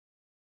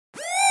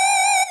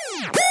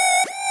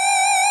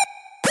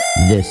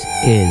This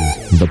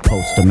is the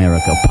Post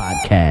America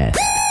Podcast.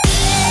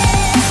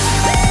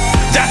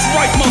 That's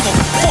right,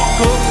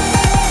 motherfucker.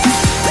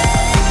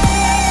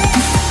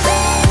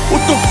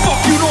 What the fuck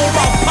you know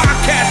about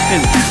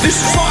podcasting? This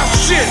is our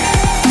shit.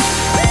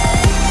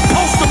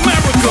 Post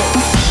America.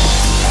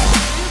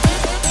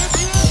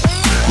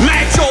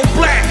 Mad Joe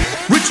Black,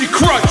 Richie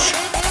Crutch,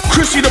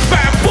 Chrissy the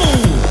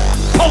Baboon.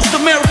 Post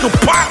America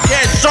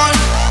Podcast, son.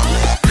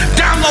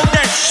 Download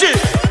that shit,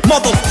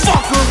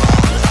 motherfucker.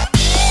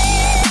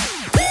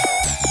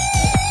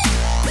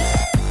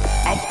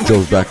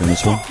 Joe's back in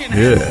this one.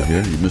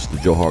 Yeah. You missed the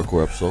Joe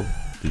Hardcore episode.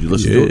 Did you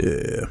listen to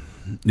it?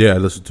 Yeah, I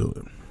listened to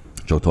it.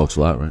 Joe talks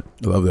a lot, right?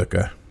 I love that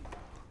guy.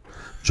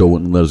 Joe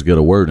wouldn't let us get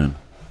a word in.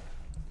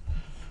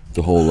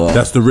 The whole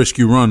That's the risk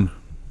you run.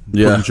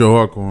 Yeah. Putting Joe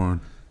Hardcore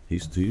on. he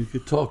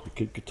could talk. The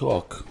kid could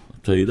talk.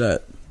 I'll tell you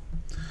that.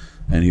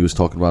 And he was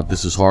talking about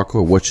This Is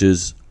Hardcore, which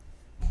is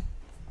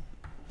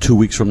 2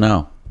 weeks from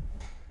now.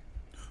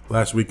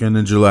 Last weekend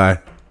in July.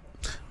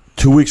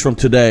 2 weeks from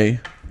today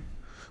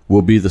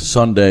will be the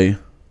Sunday,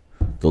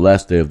 the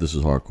last day of This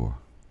Is Hardcore.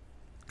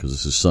 Because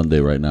this is Sunday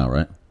right now,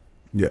 right?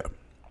 Yeah.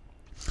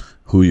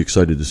 Who are you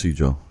excited to see,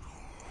 Joe?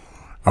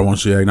 I want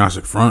to see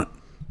Agnostic Front.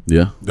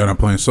 Yeah? They're not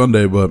playing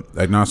Sunday, but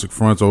Agnostic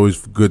Front's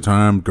always a good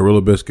time.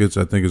 Gorilla Biscuits,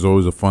 I think, is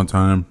always a fun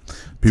time.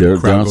 They're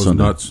Crowd down goes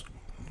Sunday. nuts.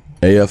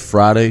 AF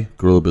Friday,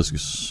 Gorilla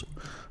Biscuits.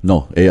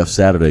 No, AF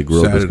Saturday,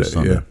 Gorilla Biscuits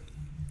Sunday.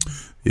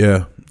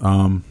 Yeah.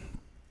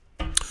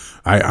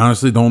 I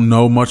honestly don't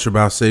know much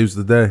about Saves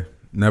the Day.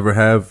 Never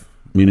have.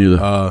 Me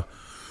neither.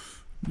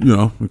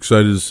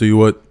 Excited to see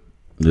what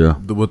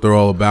they're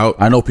all about.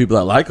 I know people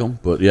that like them,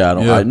 but yeah, I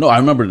don't. Yeah. I know. I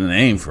remember the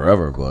name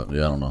forever, but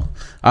yeah, I don't know.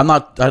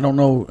 I don't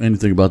know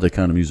anything about that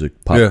kind of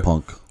music. Pop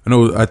punk. I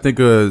know. I think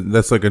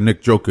that's like a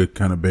Nick Joker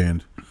kind of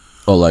band.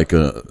 Oh, like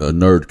a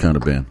nerd kind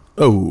of band.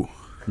 Oh,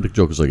 Nick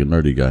Joker's like a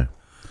nerdy guy.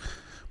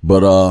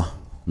 But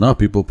no,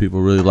 people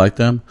really like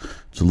them.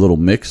 It's a little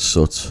mix.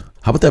 So it's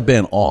how about that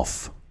band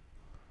Off?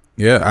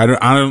 yeah. I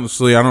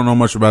don't know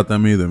much about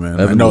them either, man.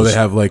 I know they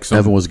have like some.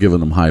 Evan was giving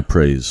them high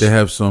praise. They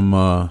have some.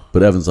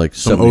 But Evan's like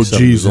some 77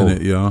 OGs years in old.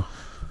 it, yeah.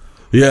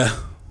 Yeah.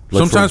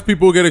 Like Sometimes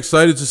people get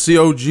excited to see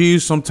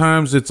OGs.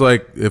 Sometimes it's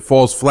like it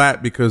falls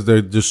flat because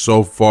they're just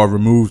so far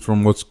removed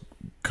from what's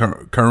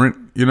current,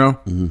 you know.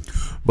 Mm-hmm.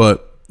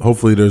 But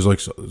hopefully there's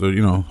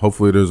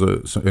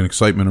an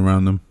excitement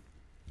around them.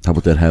 How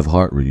about that Have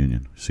Heart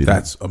reunion? See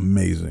That's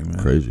amazing, man.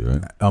 Crazy,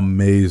 right?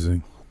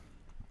 Amazing.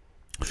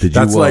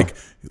 That's like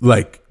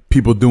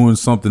people doing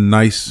something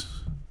nice,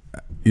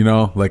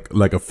 like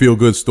a feel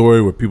good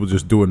story where people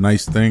just do a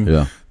nice thing.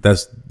 Yeah.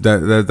 That's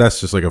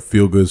just like a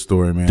feel good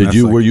story, man.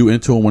 Were you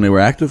into them when they were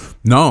active?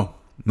 No,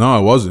 I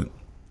wasn't.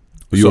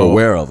 But you were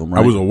aware of them,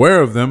 right? I was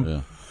aware of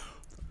them.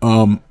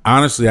 Yeah.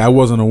 Honestly, I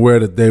wasn't aware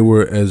that they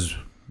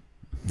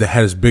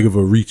had as big of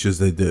a reach as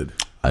they did.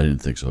 I didn't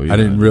think so either. I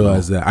didn't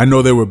realize that. I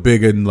know they were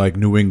big in like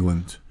New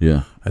England.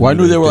 Yeah. I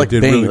knew they were like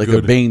did Bane, really like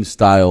good. a Bane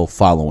style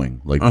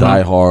following, like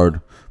die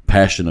hard,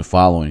 passionate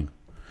following.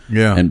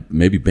 Yeah. And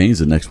maybe Bane's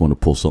the next one to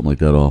pull something like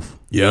that off.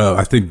 Yeah,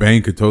 I think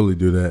Bane could totally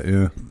do that.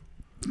 Yeah.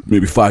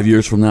 Maybe 5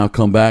 years from now,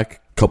 come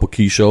back, couple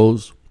key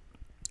shows,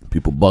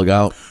 people bug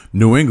out.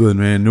 New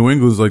England, man. New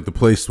England's like the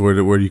place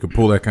where you can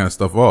pull that kind of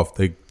stuff off.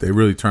 They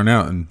really turn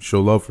out and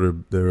show love for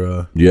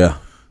their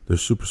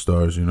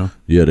superstars, you know.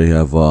 Yeah, they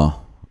have a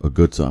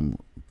good time.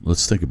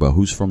 Let's think about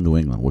who's from New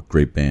England. What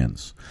great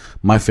bands.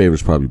 My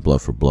favorite's probably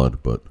Blood for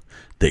Blood, but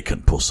they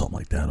couldn't pull something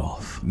like that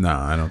off.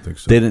 Nah, I don't think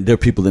so. Their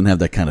people didn't have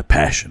that kind of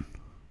passion,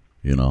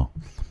 you know.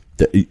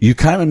 You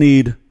kind of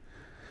need.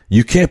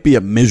 You can't be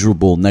a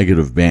miserable,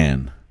 negative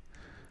band,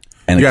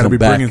 and you got to be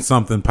back, bringing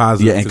something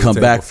positive. and to come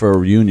the back table. for a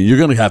reunion. You're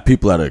going to have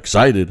people that are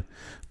excited,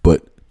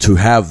 but to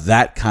have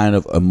that kind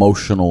of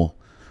emotional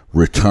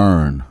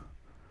return,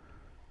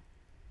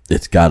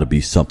 it's got to be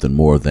something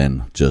more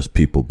than just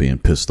people being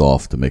pissed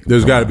off to make.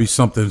 There's got to be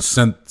something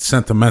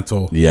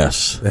sentimental.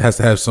 Yes, it has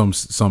to have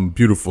some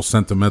beautiful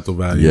sentimental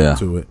value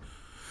to it.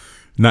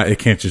 It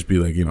can't just be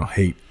like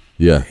hate.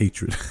 Yeah,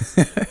 hatred.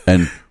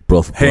 And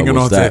hanging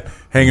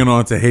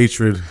on to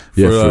hatred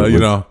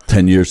for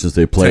 10 years since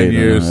they played. 10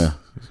 years,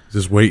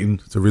 just waiting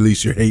to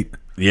release your hate.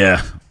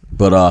 Yeah,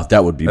 but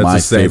that would be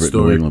my favorite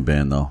story. New England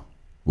band, though.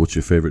 What's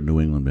your favorite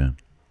New England band?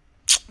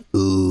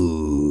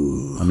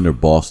 Ooh, I mean they're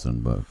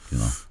Boston, but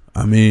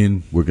I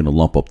mean we're gonna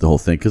lump up the whole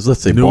thing because let's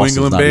say New Boston's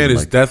England not band even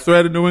is Death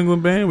Threat a New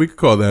England band? We could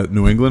call that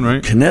New England,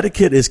 right?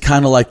 Connecticut is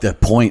kind of like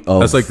that point of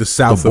that's like the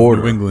south of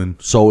New England.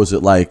 So is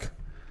it like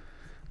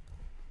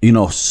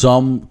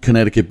some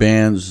Connecticut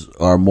bands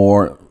are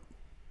more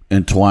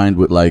entwined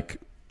with like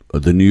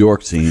the New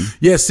York scene?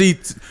 Yeah, see,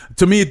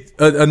 to me,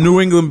 a New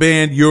England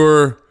band,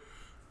 you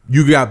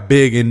got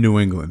big in New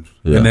England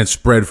and then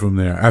spread from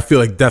there. I feel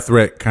like Death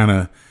Threat kind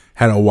of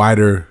had a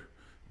wider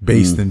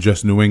base than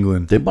just New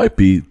England. They might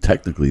be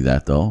technically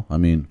that, though. I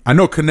mean, I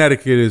know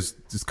Connecticut is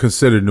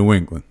considered New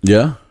England.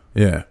 Yeah?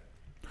 Yeah.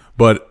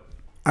 But,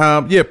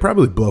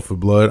 probably Blood for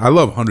Blood. I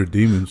love 100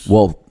 Demons.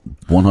 Well,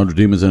 100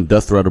 Demons and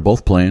Death Threat are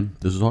both playing.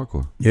 This is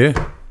hardcore. Yeah.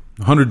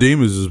 100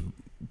 Demons is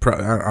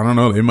I don't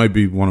know. They might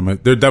be one of my.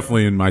 They're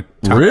definitely in my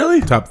top,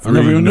 Really? top I 3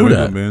 never even New knew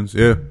England that. bands.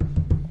 Yeah,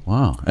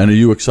 Wow. And are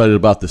you excited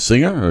about the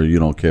singer, or you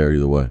don't care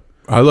either way?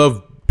 I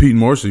love Pete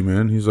Morrissey,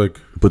 man. He's like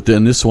But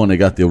then this one, they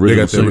got the they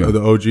original got singer.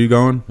 the OG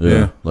going.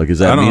 Yeah. Like,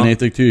 does I that don't mean know.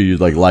 anything to you? You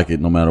like it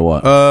no matter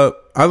what?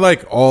 I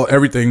like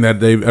everything that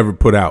they've ever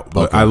put out,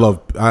 but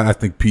Okay. I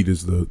think Pete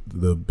is the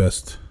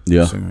best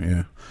singer.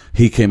 Yeah.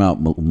 He came out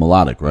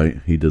melodic, right?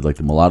 He did like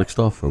the melodic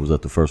stuff, or was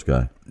that the first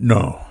guy?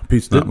 No,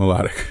 Pete's not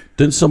melodic.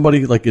 Didn't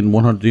somebody like in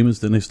 100 Demons?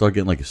 Didn't they start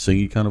getting like a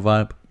singy kind of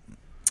vibe?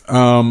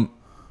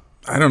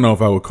 I don't know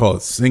if I would call it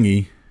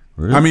singy.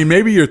 Really? I mean,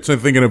 maybe you're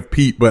thinking of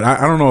Pete, but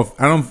I don't know if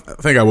I don't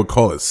think I would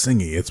call it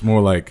singy. It's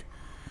more like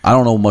I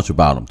don't know much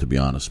about him, to be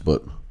honest.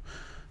 But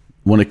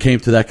when it came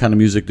to that kind of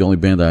music, the only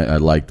band I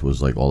liked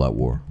was like All Out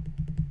War.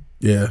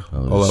 yeah,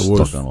 was All That stuck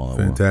Was on All That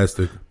War.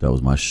 fantastic. That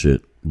was my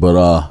shit. But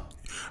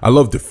I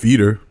love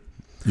Defeater.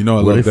 You know,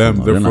 I Where love they them.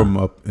 from? They're They're from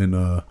not- up in I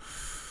thought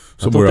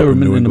somewhere they up were in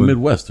New in the England.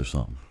 Midwest or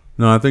something.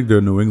 No, I think they're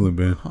a New England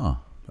band. Huh?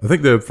 I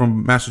think they're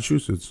from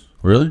Massachusetts.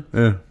 Really?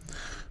 Yeah.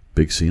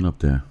 Big scene up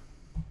there.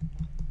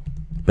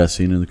 Best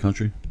scene in the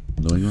country,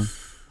 New England.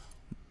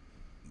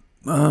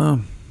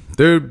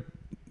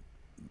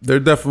 They're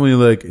definitely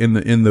like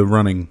in the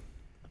running.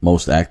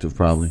 Most active,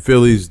 probably.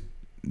 Philly's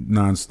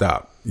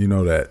nonstop. You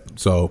know that.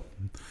 So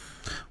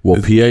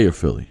Well, PA or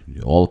Philly?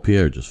 All of PA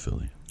or just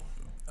Philly?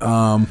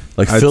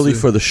 Like I'd Philly say-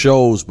 for the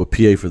shows, but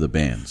PA for the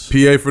bands.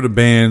 PA for the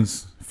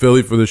bands,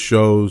 Philly for the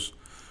shows.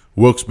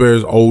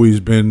 Wilkes-Barre's always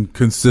been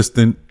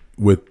consistent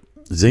with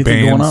Is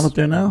anything bands. going on up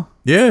there now?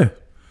 Yeah.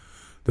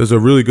 There's a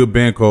really good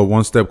band called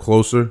One Step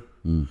Closer.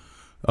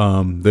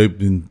 They've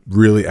been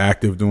really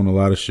active doing a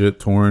lot of shit,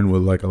 touring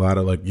with like a lot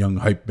of like young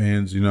hype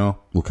bands, you know.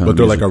 What kind but of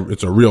they're music? like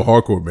it's a real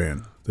hardcore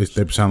band. They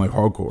sound like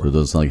Or hardcore. does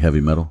it sound like heavy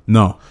metal?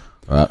 No.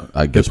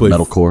 I guess play-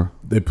 metalcore.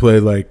 They play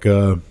like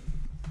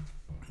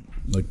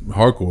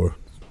hardcore,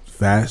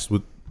 fast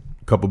with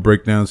a couple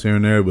breakdowns here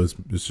and there, but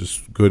it's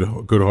just good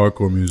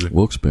hardcore music.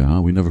 Wilkes-Barre,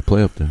 huh? We never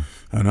play up there.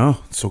 I know,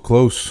 it's so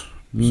close,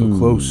 so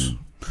close.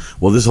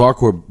 Well, this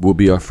hardcore will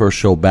be our first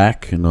show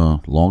back in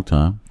a long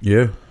time,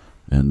 Yeah,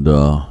 and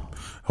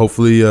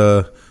hopefully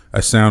I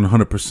sound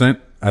 100%.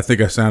 I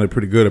think I sounded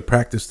pretty good at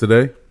practice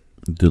today.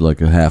 did like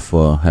a half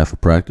a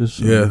practice.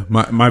 Yeah,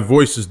 my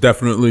voice is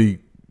definitely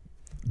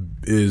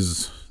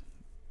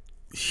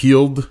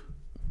healed,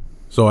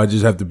 so I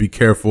just have to be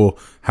careful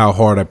how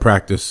hard I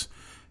practice,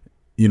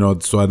 you know,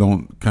 so I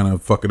don't kind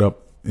of fuck it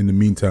up in the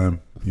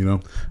meantime, you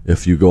know.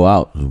 If you go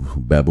out,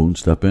 Baboon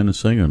step in and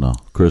sing or no?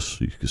 Chris,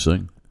 you can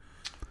sing.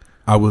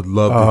 I would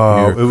love to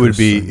Oh, hear Chris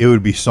sing. it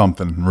would be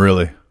something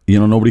really. You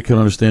know, nobody can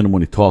understand him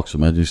when he talks.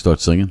 Imagine he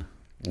starts singing.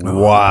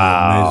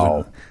 Wow.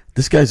 amazing.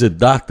 This guy's a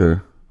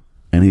doctor,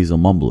 and he's a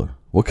mumbler.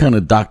 What kind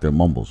of doctor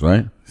mumbles,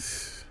 right?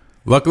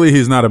 Luckily,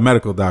 he's not a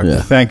medical doctor.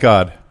 Yeah. Thank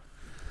God.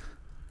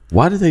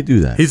 Why do they do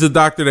that? He's a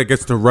doctor that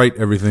gets to write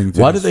everything.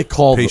 To Why do his they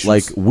call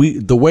patients.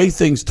 the way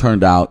things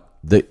turned out?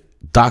 That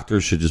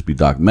doctors should just be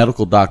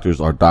medical doctors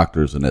are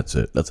doctors, and that's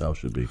it. That's how it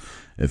should be.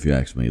 If you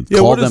ask me, Yeah,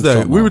 Call what is them that?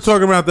 something We were else.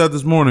 talking about that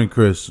this morning,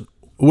 Chris.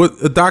 What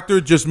a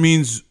doctor just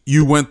means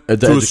you went The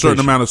through a certain education.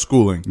 amount of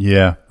schooling.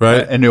 Yeah.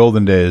 Right? In the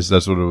olden days,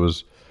 that's what it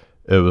was.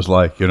 It was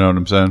like, you know what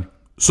I'm saying?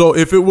 So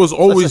if it was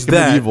always like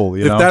that, medieval,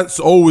 you if know? that's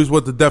always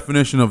what the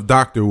definition of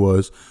doctor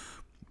was,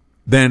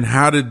 then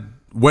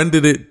when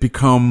did it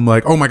become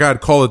like, oh my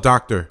God, call a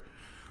doctor?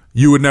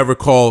 You would never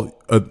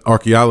call an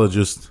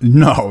archaeologist.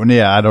 No,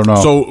 yeah, I don't know.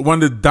 So when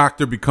did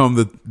doctor become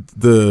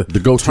the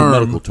go-to term,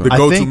 medical term? the I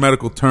go-to think-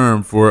 medical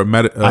term for a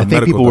medical I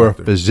think people were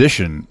doctor?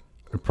 physician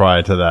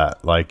prior to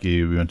that. Like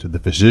you went to the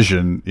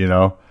physician, you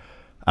know,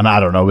 and I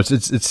don't know. It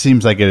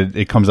seems like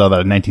it comes out of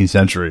the 19th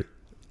century,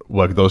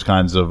 like those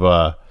kinds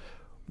of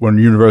when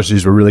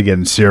universities were really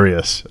getting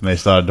serious and they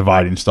started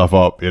dividing stuff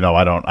up. You know,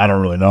 I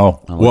don't really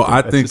know. Well,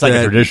 I think it's like a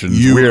that tradition. It's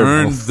you weird.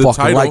 earned the Fucking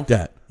title. like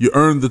that. You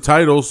earned the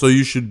title, so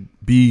you should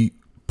be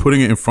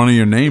putting it in front of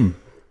your name.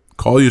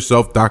 Call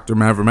yourself Dr.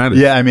 Mavromatic.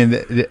 Yeah, I mean,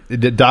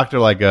 the doctor,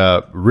 like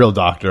a real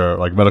doctor,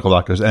 like medical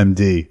doctor, is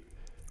MD.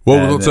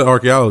 What's an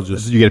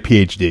archaeologist? You get a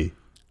PhD.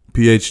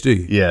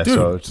 PhD. Yeah, Dude,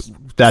 so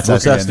that's What's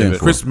at that the end stand of it.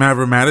 for? Chris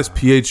Mavromatis,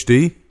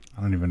 PhD.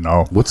 I don't even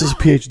know. What's his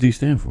PhD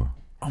stand for?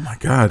 Oh my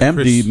God, MD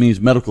Chris, means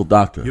medical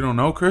doctor. you don't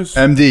know, Chris?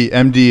 MD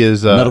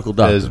is Medical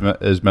doctor.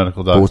 is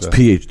medical But doctor. what's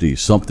PhD?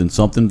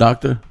 Something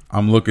doctor?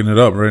 I'm looking it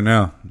up right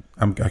now.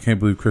 I can't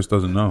believe Chris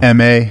doesn't know.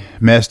 MA,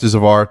 Masters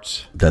of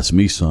Arts. That's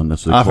me, son.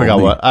 That's what they I call forgot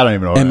me. what. I don't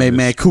even know what M.A. it is.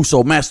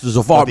 Mancuso, Masters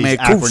of What Art these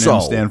acronyms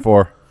Mancuso. stand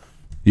for.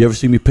 You ever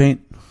see me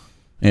paint?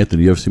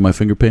 Anthony, you ever see my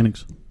finger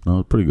paintings?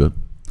 No, pretty good.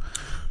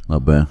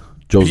 Not bad.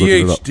 Joe's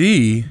looking it up.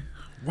 PhD.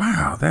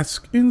 Wow, that's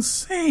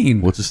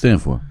insane. What's it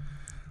stand for?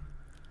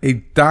 A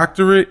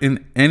doctorate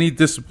in any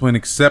discipline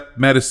except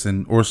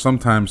medicine or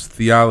sometimes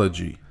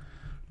theology.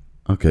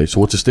 Okay,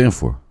 so what's it stand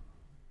for?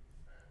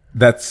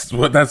 That's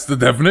the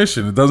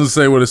definition. It doesn't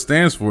say what it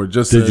stands for. It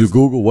just Did says, you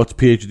Google what's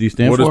PhD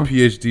stand what for? does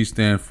PhD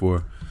stand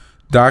for?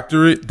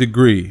 Doctorate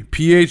degree.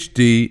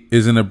 PhD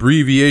is an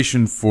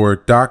abbreviation for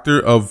Doctor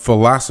of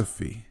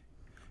Philosophy,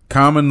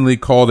 commonly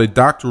called a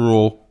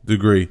doctoral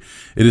degree.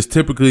 It is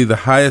typically the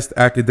highest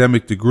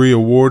academic degree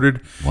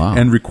awarded Wow.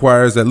 and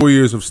requires at least 4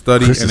 years of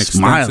study Chris and is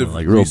smiling extensive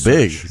like real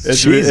big.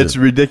 research. It's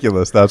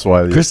ridiculous. That's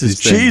why Chris is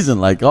these things- cheesing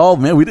like, oh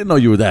man, we didn't know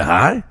you were that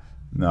high.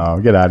 No,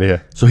 get out of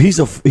here. So he's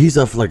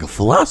like a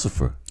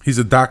philosopher. He's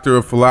a doctor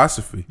of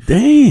philosophy.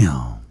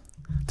 Damn.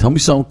 Tell me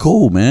something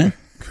cool, man.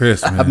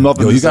 Chris, man. I have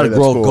nothing Yo, to you say got to that's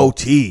grow cool. a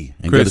goatee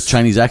and Chris. get a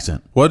Chinese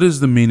accent. What is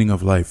the meaning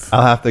of life?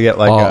 I'll have to get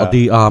like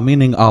The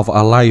meaning of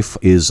a life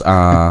is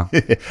I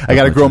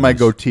got to grow my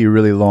goatee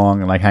really long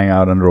and like hang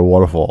out under a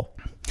waterfall.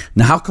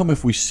 Now, how come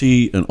if we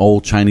see an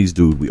old Chinese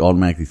dude, we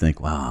automatically think,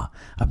 wow,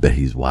 I bet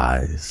he's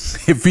wise?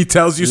 If he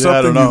tells you Yeah, I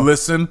something, don't know. you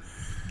listen.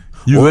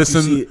 Or if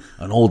you see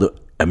an old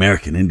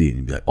American Indian,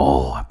 you'd be like,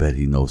 oh, I bet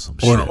he knows some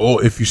Or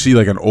shit. if you see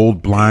like an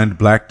old blind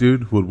black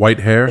dude with white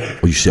hair,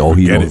 Or you say, oh,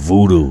 he Forget knows it.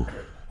 voodoo.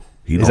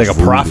 He's like a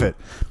prophet.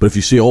 But if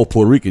you see an old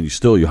Puerto Rican,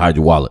 you hide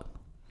your wallet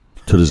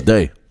to this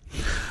day.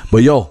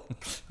 But yo,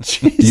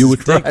 you would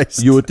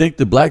think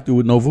the black dude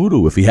would know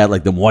voodoo if he had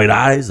like them white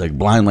eyes, like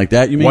blind like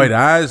that. You mean white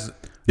eyes.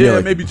 Yeah,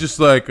 like- maybe just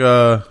like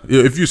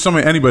if you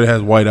anybody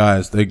has white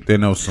eyes, they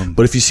know some.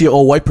 But if you see an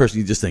old white person,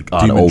 you just think,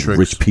 oh, the Demon old tricks.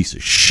 rich piece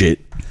of shit.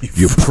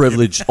 You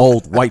privileged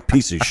old white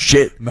piece of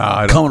shit. Nah,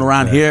 I don't coming think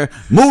around that. here.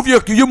 Move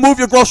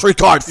your grocery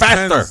cart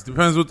faster.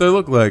 Depends what they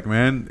look like,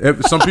 man.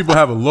 Some people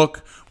have a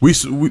look. We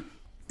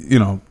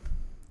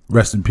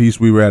rest in peace.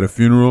 We were at a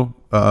funeral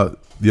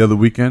the other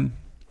weekend,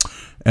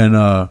 and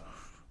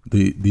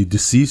the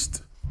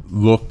deceased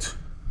looked.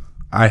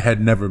 I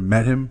had never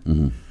met him.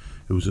 Mm-hmm.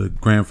 It was a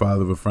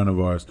grandfather of a friend of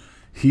ours.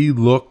 He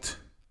looked,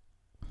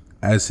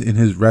 as in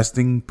his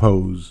resting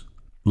pose,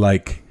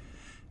 like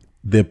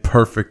the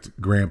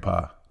perfect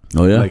grandpa.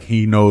 Oh, yeah? like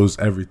he knows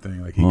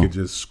everything. Like he could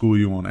just school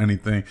you on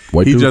anything.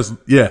 White he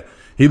dude?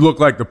 he looked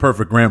like the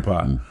perfect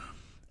grandpa,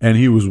 and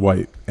he was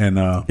white. And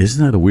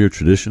Isn't that a weird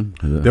tradition?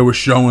 they were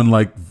showing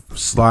like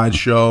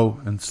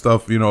slideshow and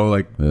stuff,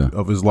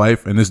 of his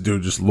life, and this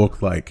dude just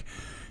looked like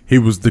he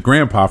was the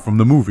grandpa from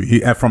the movie.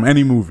 From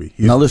any movie.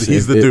 Now listen,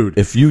 he's the dude.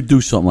 If you do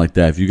something like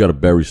that, if you got to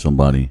bury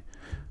somebody,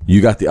 you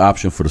got the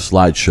option for the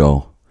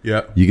slideshow.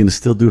 Yeah. You gonna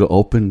still do the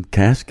open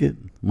casket?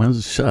 Might as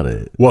well shut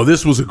it. Well,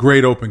 this was a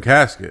great open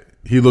casket.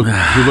 He looked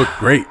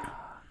great.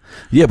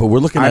 Yeah, but we're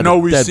looking at I know a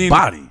we've dead seen.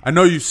 body. I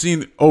know you've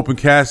seen open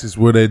caskets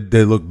where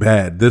they look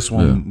bad. This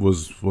one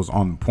was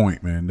on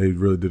point, man. They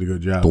really did a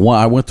good job.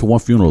 I went to one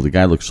funeral. The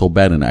guy looked so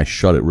bad, and I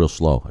shut it real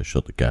slow. I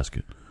shut the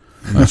casket.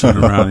 I turned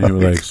around and you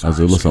were like, I was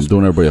like, listen, I'm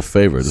doing everybody a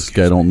favor. This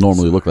guy don't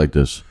normally look like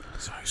this.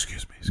 Sorry,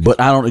 excuse me.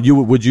 But I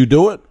don't. Would you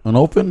do it an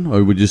open,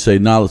 or would you say,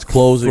 nah, let's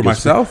close it? For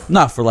myself?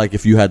 Not for like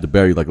if you had to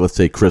bury, like let's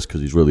say Chris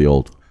because he's really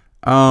old.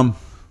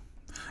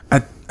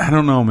 I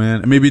don't know,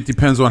 man. Maybe it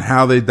depends on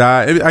how they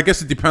die. I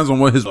guess it depends on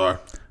what his are,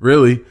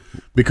 really.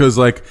 Because,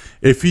 like,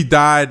 if he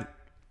died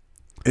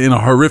in a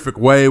horrific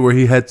way where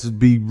he had to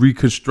be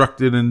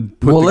reconstructed and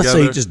put Well, together. let's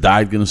say he just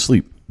died gonna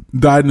sleep.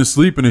 died in his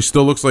sleep and he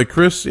still looks like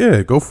Chris,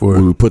 yeah, go for Would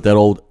it. we put that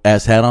old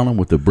ass hat on him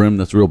with the brim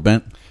that's real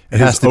bent It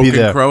has His to be Oak and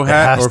there. Crow It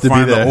hat has or to be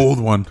find the there. old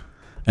one?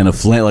 and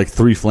like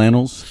 3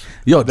 flannels?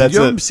 Yo, did That's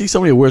you ever it. see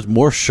somebody who wears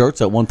more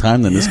shirts at one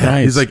time than this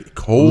guy? He's like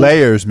cold.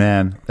 Layers,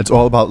 man. It's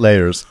all about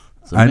layers.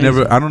 I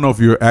don't know if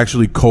you're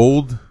actually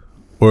cold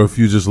or if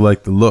you just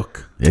like the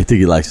look. I think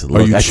he likes to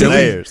look. you I think chilly?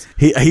 Layers.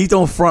 he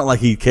don't front like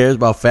he cares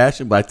about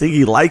fashion, but I think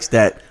he likes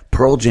that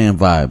Pearl Jam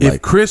vibe. If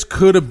Like, Chris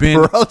could have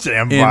been Pearl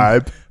Jam in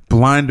vibe.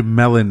 Blind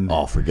Melon,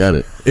 oh, forget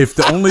it. if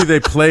only they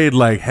played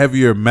like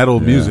heavier metal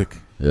music,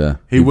 Yeah,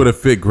 he would have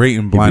fit great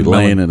in he'd be Blind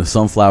laying Melon. in a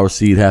sunflower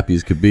seed, happy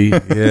as could be.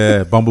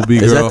 Yeah, Bumblebee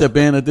Girl. Is that the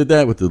band that did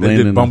that with the They laying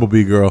did in?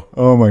 Bumblebee Girl.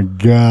 Oh my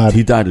god.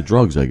 He died of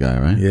drugs. That guy,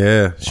 right?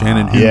 Yeah,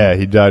 Shannon. Hume. Yeah,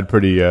 he died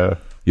pretty. Yo,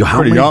 how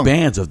pretty many young.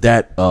 bands of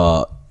that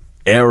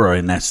era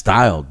and that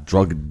style,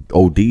 drug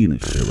OD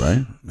and shit,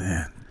 right?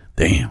 Man,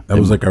 Damn, that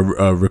was like a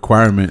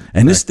requirement.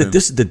 And this back then.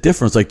 is the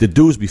difference. Like the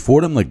dudes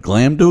before them, like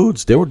glam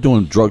dudes, they were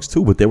doing drugs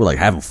too, but they were like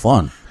having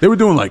fun. They were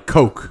doing like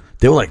coke.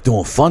 They were like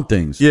doing fun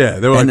things. Yeah,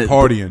 they were like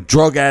partying.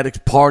 Drug addicts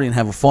partying,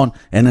 having fun.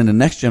 And then the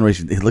next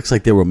generation, it looks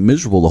like they were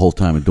miserable the whole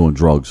time and doing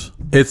drugs.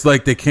 It's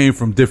like they came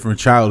from different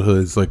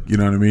childhoods. Like, you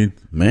know what I mean?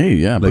 Maybe,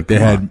 yeah. Like but they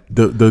come had on.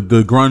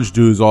 the grunge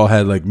dudes all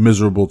had like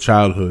miserable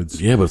childhoods.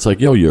 Yeah, but it's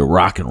like, yo, you're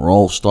rock and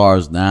roll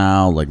stars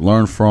now. Like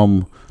learn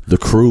from the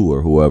Crew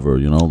or whoever,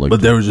 you know. Like, But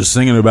they were just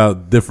singing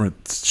about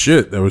different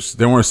shit. They were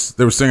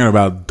singing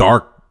about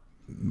dark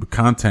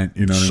content.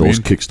 You know what I Souls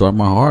mean? Kickstart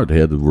My Heart. They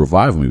had to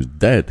revive him. He was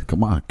dead.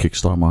 Come on,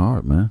 Kickstart My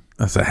Heart, man.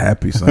 That's a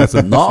happy song. That's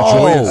a No,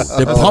 joyous.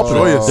 they're that's a pumping.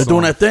 joyous They're song.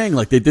 doing that thing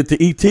like they did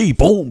to E.T.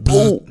 Boom,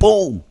 boom,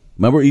 boom.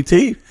 Remember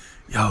E.T.?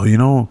 Yo, you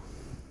know,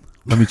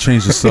 let me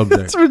change the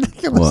subject. It's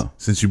ridiculous. What?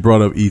 Since you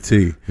brought up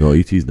E.T. Yo,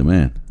 E.T.'s the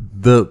man.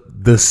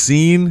 The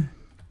scene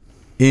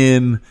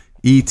in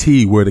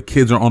E.T. where the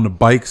kids are on the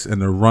bikes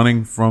and they're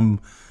running from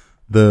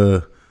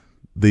the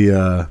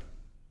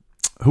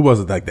who was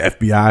it, like the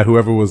FBI,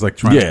 whoever was like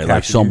trying to Yeah, like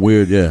capture some you.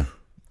 weird, yeah.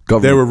 They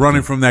Government. were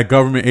running from that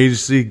government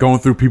agency, going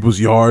through people's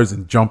yards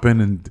and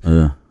jumping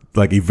and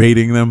like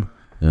evading them.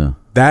 Yeah.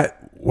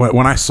 That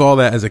when I saw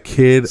that as a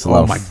kid, lot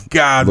oh of my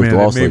God, looked man,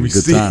 it also made like me a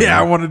good see. time, Yeah,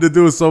 I man. wanted to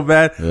do it so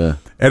bad. Yeah.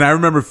 And I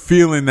remember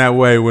feeling that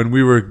way when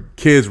we were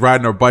kids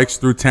riding our bikes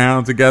through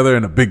town together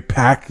in a big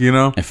pack, you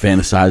know? And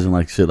fantasizing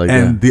like shit like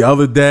And that. the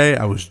other day,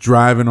 I was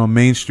driving on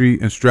Main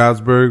Street in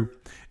Stroudsburg,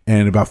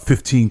 and about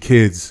 15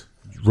 kids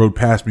rode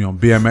past me on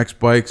BMX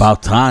bikes.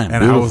 About time.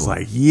 And Beautiful. I was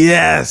like,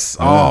 yes.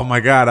 Oh,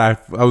 my God.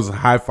 I was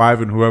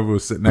high-fiving whoever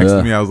was sitting next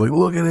to me. I was like,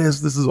 look at this.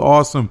 This is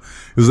awesome.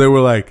 Because they were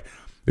like,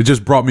 it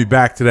just brought me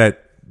back to that.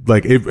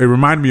 Like, it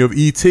reminded me of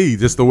E.T.,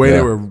 just the way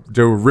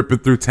they were ripping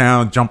through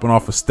town, jumping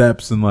off of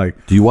steps and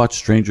like. Do you watch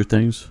Stranger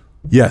Things?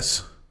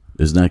 Yes.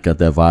 Isn't that got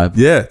that vibe?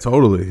 Yeah,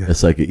 totally.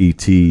 It's like an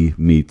E.T.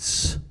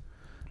 meets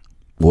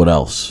what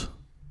else?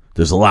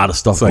 There's a lot of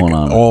stuff It's like going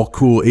on. all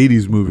cool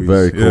 80s movies.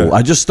 Very cool. Yeah.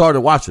 I just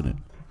started watching it.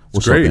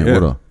 What's great, up, man? yeah.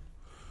 What up?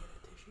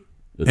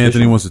 The Anthony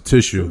tissue? wants a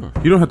tissue.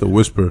 You don't have to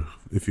whisper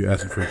if you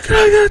ask him for a tissue.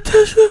 I got a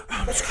tissue.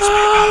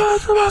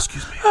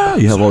 Excuse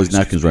me. You have all these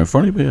napkins right in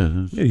front of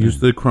you. Yeah, use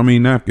the crummy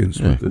napkins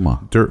Yeah, with the come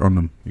on. dirt on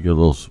them. You get a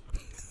little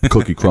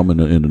cookie crumb in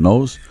the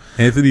nose.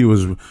 Anthony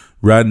was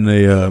riding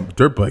a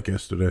dirt bike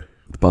yesterday.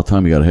 It's about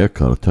time you got a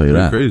haircut. I'll tell you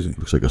that. Crazy.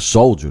 Looks like a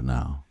soldier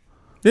now.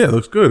 Yeah, it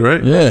looks good,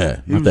 right?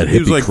 Yeah, He not was, that he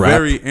was hippie like crap.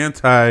 very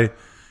anti.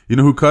 You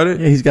know who cut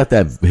it? Yeah, he's got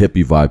that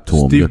hippie vibe to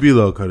him. Steve Yeah.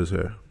 Bilo cut his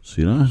hair.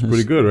 See that? It's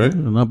pretty good, right?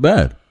 yeah, not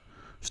bad.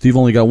 Steve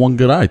only got one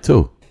good eye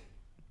too.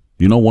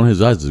 You know, one of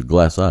his eyes is a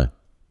glass eye.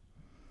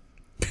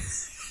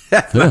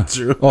 That's not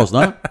true. Oh, it's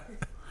not.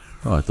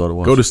 Oh, I thought it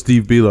was. Go to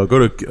Steve Bilo.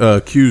 Go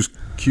to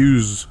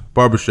Q's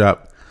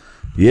Barbershop,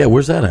 yeah.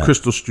 Where's that at?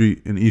 Crystal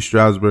Street in East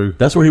Stroudsburg.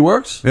 That's where he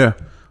works. Yeah.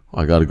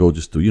 I got to go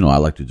just to, I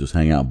like to just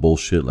hang out and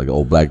bullshit like an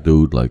old black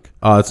dude. Like,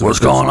 What's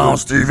going on,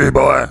 Stevie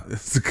boy?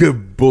 It's a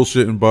good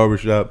bullshitting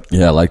barbershop.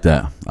 Yeah, I like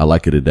that. I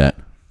like it at that.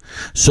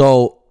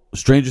 So,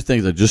 Stranger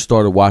Things, I just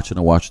started watching.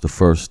 I watched the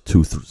first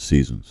two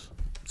seasons.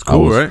 It's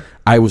cool, right?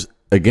 I was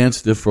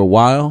against it for a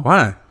while.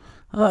 Why?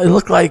 It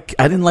looked like,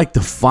 I didn't like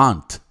the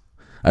font.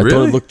 I thought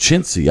Really? it looked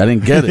chintzy. I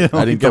didn't get it.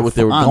 I didn't get what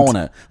they were font. going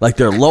at. Like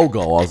their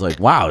logo. I was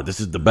like, wow, this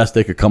is the best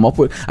they could come up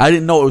with. I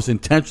didn't know it was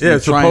intentionally Yeah,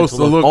 it's trying supposed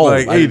to look old.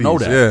 like I didn't know 80s,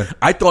 that. yeah.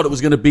 I thought it was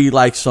going to be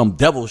like some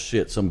devil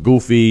shit, some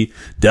goofy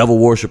devil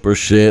worshiper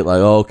shit. Like,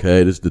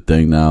 okay, this is the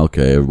thing now.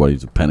 Okay,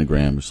 everybody's a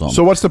pentagram or something.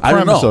 So what's the I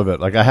don't premise know. of it?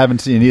 Like, I haven't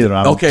seen either.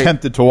 I'm Okay.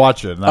 tempted to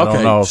watch it. And I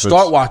don't know if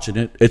start it's, watching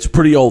it. It's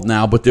pretty old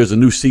now, but there's a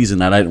new season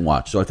that I didn't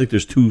watch. So I think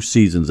there's two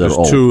seasons that There's are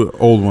old. two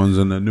old ones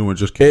and the new one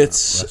just came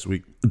It's out last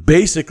week.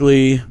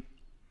 basically,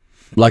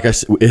 like I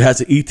said, it has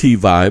an ET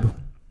vibe.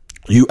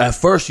 You at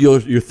first you're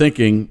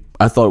thinking,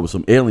 I thought it was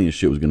some alien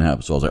shit was gonna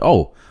happen. So I was like,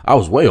 oh, I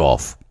was way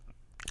off.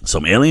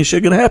 Some alien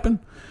shit gonna happen,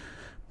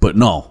 but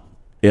no,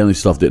 alien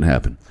stuff didn't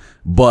happen.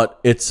 But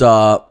it's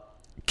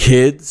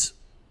kids.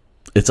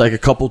 It's like a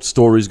couple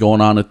stories going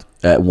on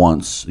at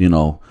once.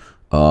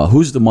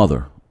 Who's the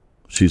mother?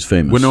 She's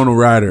famous. Winona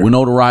Ryder.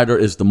 Winona Ryder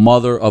is the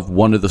mother of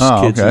one of the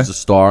kids okay. who's a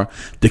star.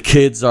 The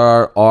kids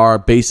are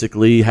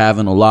basically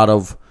having a lot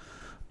of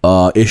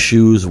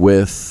issues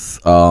with.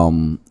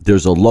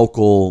 There's a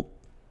local.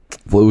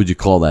 What would you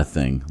call that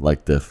thing?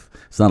 Like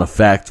it's not a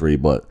factory,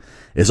 but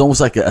it's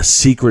almost like a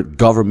secret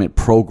government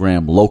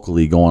program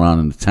locally going on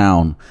in the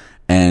town,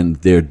 and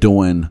they're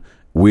doing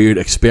weird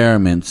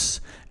experiments.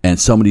 And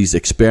some of these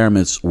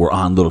experiments were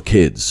on little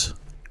kids.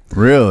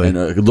 really. And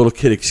a little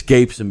kid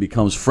escapes and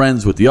becomes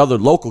friends with the other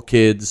local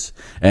kids,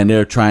 and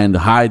they're trying to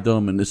hide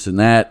them and this and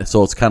that.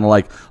 So it's kind of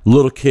like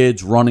little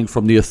kids running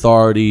from the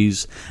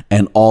authorities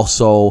and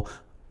also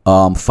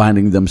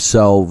finding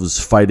themselves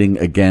fighting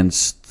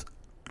against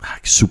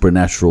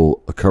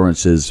supernatural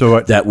occurrences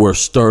that were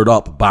stirred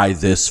up by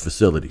this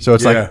facility. So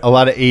it's Yeah. like a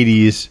lot of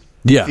 80s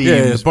Yeah. themes Yeah,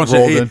 it's a bunch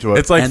rolled of into it.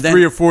 It's like And then-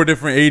 3 or 4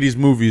 different 80s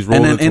movies rolled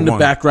and then into in the one.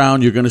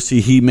 background, you're going to see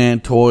He-Man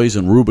toys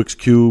and Rubik's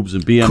Cubes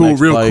and BMX Cool,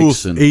 real cool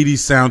bikes and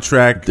 80s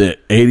soundtrack. the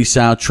 80s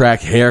soundtrack,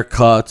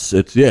 haircuts.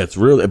 It's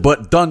really,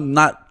 but done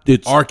not.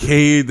 It's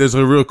Arcade. There's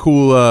a real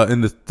cool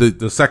in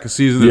the second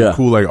season. There's Yeah. a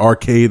cool like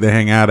arcade they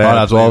hang out at.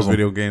 that's playing awesome.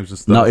 Video games and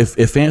stuff. now,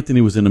 if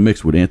Anthony was in the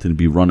mix, would Anthony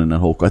be running that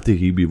whole? I think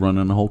he'd be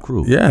running the whole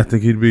crew. Yeah, I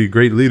think he'd be a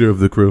great leader of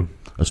the crew.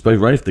 Especially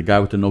right if the guy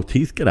with the no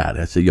teeth get out.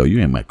 I said, yo,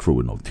 you ain't my crew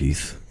with no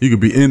teeth. You could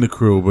be in the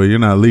crew, but you're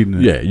not leading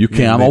it. Yeah, you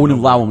can't. I wouldn't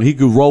allow him. He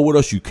could roll with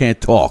us. You can't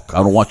talk. I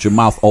don't want your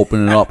mouth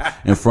opening up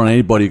in front of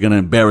anybody. You're gonna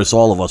embarrass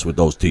all of us with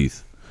those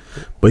teeth.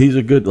 But he's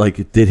a good.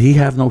 Like, did he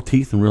have no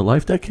teeth in real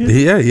life? That kid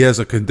Yeah, he has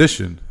a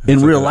condition.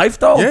 in real life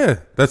though. Yeah,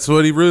 that's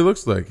what he really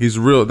looks like. He's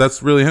real.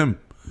 That's really him.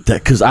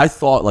 Because I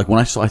thought, like, when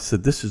I saw, I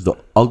said, this is the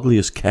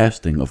ugliest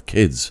casting of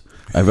kids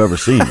I've ever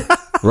seen.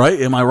 Right?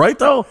 Am I right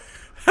though?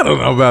 I don't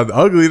know about the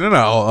ugly. They're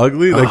not all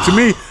ugly. Like to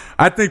me,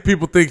 I think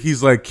people think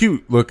he's like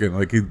cute looking,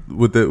 like he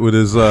with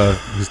his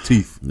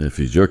teeth. If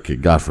he's your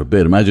kid, God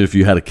forbid. Imagine if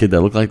you had a kid that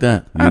looked like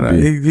that. I don't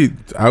know.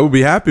 I would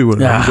be happy with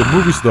him. Yeah. He's a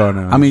movie star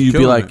now. I mean, He's you'd be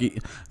killing like, it.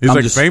 He's I'm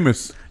like just-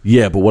 famous.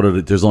 Yeah,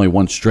 but there's only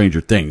one Stranger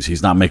Things.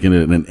 He's not making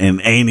it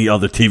in any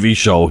other TV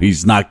show.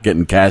 He's not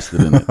getting casted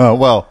in it.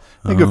 well,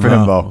 good for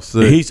him, though. We'll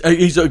see. He's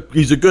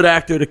a good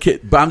actor. The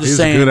kid, but I'm just He's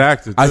a saying. good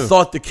actor, I too.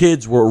 thought the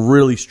kids were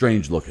really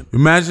strange looking.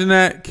 Imagine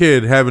that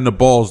kid having the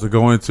balls to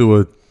go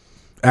into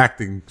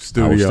acting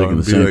studio. I was thinking And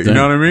the be same like, thing. you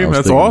know what I I mean? was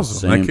That's thinking the awesome.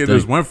 same That kid thing.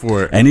 just went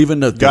for it. And even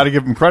the Gotta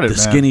give him credit, the man.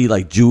 skinny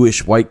like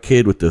Jewish white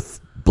kid with the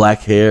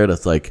black hair.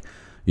 That's like,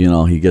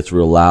 he gets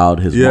real loud.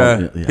 His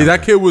mom, Hey,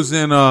 that kid was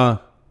in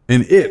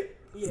It.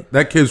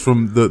 That kid's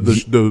from the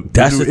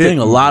That's new the thing.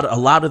 It A movie.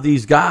 lot of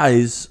these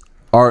guys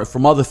are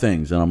from other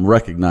things, and I'm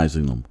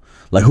recognizing them.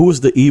 Like, who was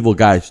the evil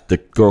guy? The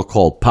girl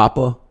called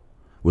Papa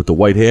with the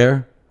white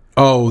hair.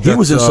 Oh, He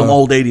was in some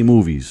old 80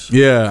 movies.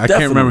 Yeah, I Definitely.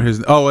 can't remember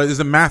his. Oh, is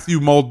it Matthew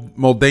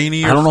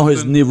Muldaney? Or I don't know his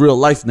something? real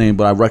life name,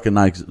 but I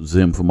recognize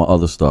him from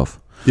other stuff.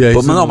 Yeah,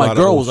 but he's in no, a my lot of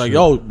girl old was like, shit.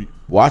 "Yo,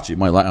 watch it."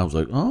 I was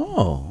like,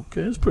 "Oh,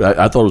 okay, it's pretty."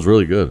 I thought it was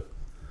really good,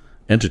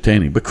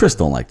 entertaining. But Chris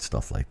don't like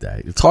stuff like that.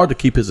 It's hard to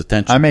keep his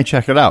attention. I may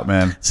check it out,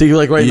 man. See,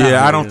 like right now,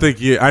 Yeah, I don't think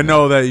you. I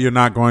know that you're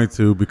not going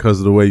to because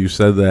of the way you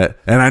said that,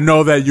 and I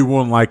know that you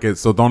won't like it.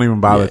 So don't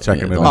even bother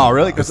checking it don't. out. Oh,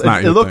 really? Because It's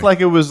not it your looked thing. like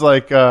it was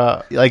like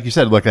you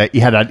said, look, like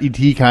you had an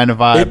ET kind of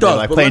vibe. It does.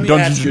 like but playing let me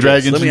Dungeons ask and you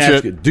Dragons this. Let me and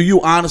ask shit. you: do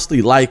you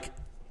honestly like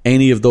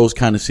any of those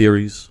kind of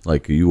series?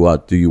 Like, do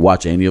you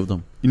watch any of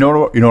them? You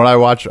know what I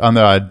watched on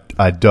there?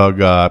 I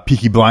dug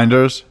Peaky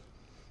Blinders.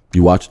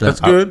 You watch that? That's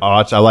good.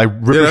 I like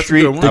Ripper that's a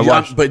Street. good one. I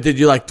watched. But did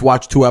you like to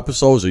watch 2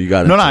 episodes, or you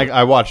got No,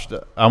 I watched.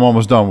 I'm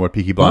almost done with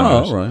Peaky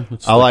Blinders. Oh, all right.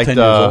 It's I like liked. 10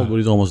 years old, but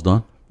he's almost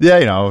done.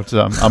 Yeah, it's,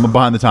 I'm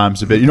behind the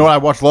times a bit. You know what? I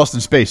watched Lost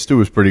in Space too. It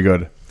was pretty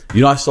good.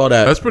 I saw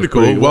that. That's pretty It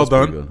was cool. Well it was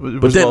pretty done. good. It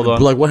But was then, well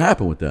done. like, what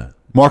happened with that?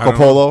 Marco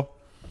Polo.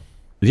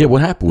 Yeah,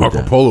 what happened with Marco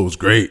that? Polo was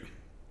great.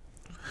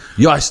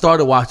 I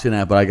started watching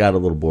that, but I got a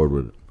little bored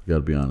with it. Got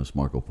to be honest,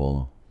 Marco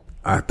Polo.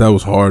 That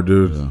was hard,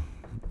 dude.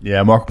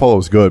 Yeah, Marco Polo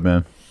was good,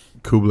 man.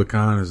 Kubla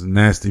Khan is a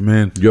nasty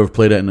man. You ever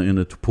play that in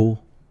the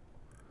pool?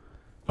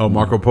 Oh,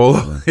 Marco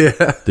Polo.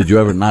 Yeah, Did you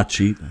ever not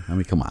cheat? I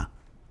mean, come on.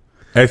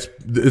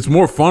 it's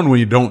more fun when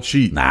you don't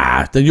cheat.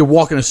 Nah, then you're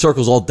walking in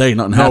circles all day.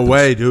 Nothing No happens.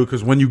 way, dude.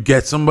 Because when you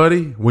get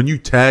somebody, when you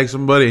tag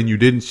somebody and you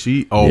didn't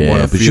cheat, oh, what Yeah,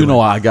 a but feeling.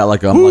 I got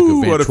like I'm Ooh, like a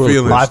what a ventriloquist.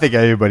 feeling. I think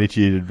everybody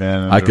cheated,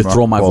 man. I could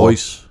throw my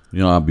voice.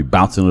 I'd be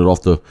bouncing it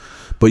off the.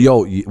 But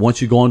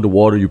once you go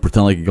underwater, you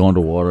pretend like you go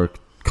underwater.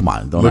 Come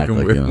on, don't Looking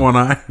act like with one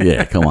eye.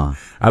 Yeah, come on,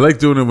 I like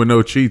doing it with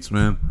no cheats,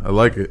 man. I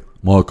like it.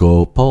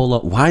 Marco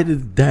Polo. Why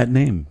did that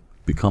name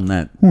become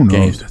that? Who knows?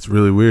 game? That's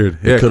really weird.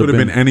 Yeah, it could have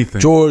been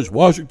anything. George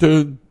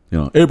Washington.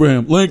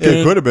 Abraham Lincoln.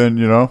 It could have been,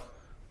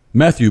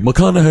 Matthew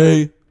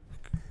McConaughey.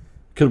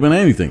 Could have been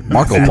anything.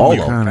 Marco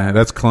Polo.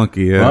 That's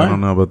clunky. Yeah, Right? I don't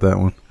know about that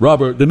one.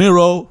 Robert De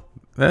Niro.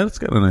 That's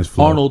got a nice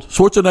flow. Arnold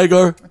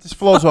Schwarzenegger. It just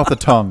flows off the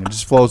tongue. It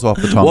just flows off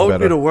the tongue What would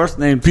better. be the worst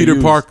name? to Peter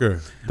use?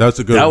 Parker. That's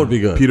a good That one. would be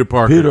good. Peter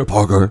Parker. Peter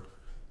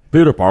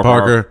Parker.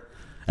 Parker.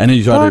 And then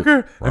you try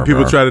Parker. And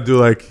people try to do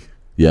like,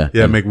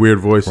 to make weird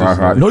voices.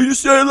 No, you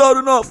say it loud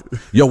enough.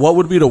 Yo, what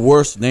would be the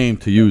worst name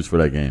to use for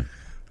that game?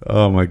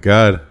 Oh my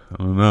God. I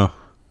don't know.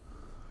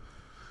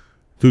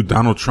 Dude,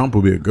 Donald Trump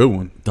would be a good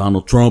one.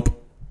 Donald Trump.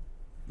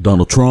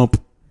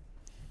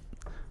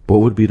 What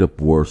would be the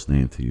worst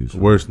name to use?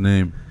 Worst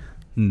name.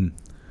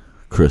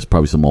 Chris,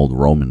 probably some old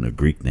Roman or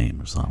Greek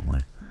name or something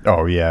like.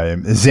 Oh, yeah.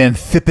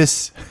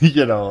 Xanthippus.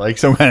 Like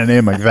some kind of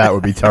name like that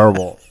would be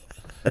terrible.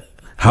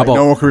 How about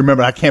No one can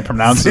remember. I can't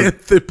pronounce it.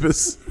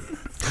 Xanthippus.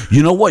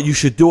 You know what? You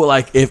should do it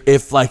like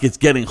if like it's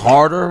getting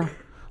harder,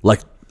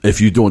 like if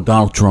you're doing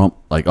Donald Trump,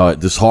 like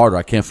this is harder,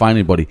 I can't find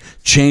anybody.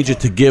 Change it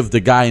to give the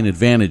guy an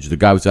advantage. The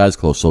guy with his eyes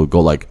closed, so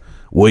go like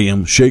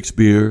William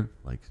Shakespeare,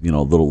 like a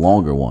little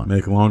longer one.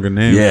 Make longer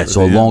names. Yeah,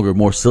 so longer,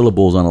 more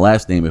syllables on the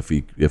last name if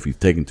he's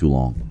taking too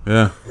long.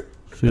 Yeah.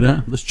 See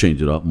that? Let's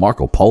change it up.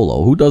 Marco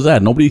Polo. Who does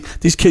that? Nobody.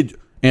 These kids.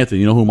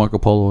 Anthony, you know who Marco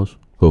Polo is?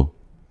 Who?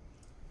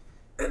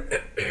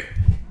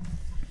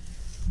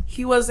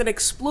 He was an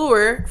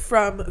explorer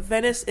from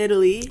Venice,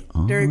 Italy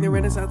during the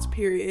Renaissance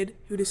period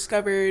who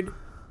discovered,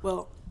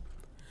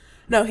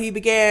 he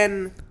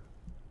began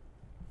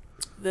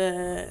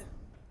the...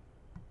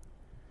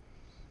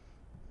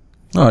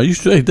 Oh, you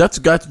should.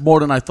 That's more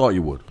than I thought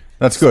you would.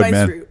 That's good, spice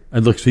man. route.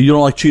 And look, see, you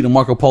don't like cheating in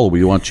Marco Polo, but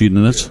you want cheating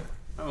in this?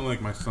 I don't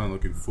like my son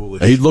looking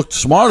foolish. He looked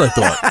smart, I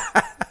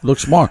thought.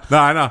 Looked smart. No,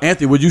 I know.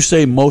 Anthony, would you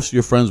say most of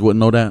your friends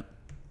wouldn't know that?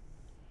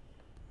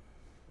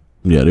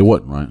 Yeah, they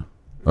wouldn't, right?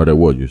 Or they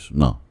would.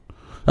 No.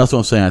 That's what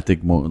I'm saying. I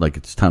think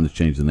it's time to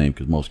change the name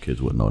because most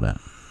kids wouldn't know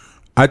that.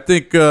 I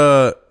think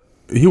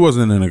he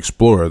wasn't an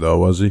explorer, though,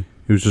 was he?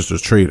 He was just a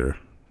trader.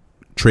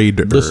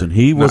 Listen,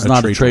 he was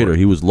not a trader.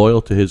 He was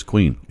loyal to his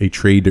queen. A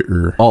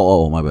trader.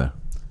 Oh, my bad.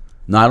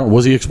 No, I don't.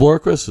 Was he explorer,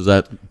 Chris? Is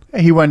that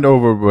He went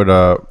over with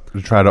to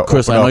try to.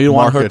 Chris? I open know you don't up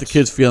want to hurt the markets.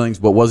 kids' feelings,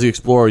 but was he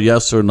explorer?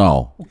 Yes or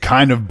no?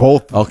 Kind of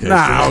both. Okay.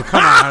 Nah,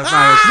 come on. It's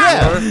not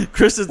an explorer.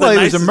 Chris is the Well, he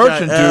was a nicest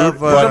merchant, guy dude, ever.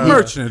 but He's a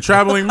merchant, a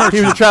traveling He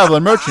merchant. was a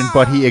traveling merchant,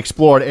 but he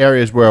explored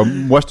areas where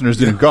Westerners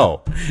didn't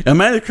go.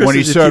 Imagine Chris When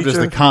he is a served as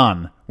teacher. the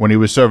Khan, when he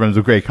was serving as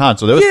the great Khan,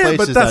 so there was Yeah,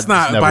 places but that's that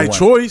not just never by went.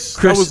 choice.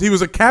 Chris- He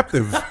was a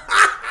captive.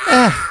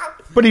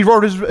 But he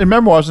wrote his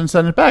memoirs and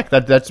sent it back.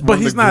 That's But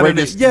he's not.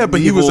 But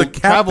he was a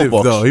travel captive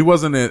books. though. He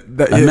wasn't an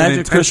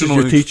Imagine Chris is intentional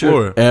your teacher.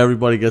 explorer.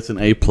 Everybody gets an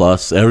A+.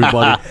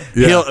 Everybody,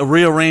 he'll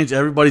rearrange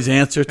everybody's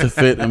answer to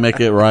fit and make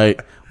it right.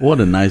 What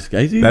a nice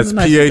guy. That's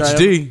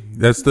PhD.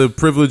 That's the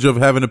privilege of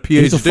having a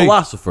PhD. He's a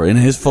philosopher, and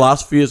his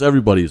philosophy is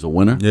everybody's a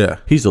winner. Yeah.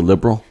 He's a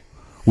liberal.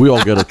 We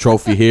all get a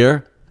trophy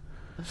here.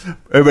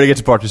 Everybody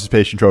gets a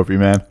participation trophy,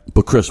 man.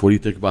 But Chris, what do you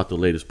think about the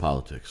latest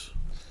politics?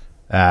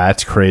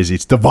 That's crazy.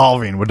 It's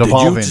devolving. We're Did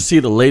devolving. you see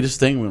the latest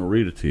thing? I'm going to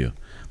read it to you.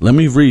 Let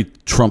me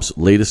read Trump's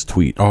latest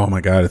tweet. Oh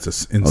my God, it's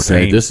insane.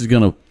 Okay, this is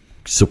going to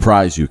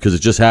surprise you because it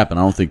just happened.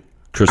 I don't think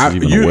Chris is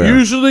even aware.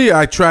 Usually,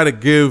 I try to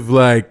give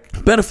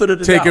benefit of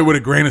the take doubt. it with a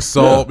grain of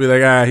salt. Be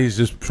like, he's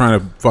just trying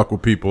to fuck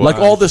with people. Like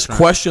all he's this trying-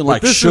 question, But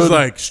like this should is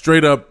like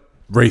straight up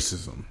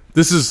racism.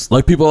 This is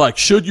like people are like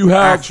should you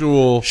have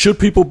actual should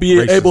people be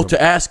racism. able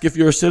to ask if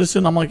you're a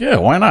citizen? I'm like, yeah,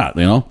 why not?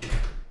 You know.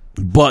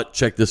 But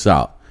check this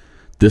out.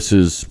 This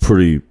is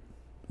pretty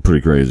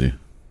crazy.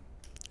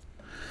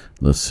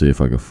 Let's see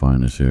if I can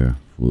find this here.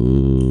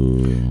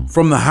 Ooh.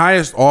 from the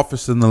highest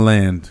office in the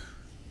land.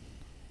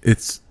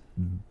 It's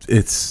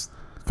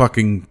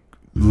fucking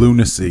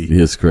lunacy.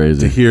 It's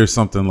crazy to hear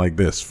something like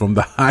this from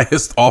the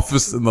highest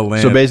office in the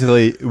land. So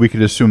basically, we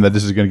could assume that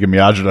this is going to give me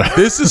agita.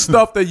 This is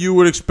stuff that you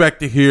would expect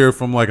to hear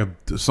from like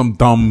some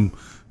dumb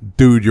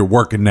dude you're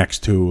working next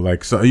to,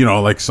 like some.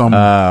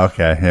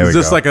 Okay, here we It's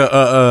just go. like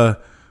a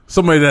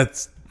somebody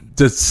that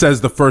says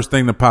the first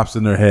thing that pops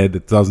in their head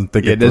that doesn't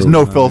think. Yeah, it there's through, no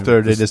you know what I filter.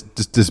 mean? They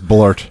just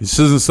blurt. This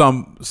isn't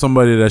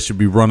somebody that should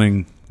be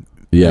running.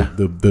 Yeah.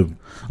 The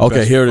Okay,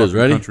 best here it is. fucking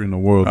Ready? country in the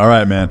world. All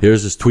right, man.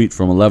 Here's his tweet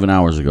from 11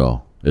 hours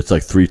ago. It's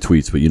like 3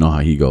 tweets, but you know how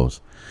he goes.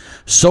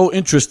 So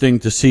interesting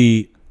to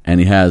see, and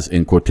he has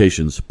in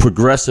quotations,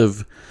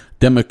 progressive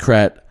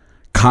Democrat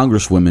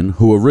congresswomen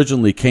who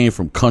originally came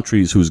from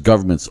countries whose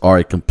governments are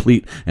a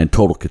complete and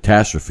total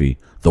catastrophe,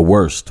 the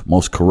worst,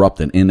 most corrupt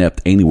and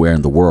inept anywhere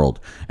in the world,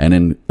 and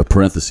in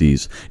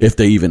parentheses, if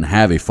they even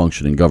have a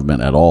functioning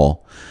government at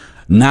all,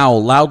 now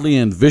loudly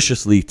and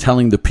viciously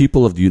telling the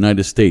people of the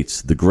United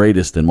States, the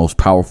greatest and most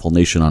powerful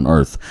nation on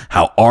earth,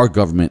 how our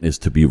government is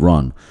to be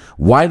run.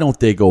 Why don't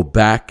they go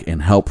back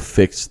and help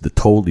fix the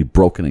totally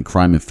broken and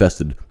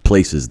crime-infested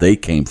places they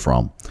came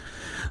from?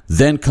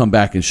 Then come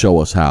back and show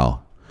us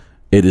how.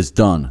 It is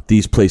done.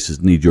 These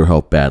places need your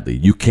help badly.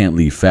 You can't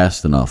leave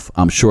fast enough.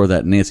 I'm sure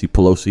that Nancy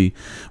Pelosi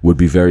would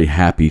be very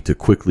happy to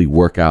quickly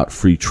work out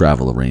free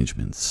travel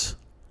arrangements.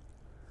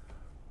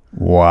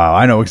 Wow,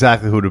 I know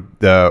exactly who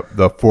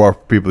the 4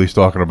 people he's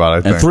talking about.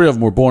 I think. And 3 of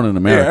them were born in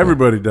America. Yeah,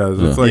 everybody does.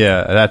 It's Yeah. like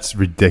Yeah, that's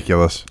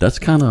ridiculous. That's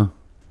kind of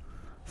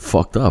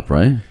fucked up,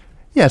 right?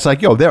 Yeah, it's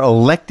like, they're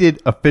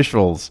elected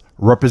officials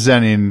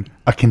representing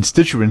a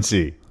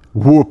constituency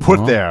who were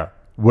put there.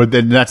 Well,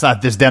 then that's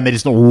not just them. They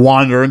just don't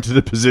wander into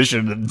the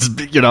position. And,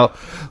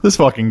 this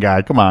fucking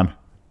guy. Come on.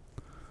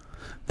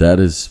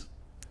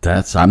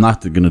 I'm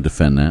not going to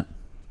defend that.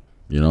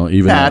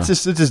 Even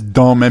It's just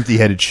dumb,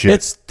 empty-headed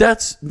shit.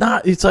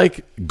 It's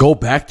like, go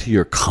back to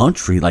your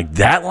country. Like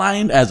that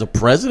line as a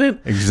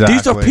president. Exactly.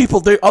 These are people,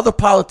 they're other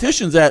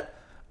politicians that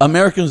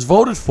Americans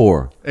voted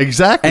for.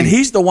 Exactly. And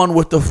he's the one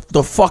with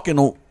the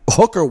fucking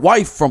hooker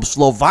wife from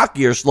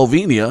Slovakia or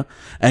Slovenia,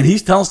 and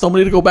he's telling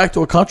somebody to go back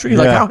to a country?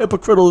 Like, how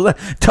hypocritical is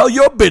that? Tell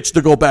your bitch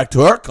to go back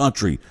to her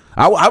country.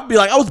 I would be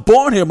like, I was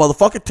born here,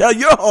 motherfucker. Tell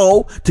your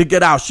hoe to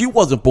get out. She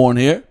wasn't born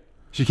here.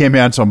 She came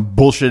here on some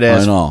bullshit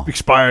ass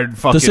expired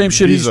fucking The same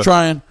shit visa.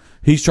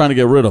 he's trying to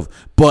get rid of.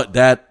 But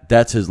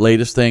that's his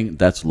latest thing.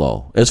 That's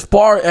low. As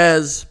far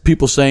as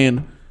people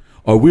saying,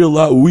 are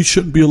we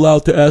shouldn't be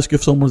allowed to ask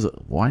if someone's,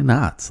 why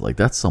not? Like,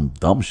 that's some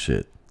dumb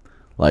shit.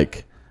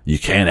 Like, you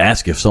can't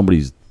ask if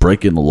somebody's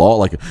breaking the law.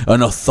 Like,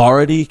 an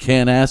authority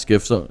can't ask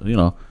if I don't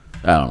know.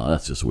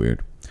 That's just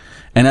weird.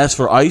 And as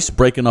for ICE,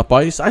 breaking up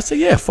ICE, I say,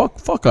 yeah,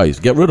 fuck ICE.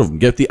 Get rid of them.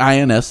 Get the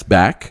INS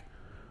back.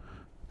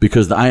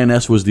 Because the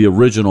INS was the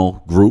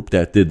original group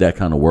that did that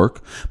kind of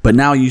work. But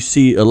now you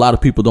see a lot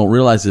of people don't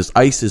realize this.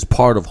 ICE is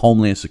part of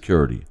Homeland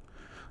Security.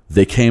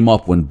 They came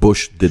up when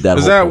Bush did that.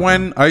 Is that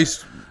when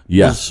ICE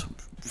was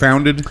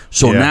founded?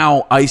 So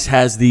now ICE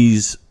has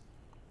these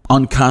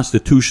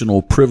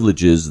unconstitutional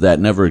privileges that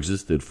never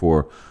existed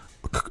for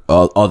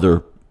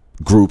other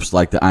groups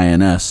like the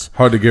INS.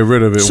 Hard to get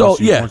rid of it. So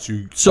once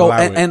you allow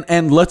it.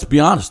 and let's be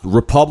honest,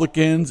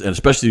 Republicans and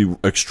especially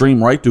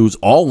extreme right dudes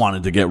all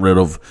wanted to get rid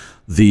of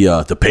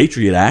the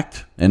Patriot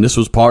Act, and this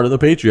was part of the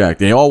Patriot Act.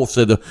 They all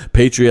said the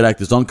Patriot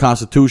Act is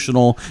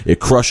unconstitutional. It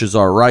crushes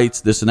our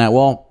rights. This and that.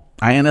 Well,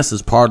 INS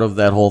is part of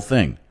that whole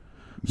thing.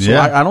 So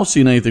I don't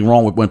see anything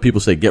wrong with when people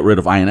say get rid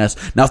of INS.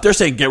 Now, if they're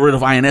saying get rid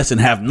of INS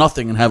and have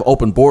nothing and have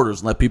open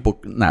borders and let people,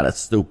 that's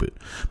stupid.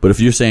 But if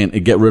you're saying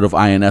get rid of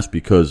INS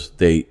because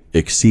they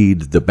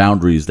exceed the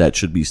boundaries that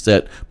should be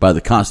set by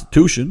the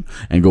Constitution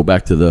and go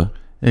back to the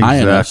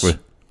INS.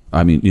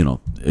 I mean,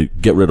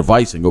 get rid of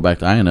ICE and go back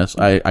to INS.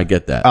 I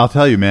get that. I'll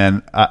tell you,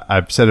 man.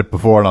 I've said it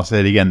before and I'll say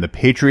it again. The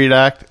Patriot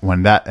Act,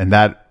 when that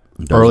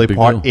early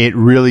part, deal. it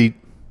really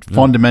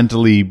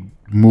fundamentally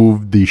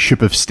moved the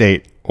ship of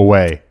state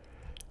away.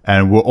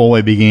 And we're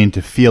only beginning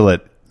to feel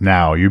it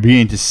now. You're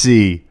beginning to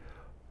see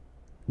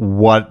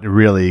what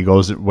really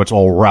goes, what's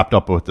all wrapped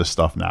up with this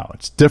stuff now.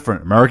 It's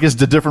different. America's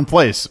a different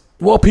place.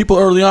 Well, people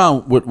early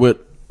on with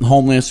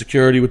Homeland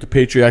Security, with the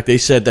Patriot Act, they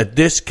said that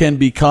this can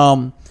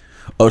become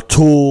a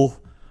tool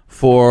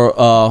for,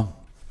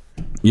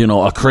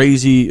 a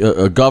crazy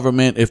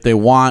government if they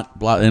want,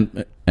 blah,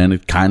 and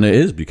it kind of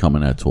is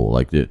becoming that tool.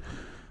 Like,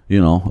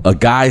 a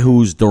guy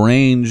who's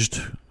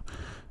deranged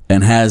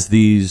and has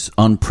these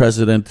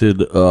unprecedented,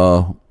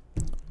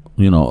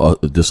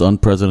 this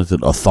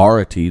unprecedented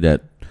authority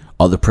that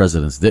other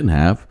presidents didn't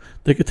have,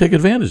 they could take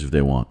advantage if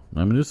they want.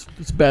 I mean, it's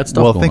bad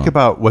stuff. Well, going think on.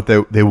 about what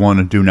they want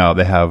to do now.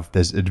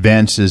 There's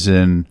advances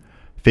in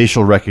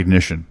facial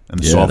recognition and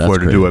the software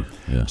to do it.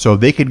 Yeah. So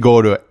they could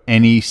go to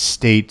any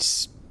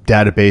state's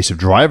database of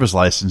driver's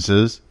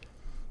licenses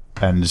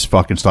and just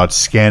fucking start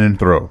scanning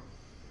through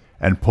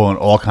and pulling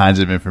all kinds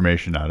of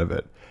information out of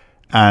it.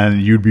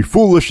 And you'd be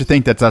foolish to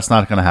think that that's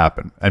not going to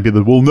happen. And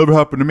people will never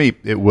happen to me.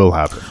 It will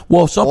happen.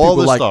 Well, some All people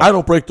are this like, stuff. I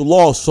don't break the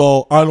law,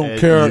 so I don't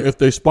care if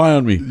they spy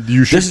on me.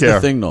 You should This care. is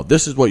the thing, though.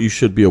 This is what you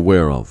should be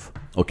aware of.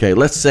 Okay,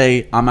 let's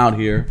say I'm out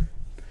here,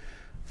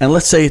 and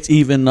let's say it's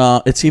even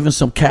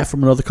some cat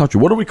from another country.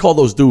 What do we call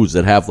those dudes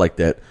that have like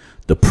that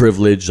the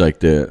privilege, like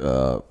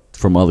the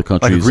from other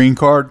countries? Like a green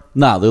card?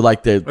 Nah, they're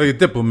like Like a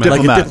diplomat.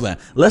 Like a diplomat.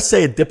 Let's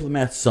say a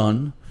diplomat's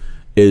son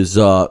is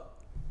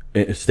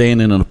staying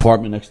in an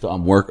apartment next to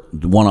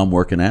the one I'm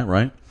working at,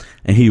 right?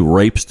 And he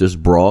rapes this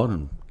broad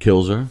and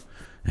kills her.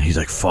 And he's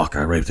like, fuck,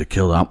 I raped her,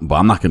 killed her, but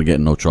I'm not going to get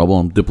in no trouble.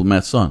 I'm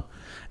diplomat's son.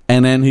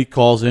 And then he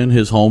calls in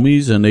his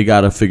homies, and they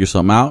got to figure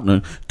something out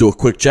and do a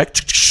quick check.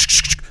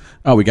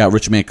 Oh, we got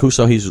Rich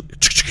Mancuso.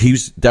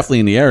 He's definitely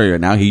in the area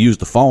now. He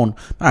used the phone.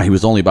 He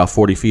was only about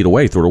 40 feet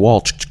away through the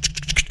wall.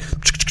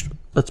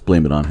 Let's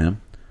blame it on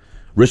him.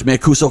 Rich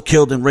Mancuso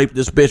killed and raped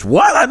this bitch.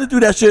 What? I didn't do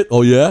that shit.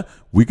 Oh, yeah?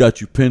 We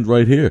got you pinned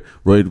right here,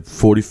 right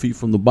 40 feet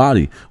from the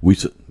body.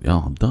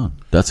 I'm done.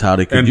 That's how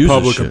they can And use this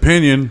public shit.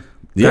 opinion.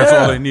 That's Yeah.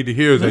 all they need to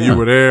hear is that Yeah. you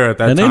were there at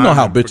that And time. they know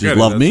how Forget bitches it.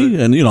 love That's me. it.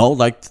 And,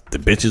 like, the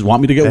bitches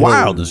want me to get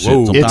wild and shit.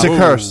 whoa. Sometimes. It's a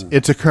curse.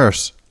 It's a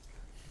curse.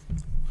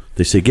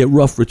 They say, get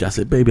rough, Rich. I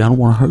said, baby, I don't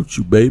want to hurt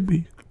you,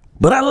 baby.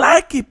 But I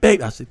like it,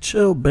 baby. I said,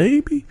 chill,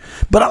 baby.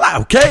 But I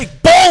like okay,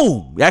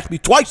 boom. You ask me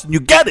twice and you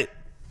get it.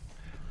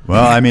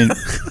 Well, I mean,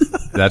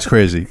 that's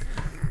crazy.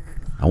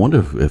 I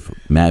wonder if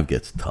Mav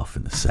gets tough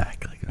in the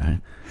sack. Like, right?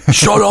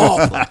 Shut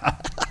up. Like,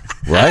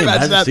 right?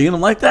 Imagine seeing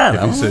him like that. I He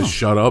don't know. says,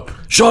 shut up.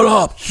 Shut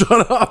up.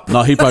 Shut up.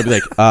 No, he'd probably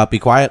be like, be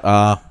quiet.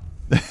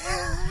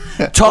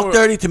 Talk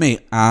dirty to me.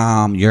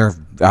 You're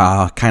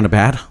kind of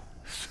bad.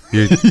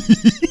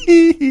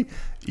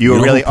 You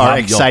know really who are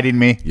probably- exciting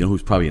me. You know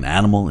who's probably an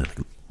animal?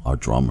 Our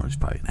drummer is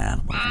probably an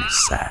animal in the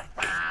sack.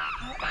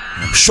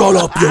 Shut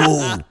up,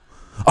 yo.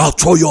 I'll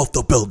throw you off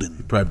the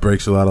building. Probably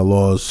breaks a lot of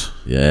laws.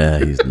 Yeah,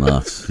 he's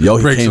nuts. Yo,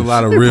 he Breaks came, a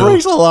lot of It real,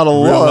 breaks a lot of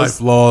real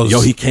laws. life laws.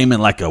 Yo, he came in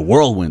like a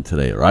whirlwind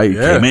today, right? He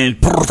Yeah. came in.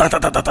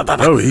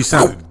 Oh, he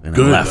sounded And then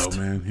good left. though,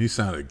 man. He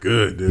sounded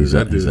good, dude. He's,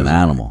 That he's dude an is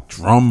animal.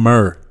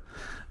 drummer.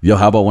 Yo,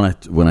 how about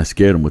when I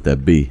scared him with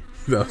that bee?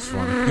 That's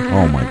funny.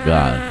 Oh my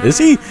God! Is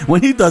he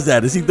when he does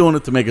that? Is he doing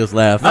it to make us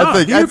laugh? I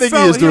think he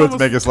is doing it to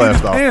make us laugh,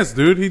 His though. pants,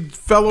 dude. He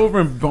fell over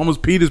and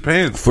almost peed his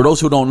pants. For those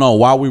who don't know,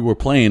 while we were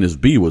playing, his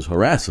bee was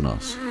harassing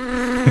us.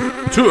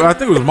 I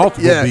think it was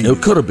multiple Yeah. bees.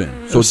 It could have been.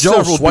 So was Joe's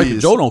several swiping.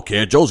 bees. Joe don't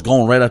care. Joe's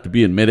going right at the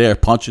bee in midair,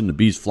 punching. The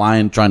bee's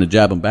flying, trying to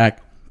jab him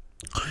back.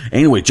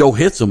 Anyway, Joe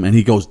hits him and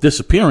he goes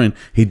disappearing.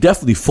 He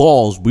definitely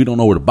falls. We don't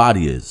know where the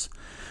body is.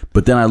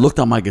 But then I looked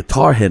on my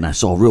guitar head and I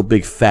saw a real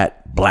big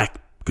fat black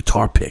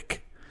guitar pick.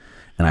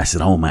 And I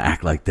said, oh, I'm going to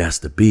act like that's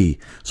the bee.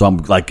 So I'm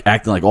like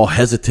acting like all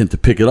hesitant to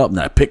pick it up. And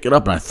I pick it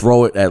up and I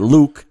throw it at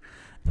Luke.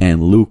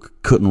 And Luke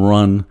couldn't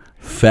run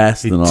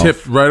fast He enough.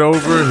 tipped right over.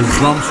 His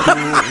drum stool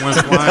went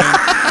flying.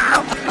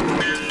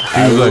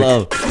 He was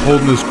like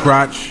holding his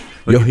crotch.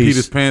 Like he peed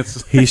his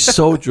pants. He's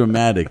so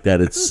dramatic that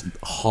it's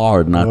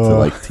hard not to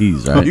like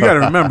tease, right? You got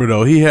to remember,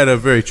 though, he had a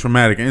very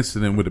traumatic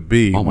incident with a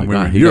bee. Oh my when we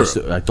were God. in Europe.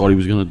 I thought he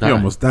was going to die. He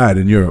almost died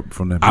in Europe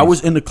from that bee. I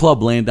was in the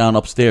club laying down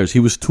upstairs. He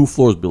was 2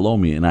 floors below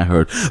me, and I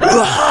heard,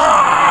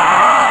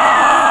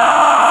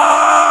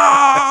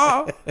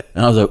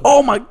 and I was like,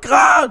 "Oh my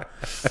God,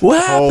 what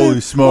happened?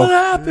 Holy smoke. What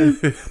happened?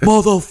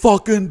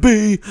 Motherfucking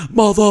bee,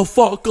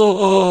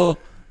 motherfucker!"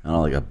 And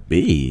I'm like, "A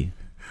bee?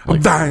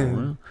 I'm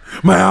dying.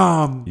 My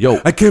arm.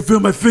 Yo. I can't feel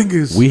my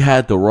fingers. We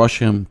had to rush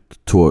him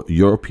to a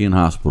European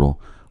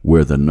hospital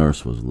where the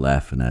nurse was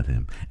laughing at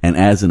him. And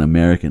as an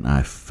American,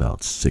 I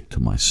felt sick to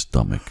my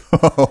stomach.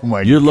 Oh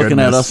my! You're looking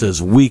at goodness. us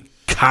as weak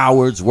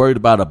cowards, worried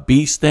about a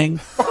bee sting,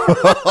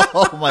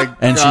 Oh my god!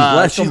 and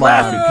she's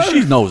laughing because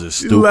she knows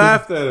it's You stupid.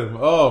 laughed at him.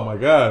 Oh my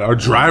God. Our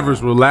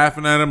drivers were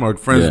laughing at him. Our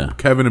friends Yeah.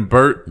 Kevin and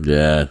Bert.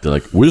 Yeah, they're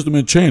like, wisdom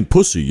and chain,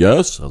 pussy,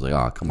 yes? I was like,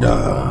 oh, come on,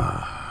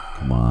 bro.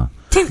 Come on.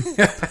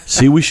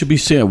 See, we should be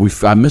seeing.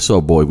 I miss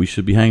our boy. We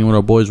should be hanging with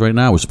our boys right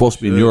now. We're supposed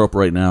to be in Europe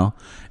right now.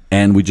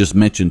 And we just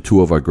mentioned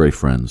 2 of our great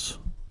friends,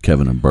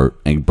 Kevin and Bert.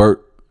 And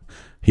Bert,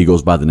 he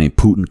goes by the name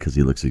Putin because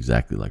he looks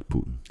exactly like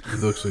Putin. He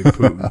looks like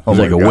Putin. He's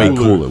like a way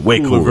cooler Cooler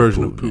Putin,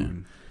 version of yeah.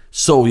 Putin.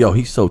 So,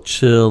 he's so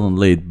chill and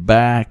laid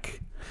back.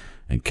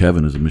 And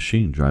Kevin is a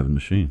machine, driving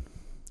machine.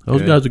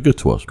 Those guys are good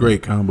to us.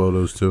 Great combo,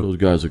 those two. Those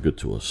guys are good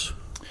to us.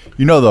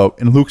 You know, though,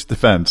 in Luke's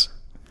defense,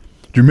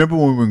 do you remember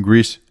when we were in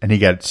Greece and he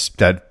got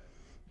that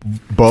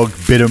bug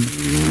bit him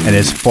and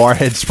his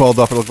forehead swelled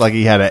up? It looked like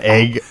he had an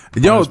egg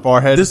on his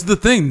forehead. This is the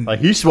thing. Like,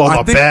 he swelled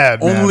up think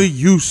bad, man. Only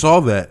you saw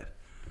that.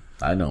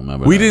 I don't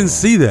remember. We didn't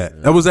see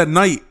that. That was at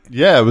night.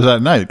 Yeah, it was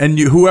that night. And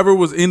whoever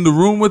was in the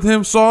room with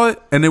him saw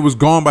it, and it was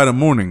gone by the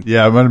morning.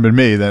 Yeah, it might have been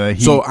me. Then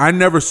So I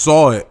never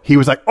saw it. he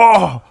was like,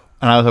 oh,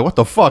 and I was like, what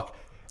the fuck?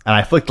 And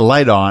I flicked the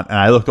light on, and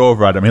I looked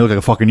over at him. He looked like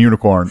a fucking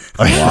unicorn.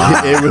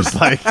 It was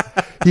like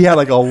he had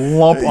like a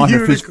lump on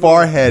his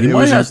forehead. He It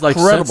might was have like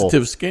incredible.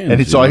 sensitive skin. And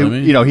he saw, you know what I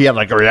mean? he had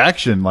like a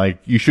reaction. Like,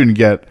 you shouldn't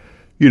get,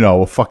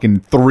 a fucking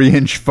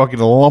 3-inch fucking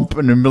lump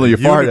in the middle of your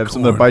forehead. Have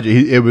something to bite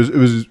you. It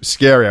was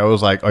scary. I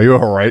was like, are you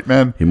all right,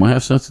 man? He might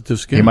have sensitive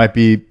skin. He might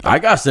be I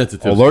got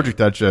sensitive allergic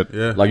to that shit.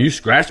 Yeah. Like, you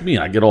scratch me,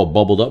 I get all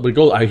bubbled up, but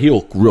I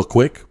heal real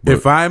quick. But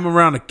If I'm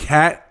around a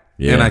cat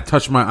Yeah. and I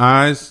touch my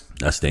eyes,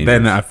 that's dangerous.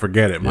 then I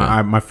forget it.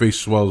 My face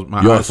swells. My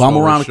eyes if I'm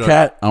swell around a shut.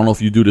 cat, I don't know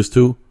if you do this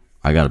too.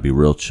 I got to be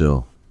real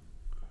chill.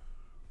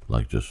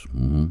 Like just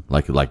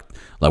like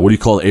what do you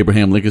call the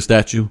Abraham Lincoln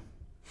statue?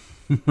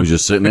 He's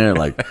just sitting there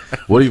like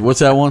what's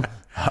that one?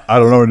 I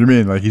don't know what you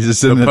mean. Like, he's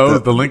just sitting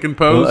The Lincoln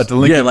pose. at the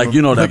Lincoln, Yeah, like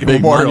that Lincoln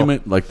big Memorial.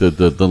 monument, like the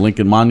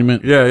Lincoln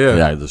Monument.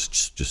 Yeah. I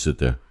just sit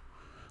there.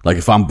 Like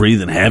if I'm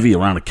breathing heavy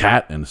around a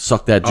cat and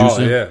suck that juice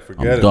in,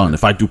 forget I'm it. done.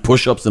 If I do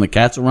push-ups and a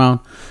cat's around,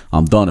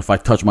 I'm done. If I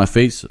touch my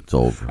face, it's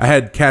over. I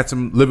had cats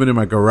living in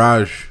my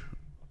garage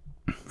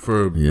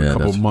for a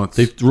couple months.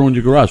 They ruined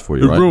your garage for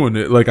you, It right? ruined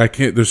it. Like I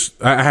can't.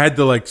 I had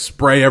to like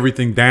spray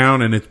everything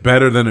down, and it's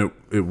better than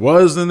it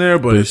was in there.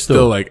 But it's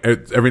still like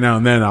every now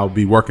and then I'll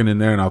be working in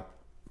there and I'll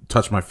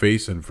touch my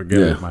face and forget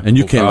it. Yeah, and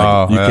you can't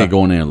yeah.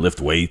 go in there and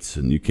lift weights,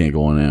 and you can't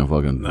go in there and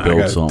fucking I build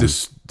gotta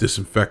something.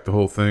 disinfect the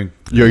whole thing.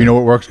 Yo, you know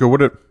what works good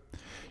with it?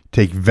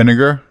 Take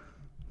vinegar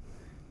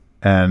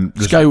and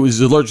This guy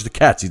who's allergic to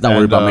cats, he's not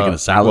worried about making a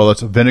salad. Well,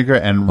 it's vinegar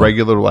and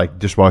regular like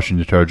dishwashing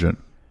detergent.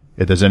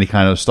 If there's any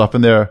kind of stuff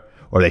in there,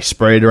 or they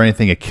spray it or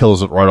anything, it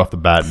kills it right off the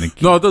bat.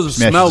 And No, it doesn't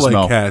smashes smell the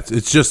like cats.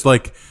 It's just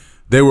like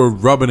they were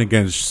rubbing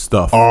against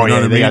stuff. Oh, you know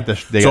yeah, what I they mean? got the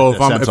So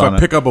scents if on I it.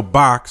 pick up a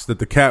box that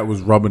the cat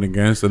was rubbing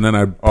against, and then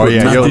I Oh,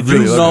 yeah, Now, yo, did really,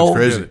 you that's know?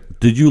 crazy.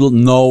 Did you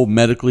know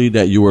medically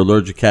that you were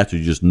allergic to cats, or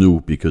you just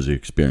knew because of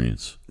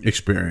experience?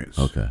 experience.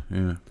 Okay.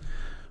 Yeah.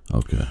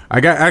 Okay. I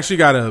actually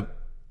got a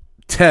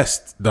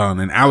test done,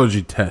 an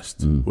allergy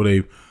test, where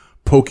they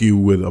poke you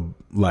with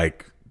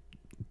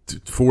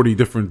 40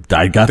 different.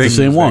 I got the things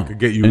same that one. could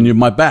get you, and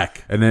my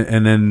back. and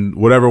then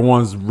whatever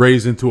one's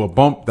raised into a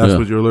bump, that's Yeah.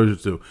 what you're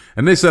allergic to.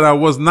 And they said I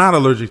was not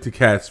allergic to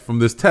cats from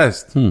this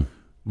test,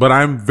 but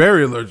I'm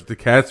very allergic to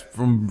cats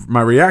from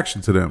my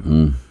reaction to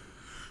them.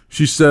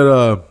 She said,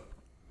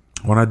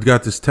 when I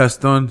got this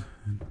test done,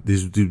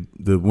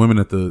 the women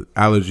at the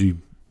allergy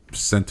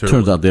center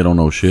Turns out they don't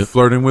know shit.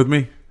 flirting with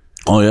me.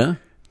 Oh yeah.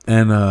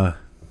 And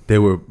they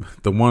were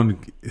the one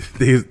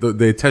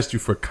they test you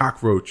for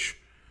cockroach,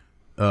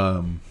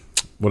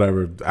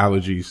 whatever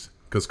allergies,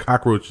 because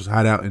cockroaches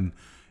hide out in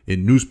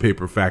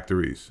newspaper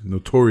factories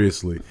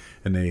notoriously,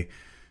 and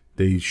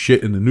they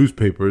shit in the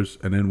newspapers,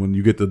 and then when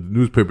you get the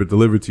newspaper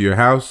delivered to your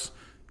house,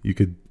 you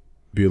could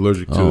be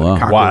allergic to wow.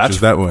 cockroaches Wow, that's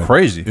that way.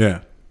 crazy. Yeah,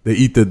 they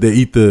eat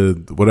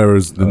the whatever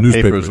is the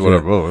newspapers, papers,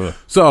 whatever. yeah. Oh, yeah.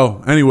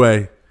 So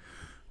anyway,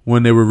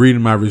 when they were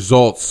reading my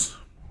results,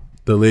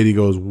 the lady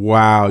goes,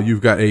 "Wow,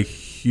 you've got a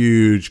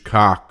huge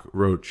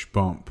cockroach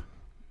bump."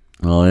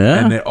 Oh yeah.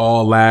 And they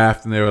all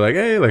laughed and they were like,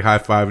 "Hey," like high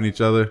fiving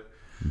each other.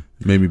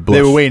 Made me blush.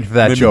 They were waiting for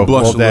that Made me joke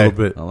blush all a day. little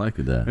bit. I like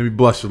that. Made me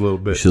blush a little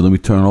bit. She said, "Let me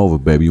turn over,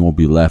 baby. You won't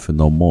be laughing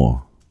no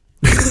more."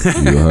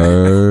 You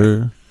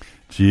heard?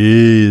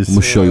 Jeez. I'm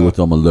gonna show you what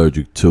I'm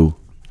allergic to.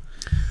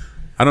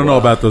 I don't know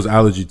about those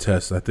allergy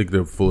tests. I think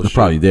they're full of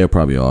shit. They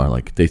probably are.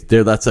 Like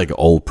they're that's like an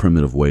old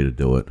primitive way to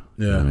do it.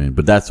 You know what I mean,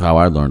 but that's how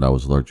I learned I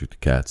was allergic to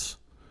cats.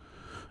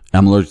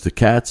 I'm allergic to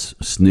cats,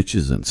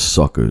 snitches, and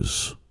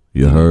suckers.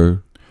 You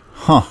heard?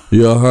 Huh.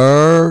 You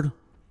heard?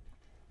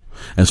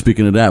 And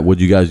speaking of that, what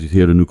did you guys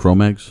hear the new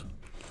Chromags?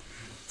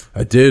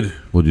 I did.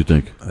 What do you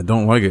think? I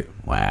don't like it.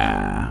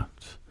 Wow.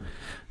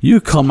 You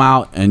come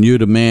out and you're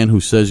the man who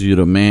says you're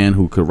the man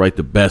who could write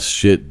the best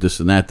shit, this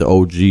and that, the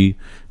OG,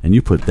 and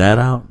you put that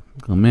out?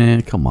 Oh,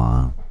 man, come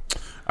on.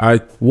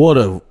 What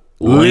a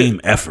lame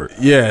effort.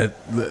 Yeah,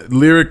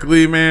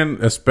 lyrically, man,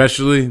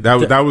 especially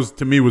that was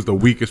to me was the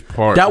weakest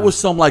part. That was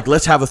some like,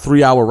 let's have a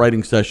 3-hour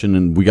writing session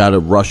and we got to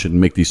rush it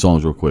and make these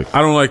songs real quick.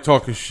 I don't like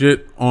talking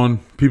shit on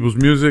people's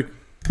music.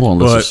 Well,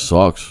 unless but it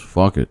sucks.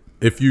 Fuck it.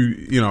 if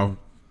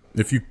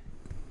you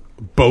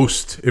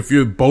boast, if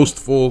you're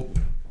boastful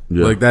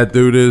like that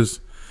dude is,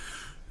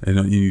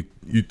 and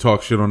you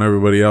talk shit on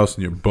everybody else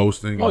and you're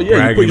boasting. Oh and yeah, you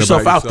bragging put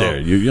yourself about out there.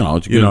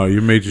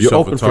 You made yourself you're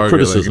open a for target.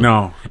 criticism.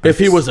 Like, no, if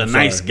he was a sorry.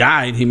 nice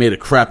guy and he made a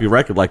crappy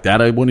record like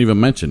that, I wouldn't even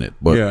mention it.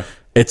 But Yeah.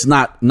 it's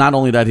not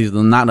only that he's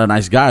not a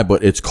nice guy,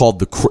 but it's called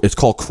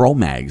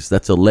Chromags.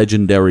 That's a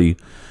legendary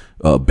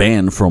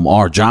band from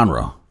our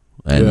genre.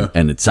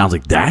 and it sounds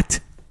like that.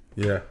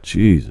 Yeah.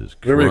 Jesus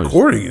The Christ.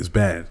 recording is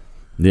bad.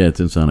 Yeah, it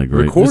didn't sound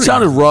great. It Recording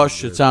sounded is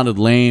rushed. It sounded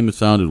lame. It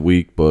sounded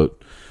weak. But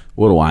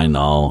what do I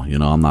know? You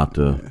know, I'm not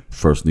the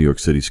first New York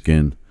City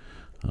skin.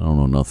 I don't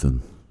know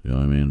nothing. You know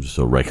what I mean? I'm just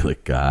a regular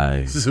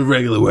guy. This is a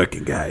regular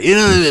working guy.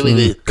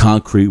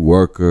 Concrete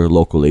worker,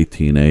 local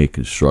 18A,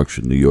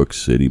 construction, New York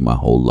City. My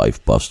whole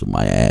life busted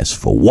my ass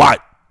for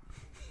what?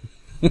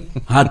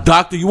 Huh,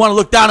 doctor? You want to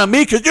look down on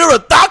me because you're a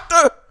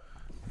doctor?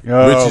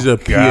 Rich is a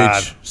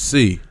God. PhD.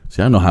 See,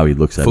 I know how he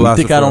looks at me. You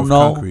think I don't Philosopher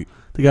know? of concrete.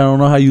 Think I don't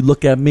know how you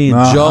look at me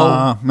and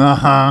Joe?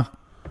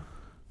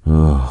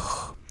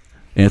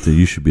 Anthony,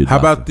 you should be a doctor. How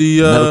about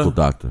the, medical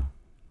doctor?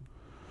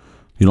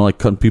 You don't like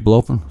cutting people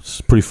open?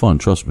 It's pretty fun,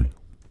 trust me.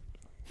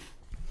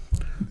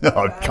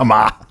 Oh, come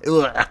on.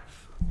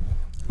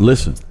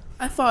 Listen,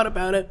 I thought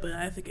about it, but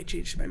I think I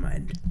changed my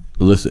mind.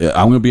 listen.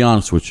 I'm going to be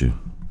honest with you.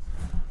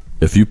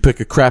 If you pick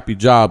a crappy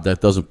job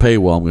that doesn't pay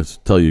well, I'm going to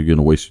tell you you're going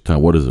to waste your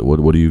time. What is it?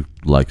 What do you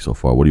like so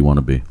far? What do you want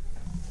to be?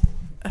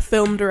 A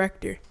film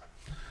director.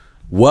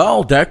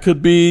 Well, that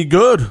could be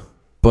good.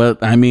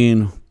 But, I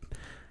mean,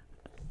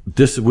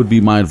 this would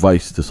be my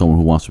advice to someone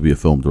who wants to be a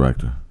film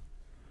director.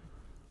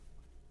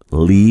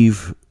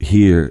 Leave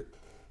here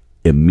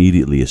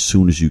immediately as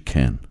soon as you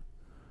can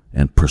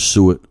and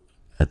pursue it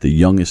at the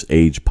youngest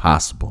age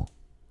possible.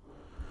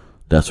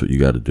 That's what you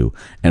got to do.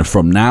 And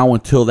from now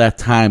until that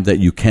time that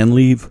you can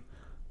leave,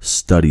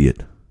 study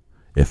it.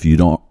 If you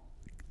don't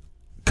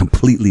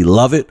completely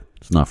love it,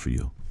 it's not for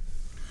you.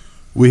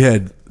 We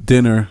had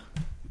dinner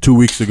 2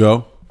 weeks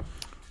ago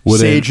with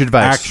Sage an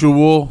advice.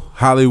 actual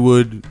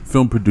Hollywood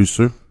film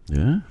producer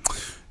Yeah?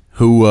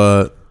 who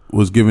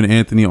was giving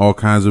Anthony all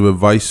kinds of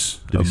advice.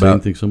 Did he say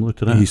anything similar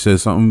to that? He said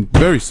something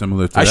very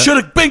similar to I that.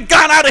 should have been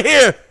gone out of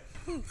here.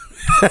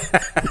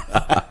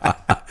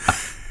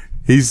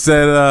 He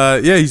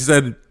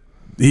said,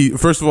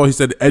 first of all, he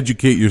said,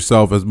 educate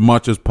yourself as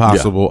much as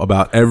possible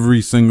about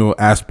every single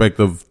aspect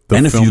of the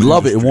And if film you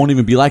love it, industry. it won't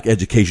even be like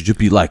education. Just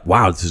be like,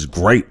 wow, this is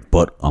great.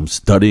 But I'm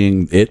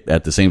studying it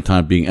at the same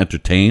time being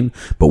entertained,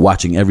 but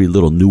watching every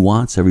little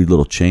nuance, every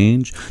little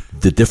change,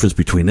 the difference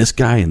between this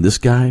guy and this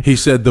guy. He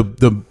said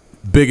the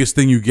biggest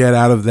thing you get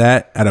out of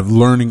that, out of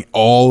learning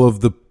all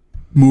of the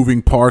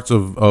moving parts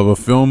of a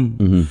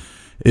film,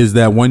 is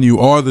that when you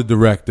are the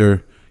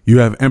director, you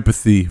have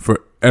empathy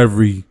for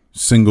every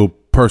single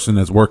person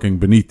that's working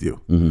beneath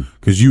you,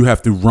 because you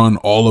have to run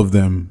all of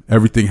them.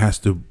 Everything has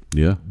to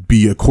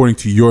be according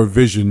to your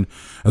vision.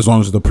 As long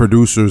as the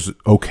producers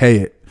okay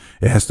it,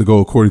 it has to go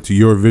according to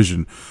your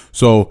vision.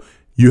 So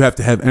you have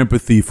to have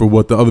empathy for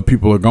what the other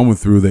people are going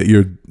through that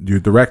you're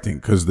directing,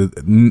 because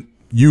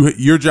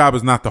your job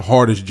is not the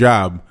hardest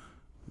job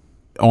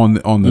on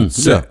the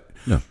set.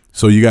 Yeah.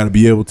 So you got to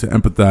be able to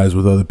empathize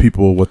with other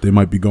people, what they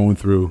might be going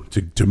through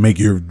to make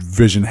your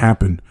vision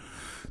happen.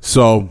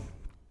 So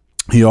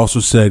he also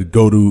said,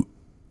 go to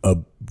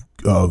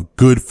a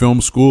good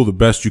film school, the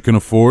best you can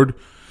afford.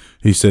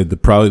 He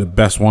said probably the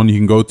best one you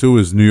can go to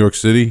is New York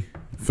City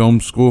Film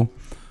School.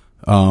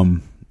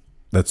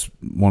 That's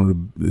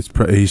one of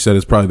the. He said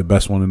it's probably the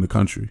best one in the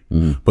country.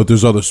 But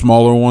there's other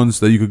smaller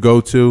ones that you could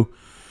go to.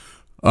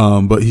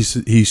 But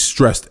he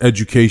stressed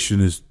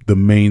education is the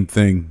main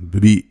thing.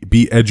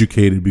 Be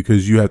educated,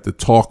 because you have to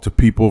talk to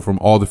people from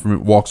all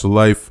different walks of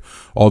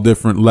life, all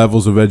different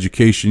levels of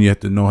education. You have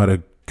to know how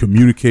to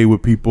communicate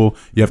with people.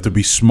 You have to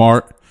be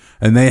smart,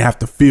 and they have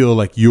to feel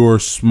like you're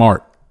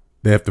smart.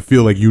 They have to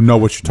feel like you know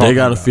what you're talking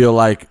about. They got to feel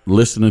like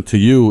listening to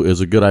you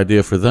is a good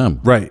idea for them.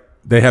 Right.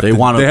 They have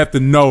to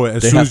know it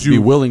as They soon have as to be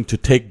willing to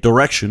take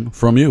direction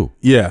from you.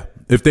 Yeah.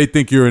 If they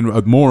think you're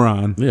a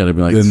moron, Yeah, they'd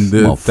be like, then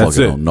motherfucker that's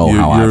it. don't know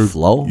how I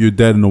flow. You're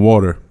dead in the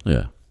water.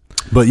 Yeah.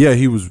 But yeah,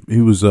 he was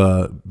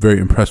very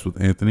impressed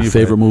with Anthony.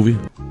 Favorite movie?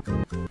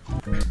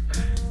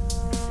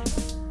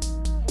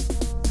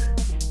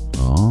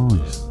 Oh,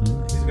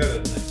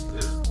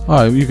 all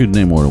right, you could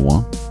name more than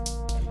one.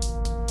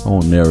 I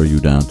won't narrow you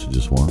down to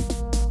just one.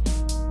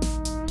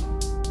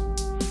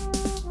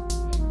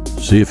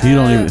 See if he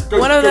don't even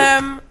One of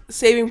them,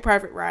 Saving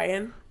Private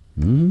Ryan.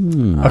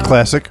 A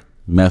classic.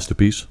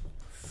 masterpiece.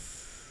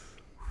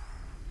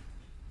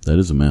 That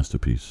is a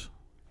masterpiece.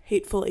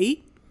 Hateful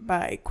Eight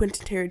by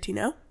Quentin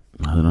Tarantino.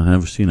 I've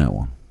never seen that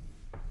one.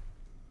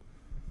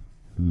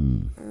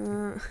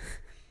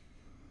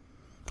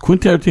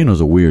 Quentin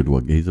Tarantino's a weird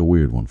one. He's a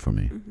weird one for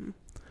me.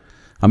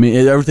 I mean,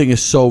 everything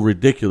is so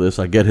ridiculous.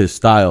 I get his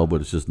style,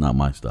 but it's just not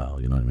my style.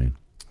 You know what I mean?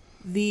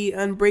 The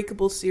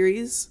Unbreakable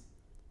series.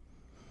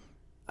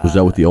 Was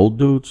that with the old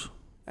dudes?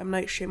 M.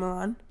 Night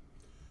Shyamalan.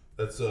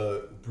 That's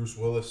Bruce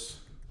Willis.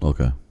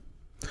 Okay.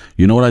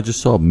 You know what I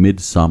just saw?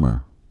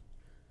 Midsummer.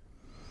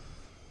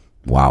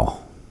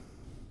 Wow.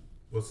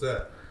 What's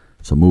that?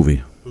 It's a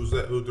movie. Who's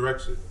that? Who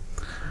directs it?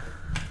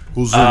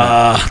 Who's in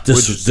it?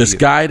 This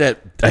guy that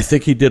I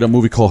think he did a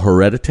movie called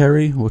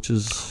Hereditary, which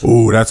is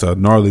Oh, that's a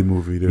gnarly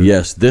movie, dude.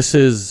 yes, this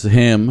is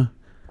him.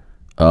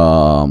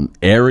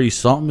 Ari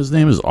something. His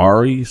name is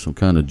Ari, some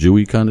kind of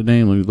Jewy kind of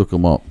name. Let me look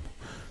him up.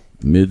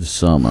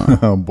 Midsummer.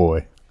 Oh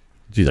boy.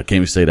 Geez, I can't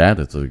even say that.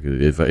 It's like,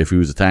 if he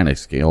was Italian, I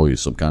can't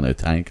use some kind of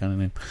Italian kind of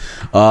name.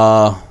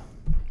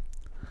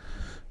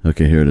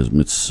 Okay, here it is.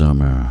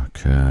 Midsummer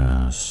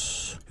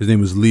Cast. His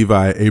name was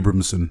Levi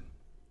Abramson.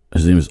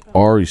 His name is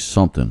Ari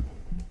something.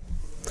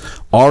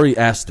 Ari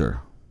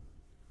Aster.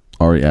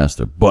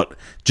 But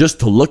just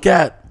to look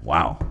at,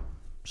 wow.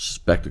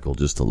 Spectacle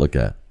just to look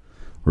at.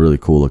 Really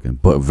cool looking,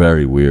 but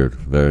very weird.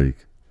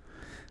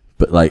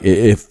 But like,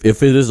 if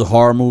it is a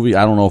horror movie,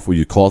 I don't know if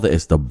you call it.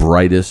 It's the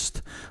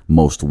brightest,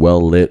 most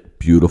well lit,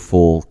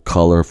 beautiful,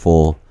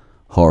 colorful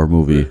horror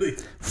movie. Really?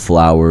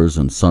 Flowers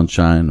and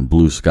sunshine and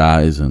blue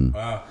skies, and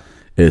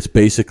it's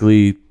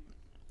basically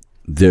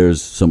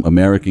there's some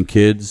American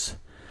kids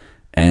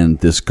and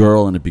this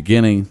girl in the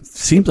beginning.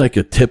 Seems like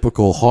a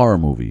typical horror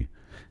movie.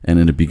 And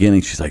in the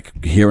beginning, she's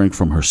like hearing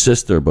from her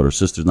sister, but her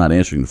sister's not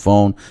answering the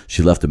phone.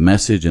 She left a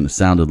message and it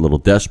sounded a little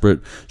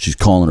desperate. She's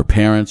calling her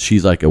parents.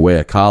 She's like away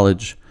at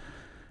college.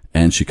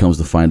 And she comes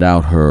to find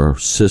out her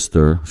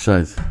sister.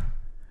 Is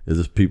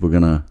this people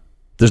gonna?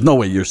 There's no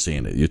way you're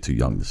seeing it. You're too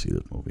young to see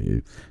this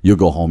movie. You'll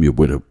go home. You're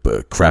with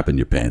a crap in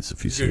your pants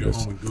if you see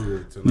this.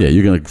 Yeah,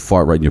 you're gonna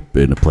fart right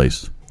in the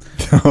place.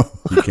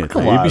 You can't.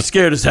 You'd be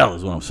scared as hell.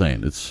 Is what I'm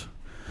saying.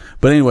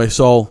 But anyway,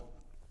 so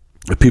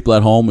the people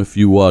at home, if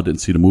you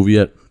didn't see the movie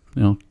yet,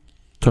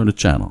 turn the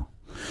channel.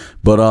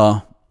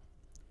 But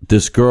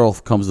this girl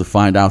comes to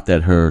find out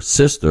that her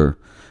sister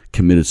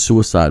committed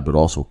suicide, but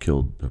also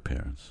killed her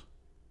parents.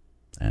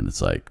 And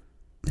it's like,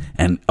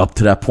 and up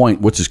to that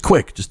point, which is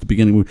quick, just the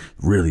beginning,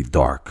 really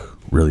dark.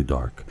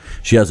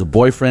 She has a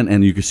boyfriend,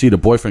 and you can see the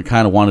boyfriend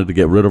kind of wanted to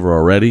get rid of her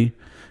already.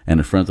 And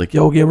the friend's like,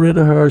 yo, get rid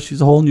of her. She's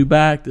holding you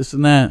back, this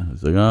and that.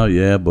 He's like, oh,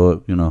 yeah,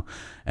 but, And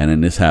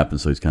then this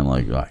happens, so he's kind of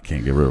like, oh, I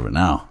can't get rid of her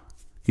now.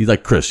 He's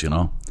like Chris,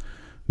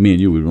 Me and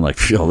you, we were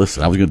like, yo,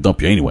 listen, I was going to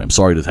dump you anyway. I'm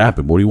sorry this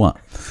happened. What do you want?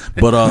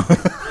 But,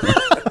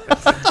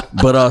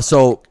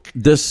 so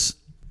this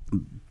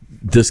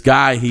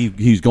guy,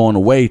 he's going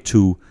away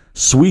to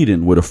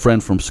Sweden with a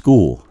friend from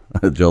school.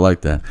 Joe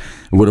like that.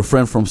 With a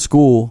friend from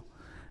school,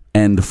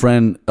 and the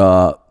friend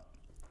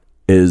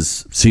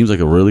seems like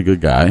a really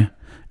good guy,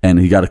 and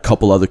he got a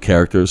couple other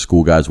characters,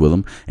 school guys with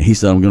him, and he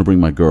said, I'm going to bring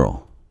my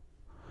girl.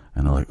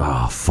 And they're like,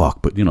 oh,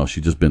 fuck. But,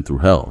 she's just been through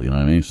hell. You know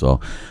what I mean?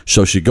 So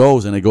she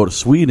goes, and they go to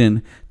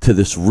Sweden to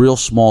this real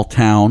small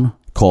town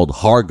called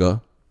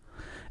Harga.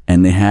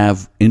 And they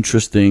have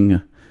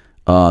interesting,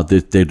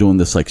 they're doing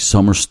this like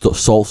summer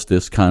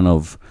solstice kind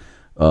of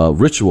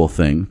ritual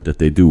thing that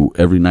they do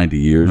every 90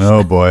 years.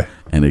 Oh, boy.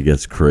 And it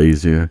gets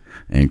crazier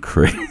and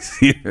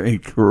crazier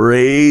and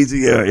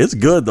crazier. It's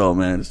good, though,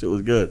 man. It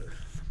was good.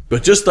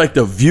 But just like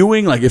the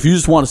viewing, like if you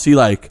just want to see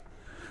like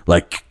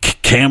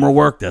camera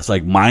work that's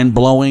like mind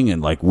blowing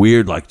and like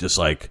weird, like just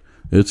like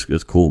it's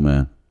cool,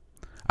 man.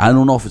 I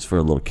don't know if it's for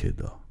a little kid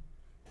though.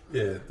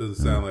 Yeah, it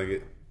doesn't sound like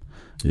it.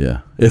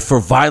 Yeah, if for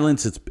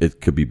violence, it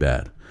could be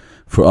bad.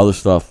 For other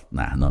stuff,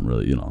 nothing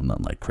really.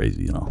 Nothing like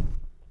crazy.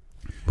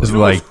 Is it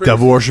like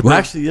devil worship? Well,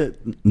 actually,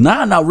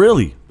 not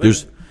really.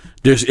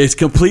 It's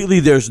completely.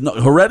 There's no.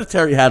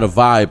 Hereditary had a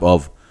vibe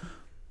of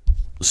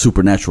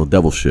supernatural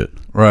devil shit.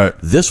 Right.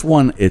 This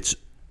one, it's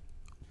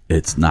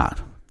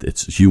not.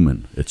 It's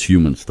human. It's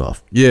human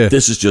stuff. Yeah.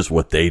 This is just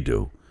what they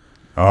do.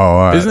 Oh, all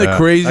right. Isn't it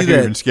crazy that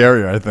even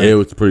scarier? I think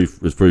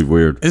It's pretty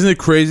weird. Isn't it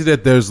crazy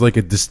that there's like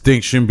a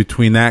distinction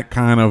between that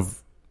kind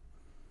of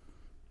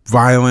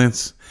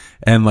violence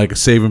and like a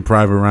Saving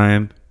Private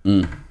Ryan,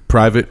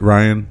 Private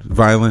Ryan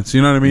violence?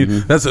 You know what I mean?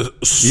 Mm-hmm. That's a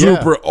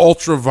super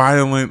ultra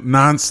violent,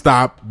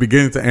 nonstop,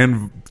 beginning to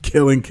end,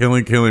 killing,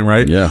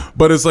 right? Yeah.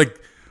 But it's like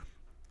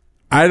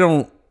I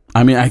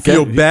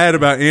feel bad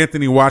about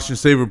Anthony watching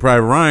Saving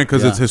Private Ryan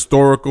because it's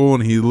historical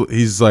and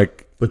he's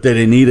like. But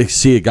they need to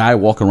see a guy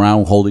walking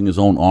around holding his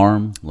own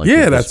arm. Like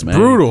that's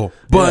brutal.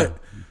 But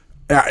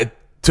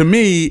to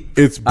me,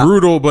 it's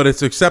brutal, but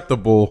it's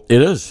acceptable.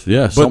 It is,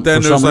 yeah. But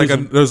then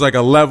there's like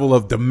a level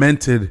of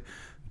demented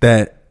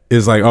that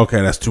is like,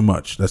 okay, that's too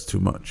much. That's too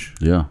much.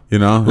 Yeah,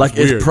 like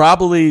it's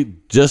probably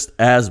just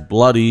as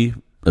bloody,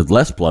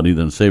 less bloody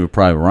than Saving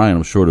Private Ryan.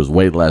 I'm sure there's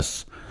way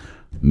less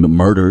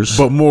murders,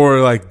 but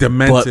more like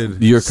demented.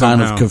 But you're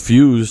kind of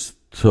confused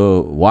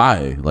to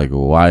why. Like,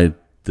 why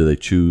do they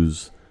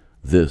choose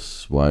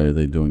this? Why are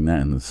they doing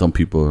that? And some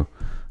people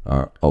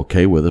are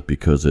okay with it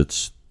because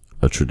it's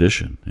a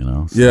tradition,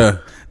 So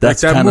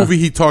that's like that movie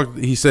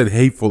he said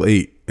Hateful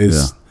Eight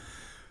is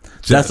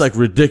that's like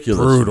ridiculous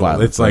brutal.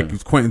 Violence, it's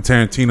like Quentin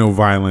Tarantino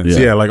violence.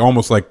 Yeah, like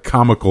almost like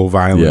comical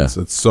violence.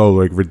 Yeah. It's so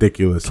like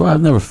ridiculous. So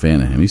I'm never a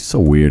fan of him. He's so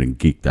weird and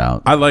geeked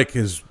out. I like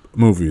his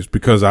movies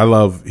because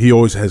he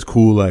always has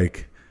cool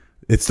like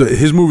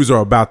his movies are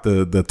about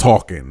the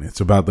talking.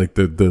 It's about like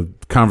the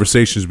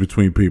conversations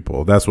between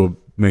people. That's what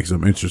makes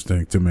them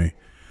interesting to me.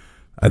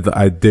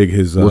 I dig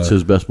his. What's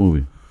his best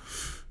movie?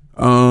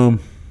 I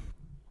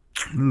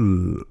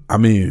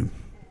mean,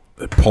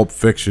 Pulp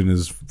Fiction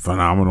is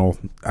phenomenal,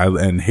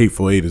 and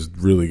Hateful Eight is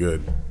really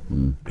good.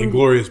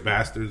 Inglourious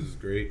Basterds is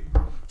great.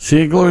 See,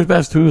 Inglourious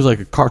Basterds 2 is like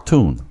a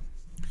cartoon.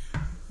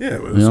 Yeah,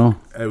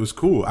 it was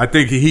cool. I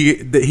think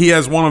he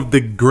has one of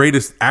the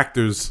greatest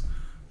actors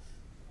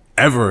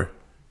ever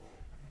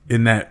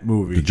in that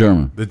movie. The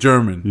German. The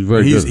German. He's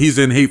very good. He's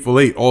in Hateful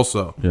Eight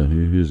also. Yeah,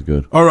 he's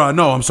good. Or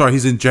no, I'm sorry.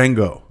 He's in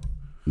Django.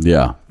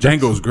 Yeah.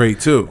 Django's great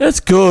too. It's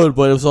good,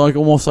 but it's like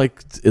almost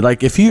like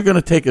if you're going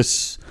to take a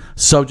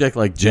subject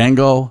like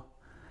Django,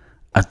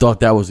 I thought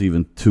that was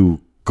even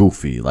too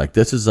goofy. Like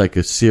this is like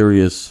a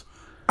serious.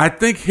 I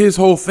think his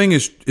whole thing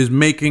is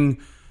making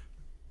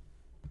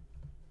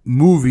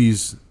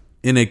movies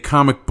in a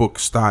comic book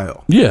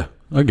style. Yeah,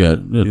 I get it.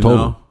 Yeah, totally.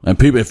 know? And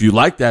people, if you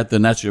like that,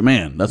 then that's your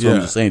man. That's what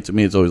I'm just saying. To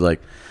me, it's always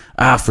like,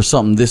 for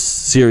something this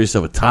serious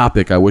of a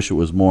topic, I wish it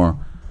was more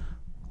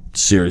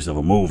serious of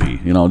a movie.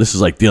 You know, this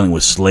is like dealing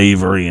with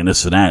slavery and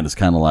this and that. It's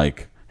kind of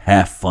like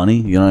half funny.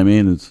 You know what I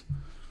mean? It's,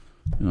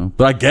 you know,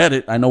 but I get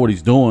it. I know what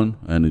he's doing,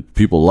 and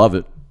people love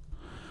it,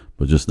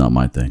 but just not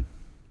my thing.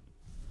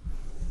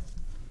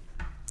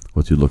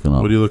 What you looking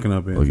up? What are you looking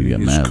up, Anthony? Get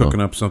He's mad, cooking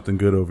though. up something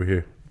good over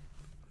here.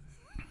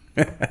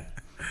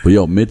 But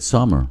yo,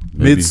 Midsummer.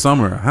 maybe,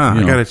 Midsummer, huh? you I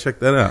know. gotta check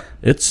that out.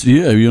 It's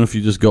even if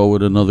you just go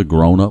with another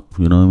grown up,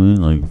 you know what I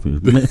mean?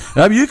 Like,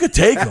 I mean, you could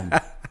take them.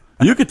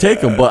 You could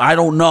take them, but I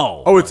don't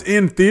know. Oh, it's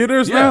in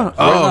theaters now? right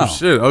Oh now.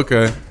 shit!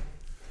 Okay.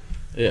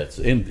 Yeah,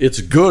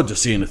 it's good to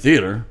see in the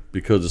theater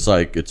because it's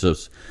like it's a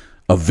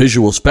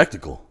visual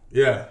spectacle.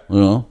 Yeah. You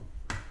know,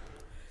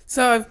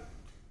 So,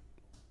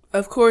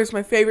 of course,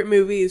 my favorite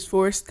movie is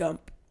Forrest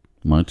Gump.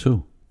 mine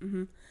too.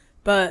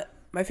 But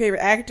my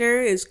favorite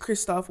actor is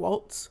Christoph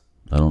Waltz.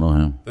 I don't know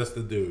him. That's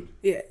the dude.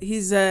 Yeah,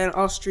 he's an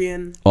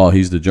Austrian. Oh,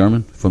 he's the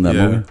German from that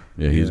Yeah. movie.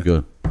 Yeah, he's Yeah.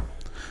 good.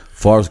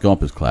 Forrest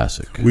Gump is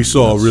classic. We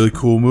saw That's- a really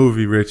cool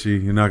movie, Richie.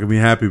 You're not gonna be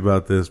happy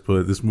about this,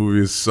 but this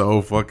movie is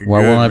so fucking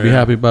Why good. won't I be man.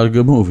 happy about a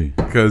good movie?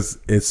 Because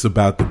it's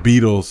about the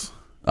Beatles.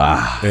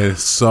 Ah,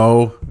 It's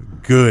so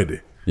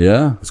good.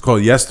 yeah. It's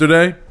called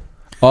Yesterday.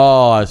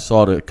 Oh, I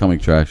saw the coming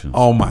attractions.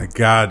 Oh my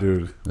god,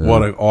 dude!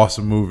 What an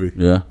awesome movie.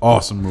 Yeah.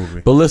 Awesome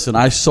movie. But listen,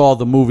 I saw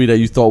the movie that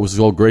you thought was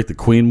so great, the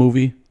Queen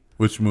movie.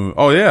 Which movie?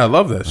 Oh yeah, I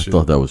love that I shit.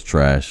 thought that was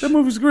trash. That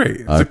movie's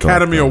great. It's I thought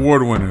Academy that-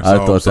 Award winner. I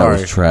so thought sorry.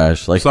 that was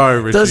trash. Like,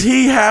 Sorry, Richie. does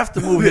he have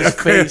to move his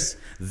Okay. face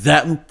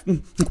that?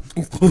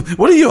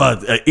 What are you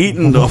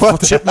eating the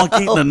chipmunk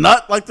eating a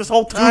nut like this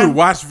whole time? Dude,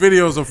 watch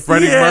videos of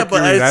Freddie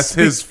Mercury.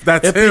 it's-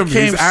 That's it him.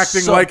 became He's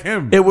acting so- like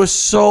him. It was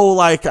so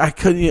like I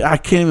can't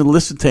even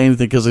listen to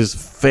anything because his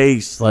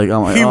face. Like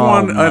I'm like, He oh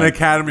won my an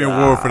Academy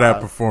Award for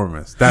that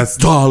performance. That's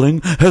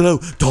Darling, hello,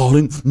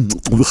 darling.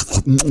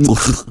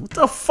 What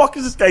the fuck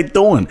is this guy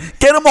doing?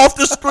 Get him off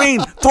the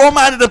screen. Throw him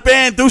out of the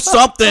band. Do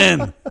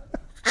something.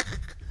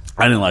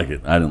 I didn't like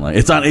it.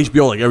 It's on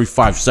HBO like every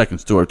 5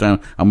 seconds too. Every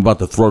time I'm about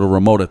to throw the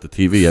remote at the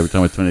TV, every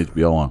time I turn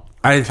HBO on.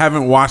 I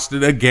haven't watched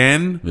it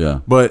again. Yeah.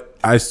 But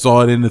I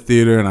saw it in the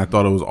theater and I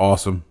thought it was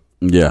awesome.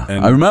 Yeah,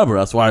 And- I remember.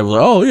 That's why I was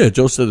like, "Oh yeah,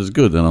 Joe said it's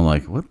good." And I'm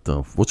like,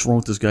 "What's wrong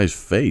with this guy's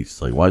face?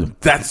 Like, why?"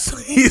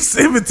 He's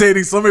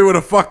imitating somebody with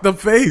a fucked up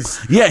face.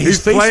 Yeah, he's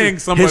playing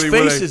somebody. His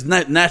with face a- is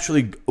not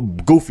naturally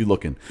goofy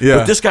looking. Yeah.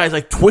 But this guy's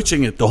like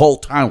twitching it the whole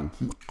time.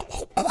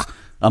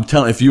 I'm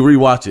telling. If you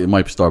rewatch it, it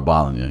might start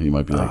bothering you. You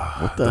might be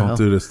like, "What the hell?" Don't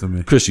do this to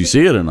me. Chris, you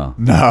see it or no?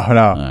 No.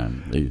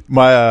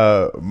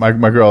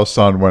 My girl's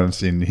son went and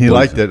seen. He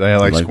liked it. I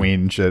like Like it?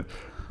 Queen and shit.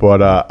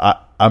 But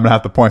I'm gonna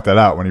have to point that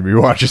out when he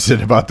rewatches it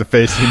about the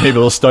face. Maybe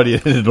he'll study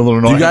it. It'll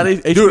annoy You him. got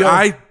it, HBO? Dude,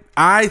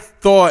 I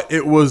thought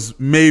it was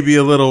maybe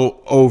a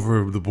little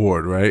over the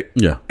board, right?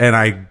 Yeah. And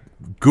I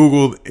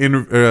Googled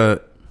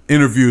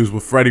interviews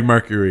with Freddie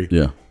Mercury.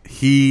 Yeah.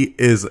 He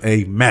is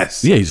a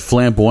mess. Yeah, he's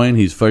flamboyant.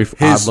 He's very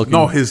odd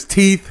looking. His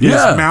teeth,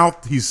 Yeah. his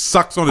mouth, he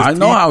sucks on his I teeth.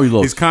 know how he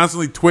looks. He's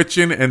constantly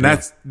twitching, and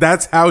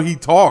that's how he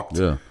talked.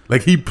 Yeah.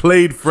 Like he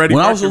played Freddie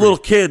When Mercury. I was a little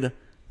kid,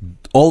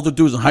 all the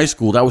dudes in high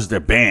school, that was their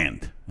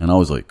band. And I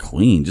was like,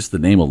 Queen, just the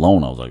name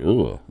alone. I was like,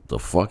 oh, the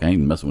fuck? I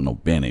ain't messing with no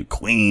band named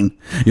Queen.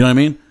 You know what I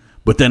mean?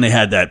 But then they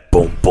had that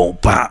boom, boom,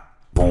 pop,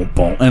 boom,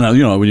 boom. And,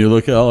 when you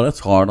look at, oh, that's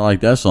hard. I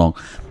like that song.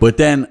 But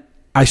then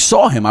I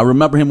saw him. I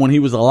remember him when he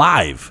was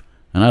alive.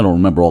 And I don't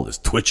remember all this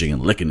twitching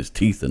and licking his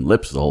teeth and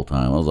lips the whole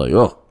time. I was like,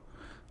 oh.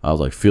 I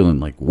was like feeling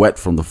like wet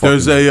from the fucking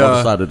There's a,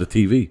 other side of the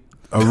TV.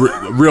 a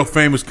real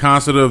famous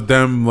concert of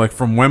them, like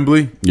from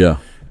Wembley. Yeah.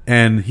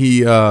 And he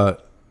you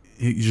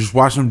just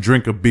watch him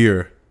drink a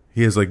beer.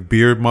 He has like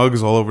beer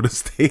mugs all over the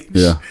stage.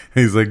 Yeah.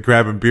 He's like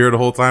grabbing beer the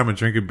whole time and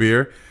drinking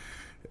beer.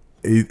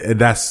 He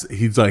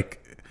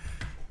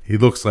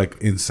looks like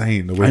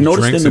insane the way I he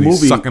noticed drinks in the and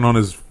he's movie- sucking on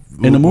his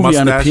In the movie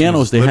on the mustache and pianos,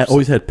 his they lips.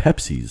 always had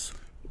Pepsis.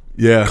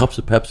 Yeah. Cups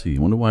of Pepsi. I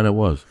wonder why that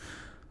was.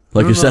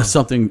 Like, is know. that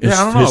something Yeah,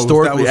 I don't know. That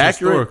historically was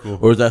accurate?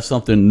 historical. Or is that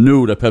something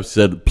new that Pepsi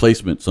said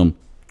placement, some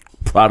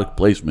product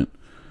placement?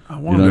 I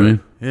You wonder. know what I mean?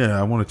 Yeah,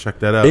 I want to check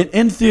that out.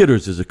 In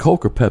theaters, is it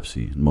Coke or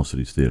Pepsi in most of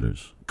these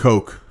theaters?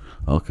 Coke.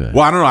 Okay.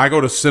 Well, I don't know. I go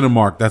to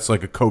Cinemark. That's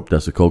like a Coke.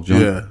 That's a Coke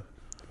joint? Yeah.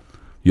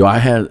 Yo, I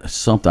had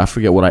something. I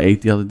forget what I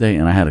ate the other day,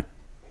 and I had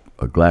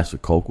a glass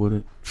of Coke with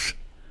it.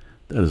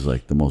 That is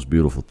like the most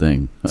beautiful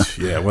thing.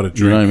 Yeah, what a drink.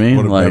 You know what I mean?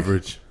 What a Like-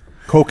 beverage.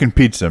 Coke and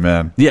pizza,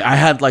 man. Yeah, I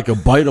had like a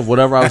bite of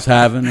whatever I was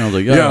having. And I was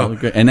like, Yeah.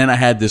 okay. And then I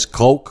had this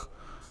Coke,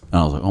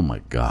 and I was like, oh my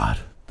God.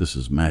 this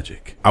is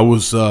magic. I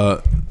was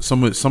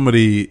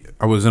somebody.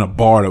 I was in a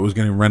bar that was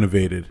getting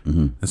renovated,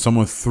 and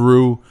someone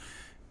threw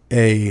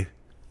the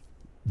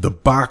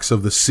box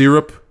of the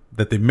syrup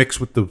that they mix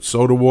with the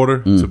soda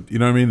water. So, you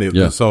know what I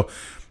mean? So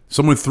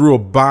someone threw a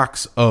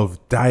box of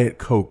Diet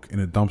Coke in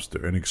a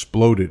dumpster and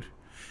exploded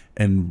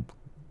and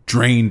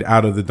drained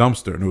out of the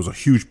dumpster, and there was a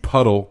huge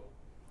puddle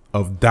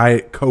of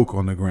Diet Coke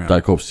on the ground.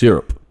 Diet Coke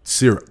syrup.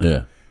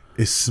 Yeah.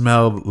 It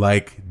smelled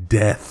like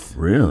death.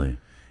 Really?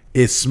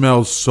 It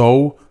smelled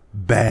so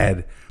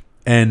bad,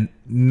 and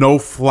no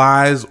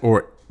flies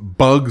or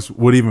bugs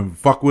would even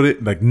fuck with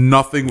it. Like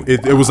nothing.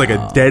 It was like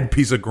a dead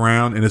piece of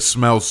ground, and it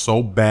smells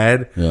so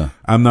bad. Yeah.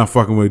 I'm not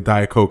fucking with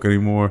Diet Coke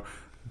anymore.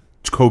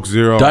 Coke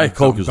Zero. Diet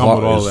Coke is done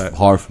with hard. It's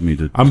hard for me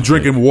to. I'm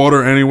drinking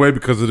water anyway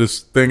because of this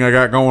thing I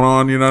got going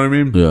on. You know what I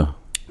mean? Yeah.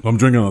 I'm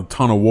drinking a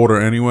ton of water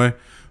anyway.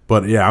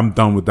 But yeah, I'm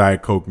done with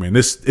Diet Coke, man.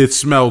 It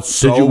smelled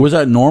so. Was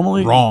that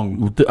normally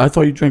wrong? I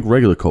thought you drank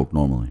regular Coke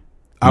normally.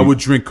 I would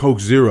drink Coke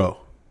Zero.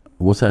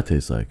 What's that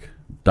taste like?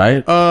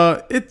 Diet?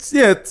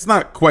 It's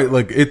not quite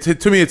like it.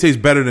 To me, it tastes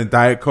better than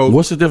Diet Coke.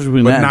 What's the difference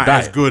between but that and not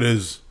Diet? as good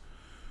as.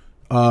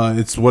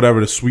 It's whatever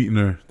the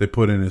sweetener they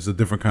put in. It's a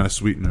different kind of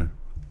sweetener.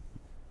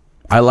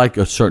 I like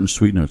a certain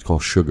sweetener. It's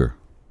called sugar.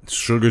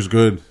 Sugar's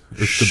good.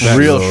 It's the best.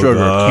 Real sugar,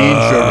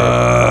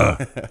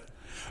 cane sugar.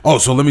 Oh,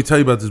 so let me tell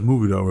you about this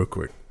movie though, real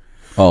quick.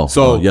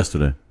 So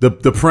yesterday.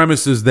 The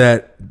premise is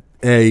that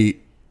the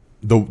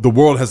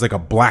world has like a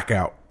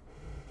blackout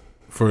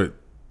for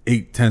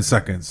 8-10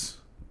 seconds.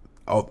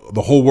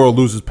 The whole world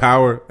loses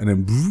power, and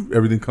then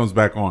everything comes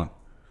back on.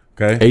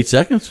 Okay, 8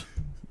 seconds?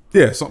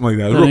 yeah, something like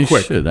that. That Real ain't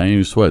quick. Shit, I ain't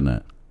even sweating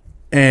that.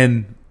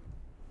 And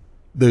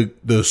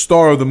the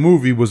star of the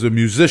movie was a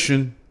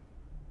musician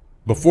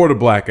before the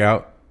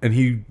blackout, and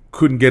he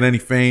couldn't get any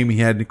fame.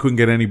 He couldn't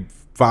get any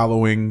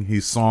following.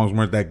 His songs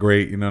weren't that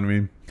great. You know what I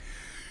mean?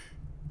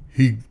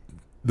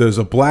 There's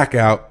a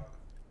blackout,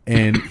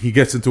 and he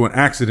gets into an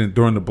accident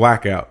during the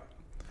blackout.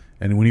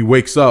 And when he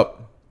wakes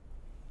up,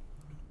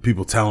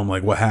 people tell him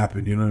like what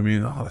happened. You know what I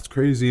mean? Oh, that's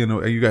crazy. And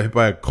you got hit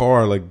by a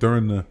car like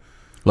during the.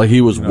 Like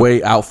he was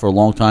way out for a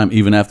long time,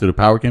 even after the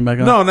power came back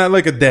on? No, not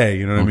like a day.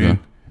 You know what I mean?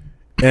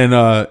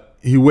 And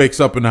he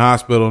wakes up in the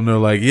hospital, and they're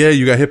like, "Yeah,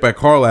 you got hit by a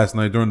car last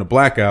night during the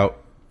blackout."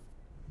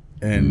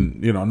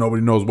 And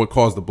nobody knows what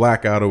caused the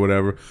blackout or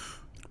whatever.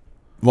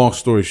 Long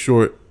story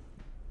short,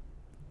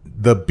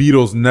 the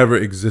Beatles never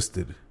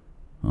existed.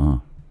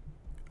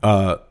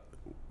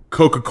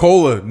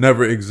 Coca-Cola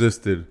never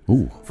existed.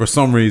 For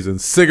some reason.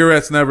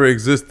 Cigarettes never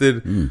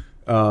existed.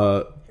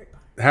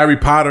 Harry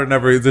Potter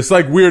never. There's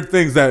like weird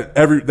things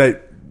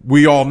that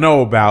we all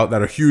know about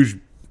that are huge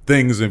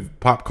things in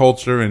pop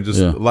culture and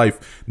just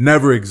life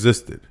never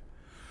existed.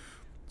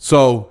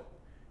 So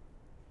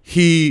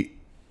his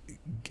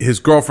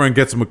girlfriend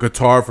gets him a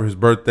guitar for his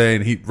birthday,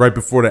 and he right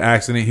before the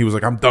accident he was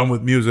like, "I'm done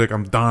with music.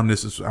 I'm done.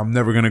 I'm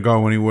never gonna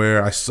go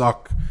anywhere. I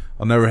suck.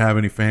 I'll never have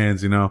any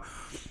fans."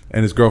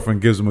 And his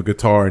girlfriend gives him a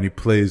guitar, and he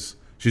plays.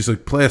 She's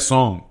like, "Play a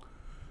song.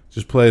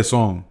 Just play a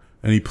song."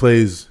 And he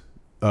plays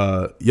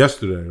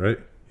Yesterday, right?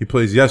 He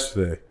plays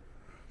Yesterday,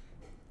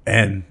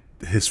 and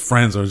his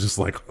friends are just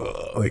like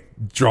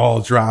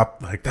jaw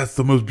drop, like that's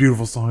the most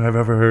beautiful song I've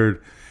ever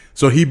heard.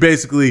 So he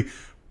basically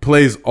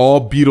plays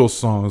all Beatles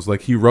songs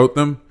like he wrote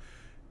them,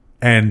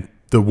 and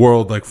the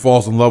world like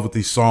falls in love with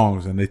these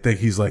songs, and they think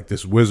he's like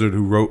this wizard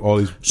who wrote all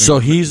these. So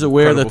he's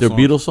aware that they're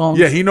Beatles songs?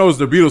 Yeah, he knows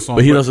they're Beatles songs,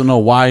 but he doesn't know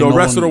why. The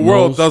rest of the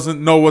world knows.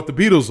 doesn't know what the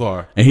Beatles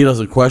are, and he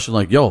doesn't question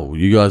like, "Yo,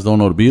 you guys don't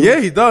know the Beatles?" Yeah,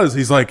 he does.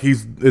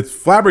 It's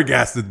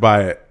flabbergasted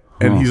by it.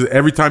 And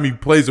every time he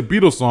plays a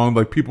Beatles song,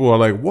 like people are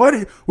like,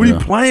 "What? What are you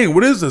playing?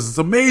 What is this? It's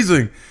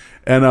amazing!"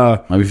 And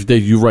if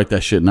you write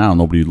that shit now,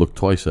 nobody look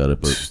twice at it.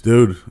 But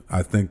dude,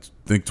 I think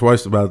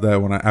twice about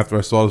that after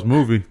I saw this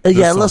movie. A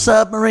yellow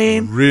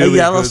submarine, really a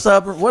yellow good.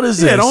 submarine. What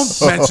is this? Yeah,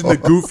 don't mention the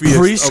goofiest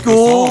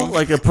preschool, of the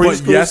like a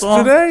preschool but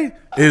song. Yesterday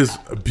is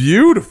a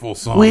beautiful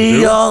song. We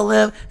dude. all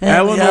live in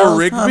Eleanor a yellow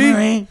Rigby?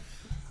 submarine.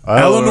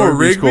 Eleanor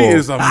Rigby cool.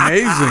 is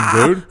amazing,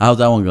 dude. How's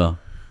that one go?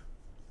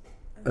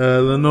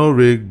 Eleanor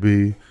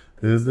Rigby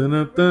is There's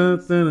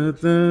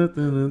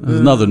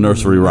another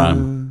nursery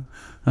rhyme.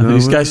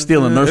 These guys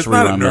stealing nursery It's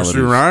not a rhyme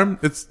nursery melodies. rhyme.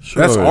 That's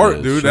Sure art,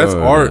 it dude. is, That's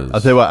sure art. it is. I'll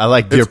tell you what, I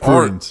like Dear It's art.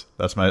 Prudence.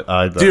 That's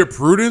my Dear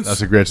Prudence.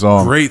 That's a great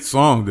song. Great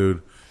song,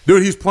 dude.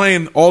 Dude, he's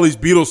playing all these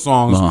Beatles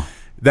songs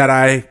that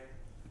I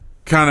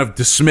kind of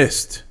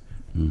dismissed.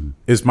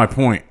 Is my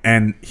point.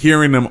 And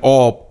hearing them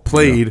all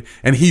played,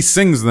 and he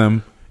sings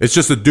them. It's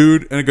just a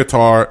dude and a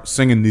guitar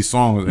singing these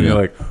songs, and you're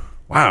like,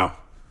 wow,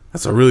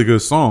 that's a really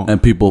good song.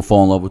 And people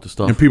fall in love with the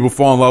stuff. And people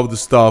fall in love with the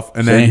stuff,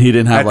 and Saying then he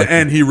didn't have at like the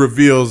end he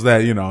reveals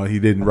that he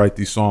didn't write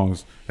these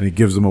songs, and he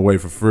gives them away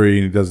for free,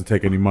 and he doesn't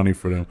take any money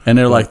for them. And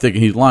they're like thinking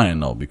he's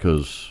lying though,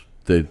 because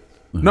they.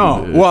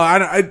 No,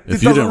 well, it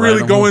if you doesn't didn't write really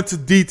them, go into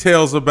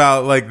details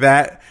about like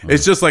that.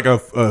 It's just like a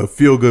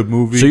feel good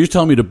movie. So you're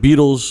telling me the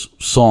Beatles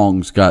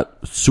songs got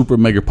super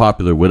mega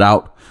popular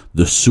without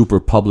the super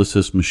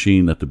publicist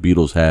machine that the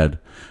Beatles had,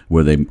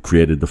 where they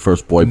created the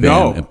first boy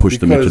band and pushed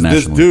them because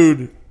internationally? this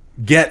dude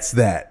gets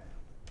that.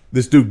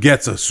 This dude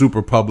gets a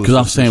super publicist. Because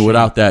I'm saying machine.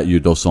 without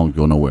that, those songs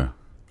go nowhere.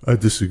 I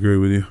disagree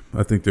with you.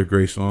 I think they're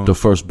great songs. The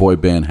first boy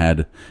band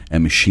had a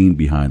machine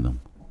behind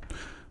them.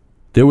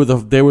 They were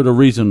the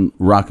reason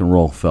rock and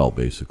roll fell.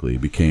 Basically,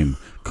 it became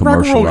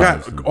Rock and roll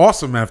commercialized. got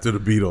awesome after the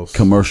Beatles.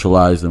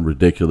 Commercialized and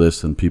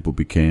ridiculous, and people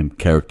became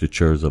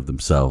caricatures of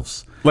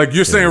themselves. Like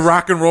you're saying,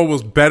 rock and roll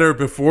was better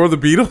before the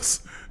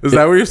Beatles. Is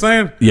that what you're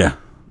saying? Yeah,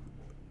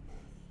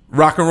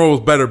 Rock and roll was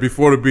better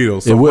before the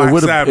Beatles. So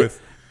Black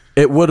Sabbath.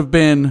 It would have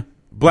been.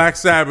 Black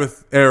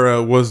Sabbath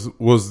era was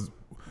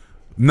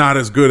not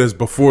as good as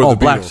before the Beatles.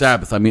 Black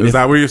Sabbath. I mean, is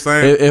that what you're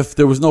saying? If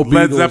there was no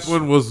Led Beatles,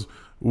 Zeppelin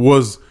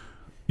was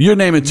you're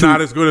naming two,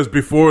 not as good as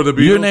before the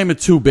Beatles. You're naming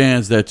two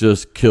bands that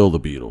just killed the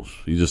Beatles.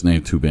 You just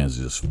named two bands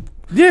that just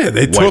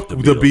they took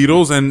the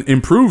Beatles and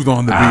improved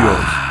on the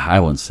Beatles. I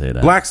wouldn't say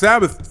that. Black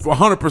Sabbath,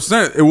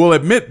 100%. It will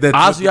admit that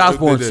Ozzy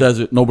Osbourne says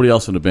it. Nobody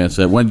else in the band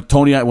said. When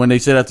they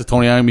said that to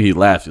Tony Iommi, he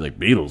laughed. He's like,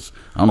 Beatles.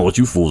 I don't know what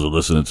you fools are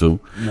listening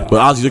to. No. But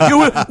Ozzy's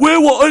like, we're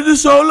what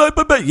this all like?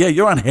 Yeah,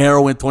 you're on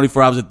heroin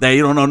 24 hours a day.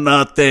 You don't know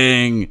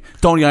nothing.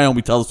 Tony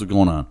Iommi, tell us what's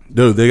going on.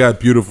 Dude, they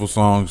got beautiful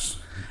songs.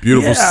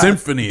 Beautiful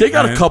symphonies. They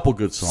got a couple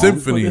good songs.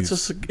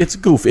 Symphonies. It's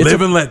goofy.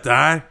 Live and Let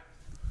Die.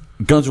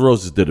 Guns N'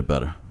 Roses did it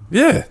better.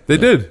 Yeah, they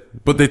did.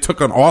 But they took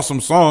an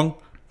awesome song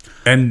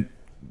and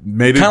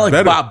made it kind of like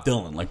better. Bob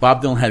Dylan. Like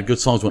Bob Dylan had good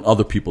songs when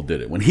other people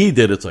did it. When he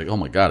did it, it's like, oh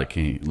my God, I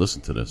can't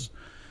listen to this.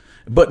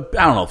 But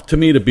I don't know. To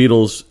me, the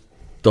Beatles,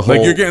 the whole...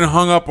 Like you're getting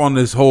hung up on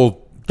this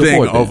whole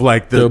thing of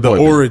like the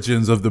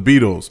origins of the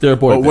Beatles.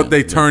 But what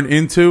they turn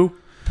into...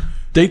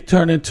 They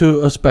turn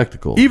into a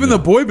spectacle. Even the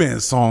boy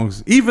band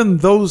songs, even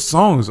those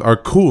songs are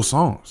cool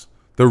songs.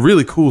 They're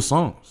really cool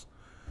songs.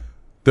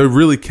 They're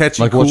really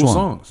catchy, like cool which one?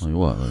 songs. Like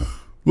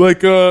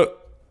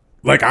what?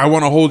 Like I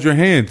Want to Hold Your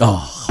Hand. Oh,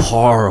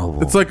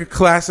 horrible. It's like a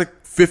classic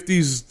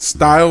 50s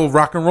style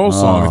rock and roll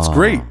song. It's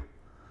great.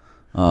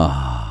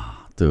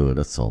 Dude,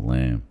 that's so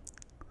lame.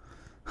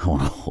 I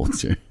want to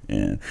hold your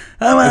hand.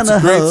 I want to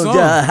great hold song.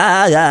 your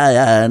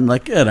hand.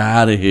 Like, get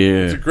out of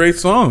here. It's a great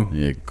song.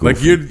 Yeah,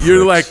 like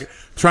you're like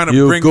trying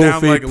to bring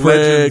down like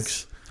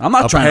legends. I'm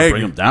not trying to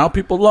bring them down.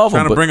 People love them.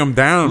 Trying to bring them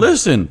down.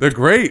 Listen, they're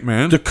great,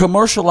 man. The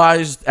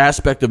commercialized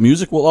aspect of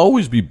music will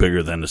always be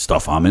bigger than the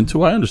stuff I'm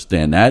into. I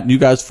understand that. And you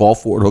guys fall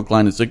for it, hook,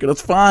 line, and sinker.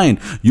 That's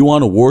fine. You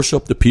want to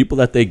worship the people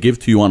that they give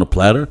to you on a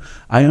platter.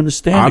 I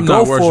understand. I'm Go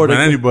not for worshiping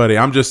it. anybody.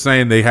 I'm just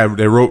saying they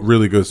wrote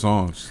really good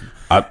songs.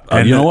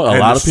 And you know what? A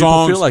lot of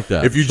people feel like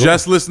that. If you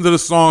just listen to the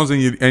songs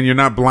and you're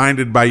not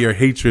blinded by your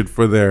hatred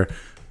for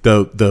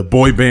the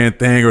boy band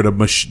thing or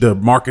the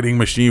marketing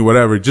machine,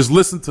 whatever, just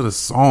listen to the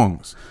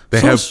songs. They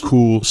have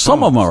cool songs.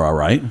 Some of them are all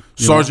right.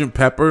 Sgt.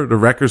 Pepper, the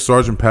record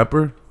Sgt.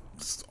 Pepper,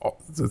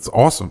 it's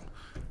awesome.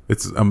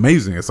 It's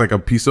amazing. It's like a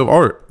piece of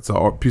art. It's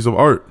a piece of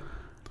art.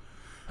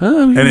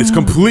 And it's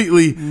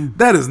completely,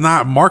 that is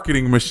not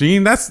marketing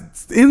machine. That's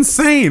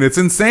insane. It's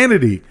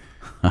insanity.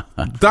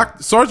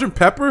 Sgt.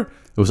 Pepper,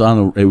 It was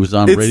on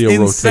radio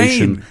insane.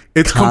 rotation.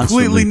 It's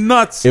constantly. completely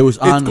nuts.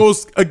 It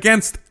goes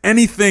against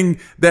anything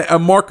that a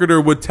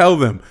marketer would tell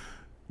them.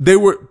 They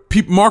were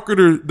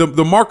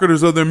the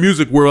marketers of their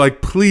music were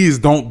like, please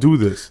don't do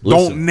this.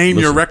 Don't name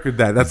your record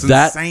that. That's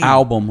insane. That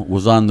album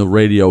was on the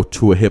radio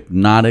to a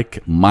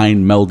hypnotic,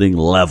 mind melding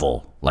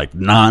level. Like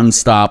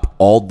nonstop,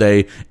 all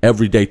day,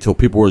 every day, till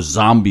people were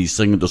zombies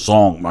singing the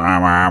song.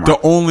 The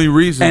only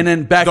reason, and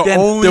then back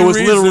then there was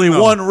literally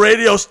one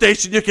radio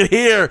station you could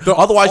hear.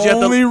 Otherwise, the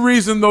only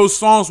reason those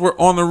songs were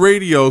on the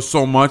radio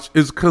so much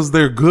is because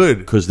they're good.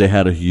 Because they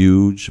had a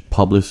huge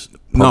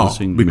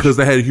publishing. Because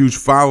they had a huge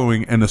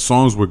following and the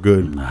songs were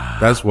good.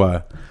 That's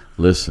why.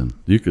 Listen,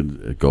 you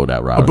could go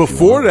that route.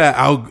 Before that,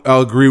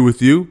 I'll agree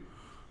with you.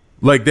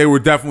 Like, they were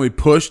definitely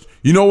pushed.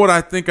 You know what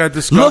I think I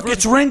discovered? Look,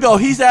 it's Ringo.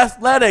 He's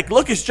athletic.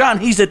 Look, it's John.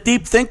 He's a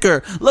deep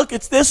thinker. Look,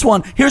 it's this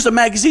one. Here's a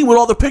magazine with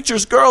all the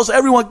pictures. Girls,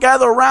 everyone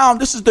gather around.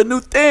 This is the new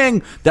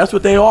thing. That's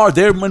what they are.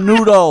 They're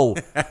Menudo.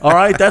 All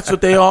right? That's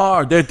what they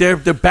are. They're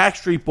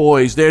Backstreet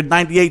Boys. They're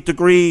 98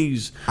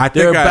 Degrees. I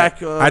think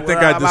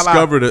I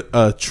discovered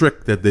a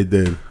trick that they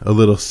did, a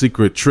little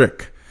secret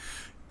trick.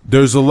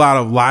 There's a lot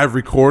of live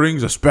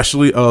recordings,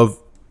 especially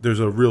there's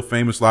a real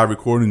famous live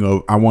recording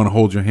of I Want to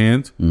Hold Your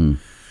Hand.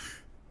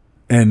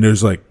 And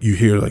there's you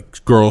hear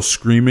girls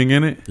screaming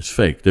in it. It's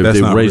fake. They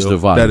raised the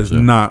volume. That is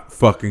not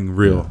fucking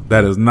real. Yeah.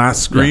 That is not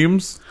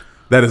screams. Yeah.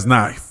 That is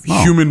not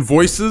human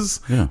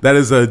voices. Yeah. That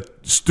is a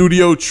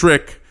studio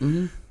trick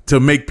to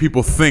make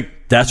people think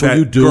that's what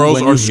you do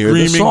girls when you are hear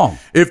screaming. The song.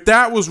 If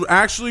that was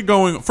actually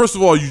going, first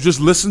of all, you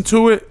just listen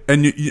to it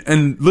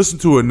and listen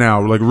to it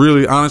now. Like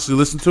really, honestly,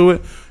 listen to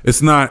it.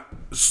 It's not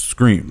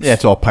screams. Yeah,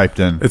 it's all piped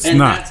in. It's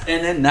not.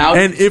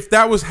 And if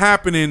that was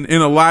happening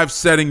in a live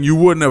setting, you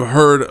wouldn't have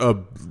heard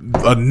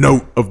a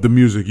note of the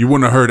music. You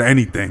wouldn't have heard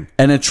anything.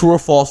 And then true or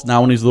false, now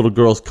when these little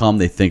girls come,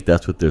 they think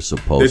that's what they're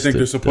supposed to do. They think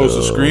they're supposed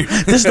to scream.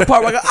 This is the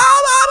part where I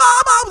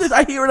go,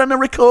 I hear it on the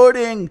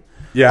recording.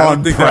 Yeah, I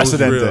don't think that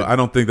was real. I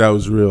don't think that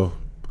was real.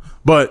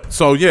 But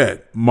so yeah,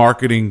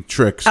 marketing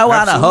tricks. I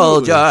want to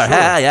hold your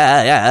Absolutely, sure.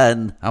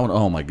 hand.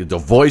 Oh my god, the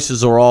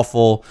voices are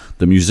awful.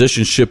 The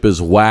musicianship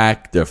is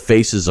whack. Their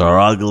faces are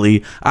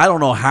ugly. I don't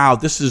know how.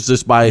 This is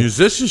just by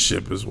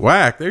Musicianship is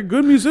whack. They're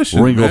good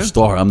musicians. Ringo man.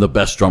 Starr. I'm the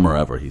best drummer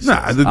ever. He says.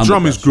 Nah, the I'm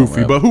drum is best drummer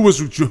goofy, ever. but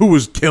who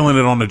was killing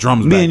it on the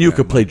drums? Me back and you then,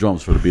 could man? play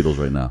drums for the Beatles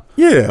right now.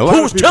 Yeah, a lot Who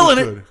of was people killing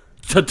could. it?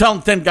 To tell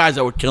 10 guys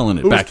that were killing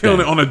it Who was back killing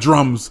then. it on the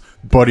drums?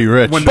 Buddy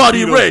Rich. When the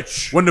Buddy Beatles-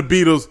 Rich. When the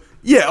Beatles.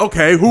 Yeah,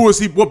 okay. Who was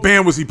he? What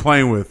band was he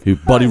playing with?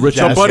 Buddy Rich.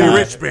 Jazz Buddy guy.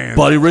 Rich band.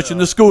 Buddy Rich and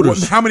the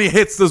Scooters. How many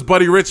hits does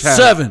Buddy Rich have?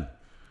 7.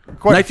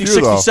 Quite a few,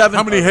 though. 1967.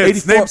 How many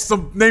hits?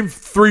 84. Name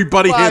 3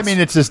 Buddy Well, hits. I mean,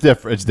 it's just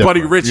different. It's different.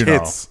 Buddy Rich you know.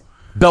 hits.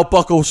 Belt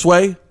Buckle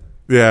Sway.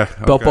 Yeah.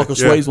 Belt okay, Buckle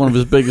yeah. Sway is one of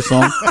his biggest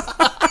songs.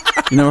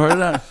 You never heard of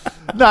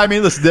that? No, I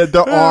mean, listen,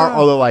 there are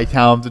other like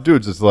talented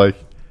dudes. It's like,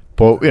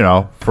 but you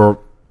know, but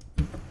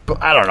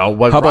I don't know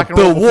what. How about rock and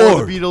roll Bill before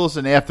Ward? the Beatles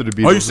and after the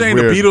Beatles? Are you is saying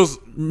weird. the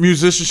Beatles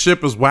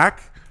musicianship is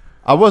whack?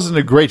 I wasn't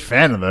a great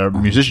fan of their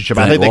musicianship.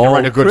 I think they can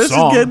write a good Chris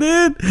song. is getting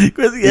in.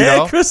 Chris, you yeah,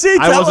 know? Chrissy.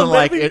 I tell wasn't him,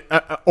 like baby.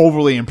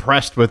 overly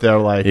impressed with their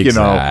like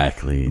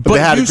Exactly. But they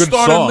had you good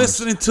started songs.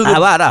 listening to I the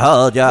want to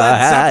hold your Led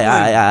Zeppelin.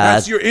 hand.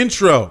 That's your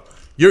intro.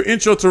 Your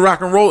intro to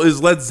rock and roll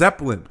is Led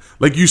Zeppelin.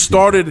 Like you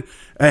started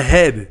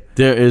ahead.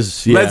 There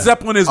is, yeah. Led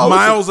Zeppelin is Oh, listen.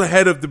 miles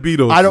ahead of the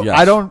Beatles. I don't. Yes.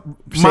 I don't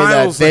say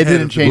Miles that they ahead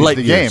didn't of the change light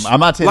the years. game.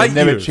 I'm not saying Light they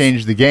never years.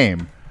 changed the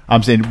game.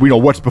 I'm saying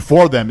what's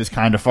before them is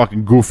kind of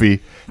fucking goofy.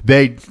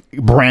 They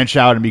branch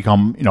out and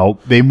become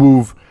they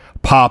move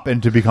pop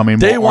into becoming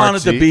They more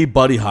wanted to artsy. be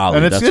Buddy Holly.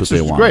 and That's it's what they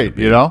just wanted. great,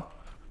 to be.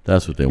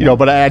 That's what they wanted.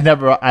 But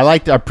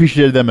I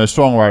appreciated them as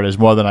songwriters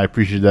more than I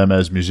appreciated them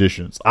as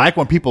musicians. I like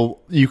when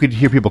you could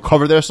hear people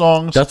cover their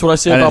songs. That's what I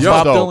say and about it's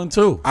Bob dope. Dylan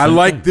too. I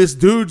like this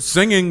dude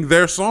singing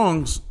their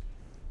songs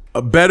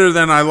better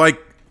than I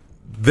like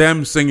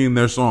them singing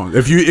their songs.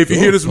 If you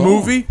hear this song.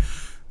 movie,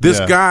 this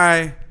Yeah.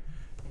 guy,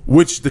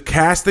 which the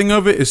casting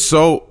of it is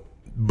so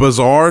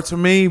bizarre to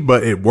me,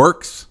 but it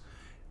works.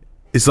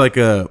 It's like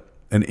an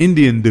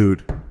Indian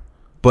dude,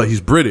 but he's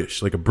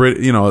British, like a Brit.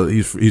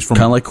 He's from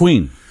kind of like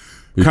Queen.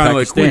 He's kind of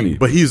like Pakistani. Queen,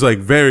 but he's like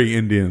very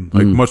Indian,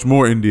 like much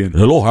more Indian.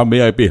 Hello, how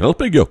may I be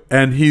helping you?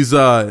 And he's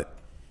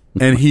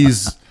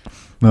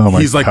Oh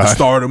my he's like the God.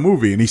 star of the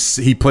movie, and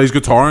he plays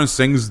guitar and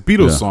sings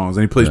Beatles Yeah. songs,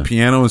 and he plays Yeah.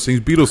 piano and sings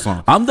Beatles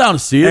songs. I'm down to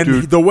see it.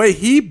 And the way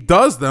he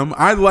does them,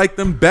 I like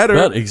them better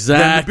But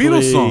exactly. than the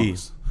Beatles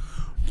songs.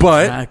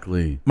 But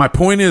Exactly. my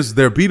point is,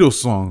 they're Beatles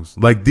songs.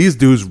 Like these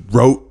dudes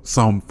wrote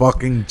some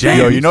fucking jams.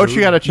 Yo, you know what you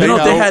gotta check You know,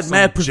 out? they had Some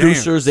mad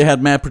producers. jams. They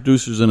had mad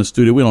producers in the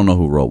studio. We don't know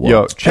who wrote what.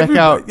 Yo, check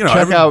out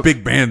every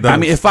big band does. I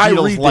mean, if I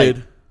Beatles redid Light.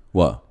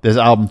 what? There's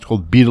an album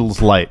called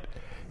Beatles Light.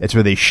 It's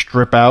where they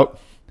strip out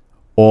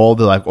all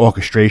the like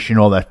orchestration,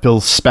 all that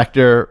Phil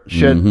Spector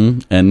shit.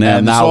 And then And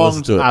the now let's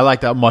songs, do it. I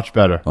like that much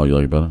better. Oh, you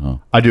like it better? Oh.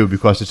 I do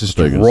because it's just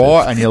Thought you were gonna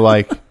raw, say- and you're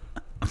like,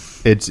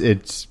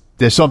 it's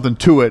there's something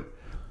to it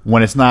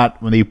when it's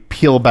not when they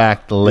peel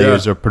back the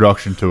layers Yeah. of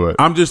production to it.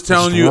 I'm just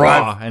telling It's you,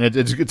 raw, and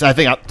it's I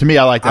think to me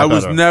I like that. I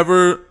was better.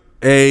 never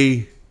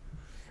a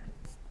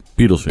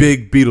Beatles fan.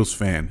 big Beatles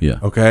fan. Yeah.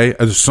 Okay.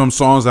 There's some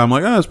songs I'm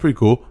like, oh, that's pretty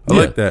cool. I Yeah,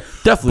 like that.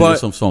 definitely But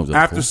there's some songs that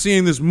are after cool.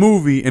 seeing this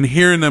movie and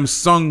hearing them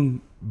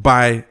sung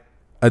by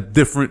a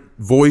different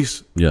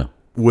voice Yeah.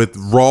 with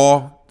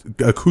raw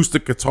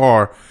acoustic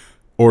guitar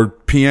or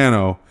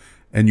piano,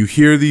 and you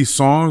hear these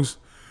songs,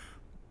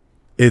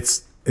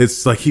 it's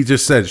like he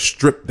just said,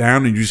 stripped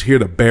down, and you just hear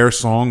the bare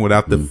song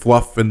without the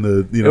fluff and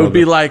the It would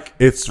be like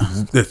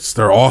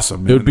they're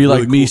awesome. it would be Man. like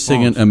Really me cool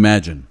singing songs.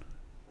 "Imagine."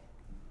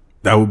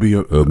 That would be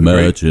a great.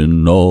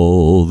 Imagine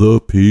all the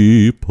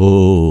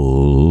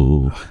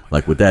people.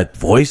 Like with that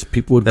voice,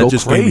 people would That go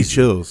just gave me crazy.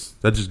 chills.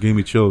 That just gave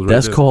me chills. Right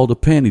That's there. called a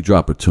panty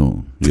dropper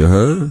tune. You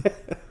heard?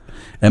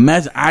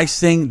 Imagine I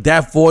sing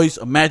that voice.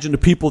 Imagine the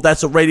people.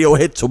 That's a radio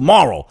hit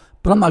tomorrow.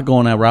 But I'm not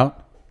going that route.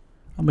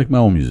 I'll make my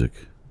own music.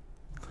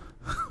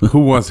 Who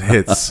wants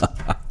hits?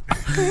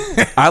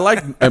 I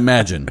like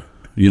Imagine.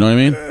 You know what I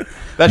mean?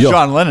 That's Yo.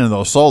 John Lennon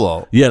though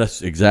solo. Yeah,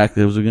 that's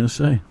exactly what I was going to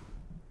say.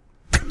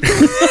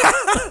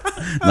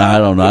 I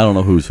don't know. I don't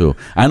know who's who.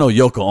 I know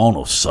Yoko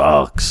Ono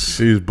sucks.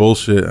 She's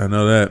bullshit. I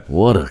know that.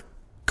 What a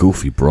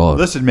goofy broad.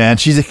 Listen, man,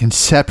 she's a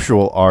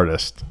conceptual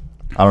artist.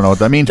 I don't know what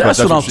that means. That's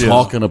but what I'm she is.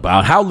 talking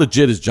about. How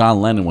legit is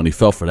John Lennon when he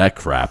fell for that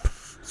crap?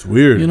 It's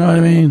weird. You know what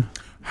I mean?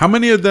 How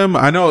many of them?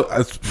 I know.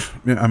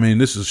 I mean,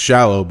 this is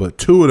shallow, but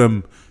 2 of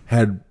them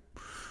had,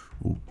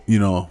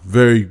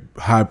 very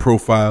high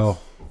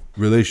profile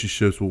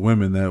relationships with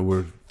women that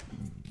were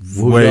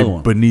the way other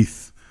one?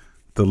 beneath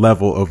the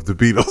level of the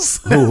Beatles.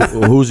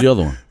 Who's the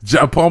other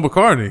one? Paul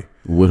McCartney.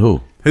 With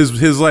who?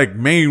 His like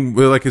main,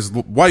 like his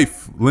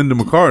wife, Linda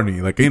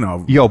McCartney. Like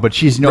Yo, but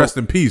she's rest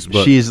in peace.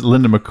 But she's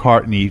Linda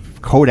McCartney,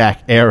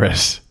 Kodak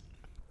heiress.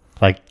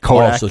 Like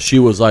Kodak. Oh, so she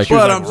was like,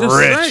 but like I'm just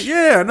rich. saying,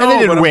 yeah, no, and they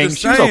did but I'm wings.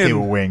 just She was okay saying,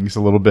 with wings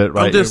a little bit,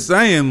 right? I'm just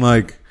saying,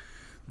 like,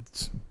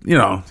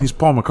 he's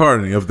Paul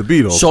McCartney of the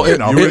Beatles. So you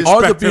it- would it-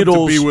 are the expect him to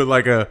Beatles- be with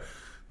like a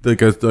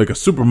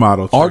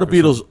supermodel? are the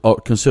chick or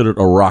Beatles considered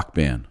a rock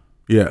band?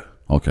 something. Yeah,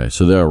 Okay,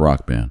 so they're a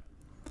rock band.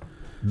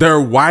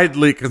 They're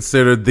widely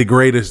considered the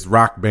greatest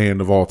rock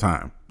band of all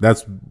time.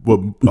 That's what.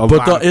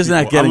 Isn't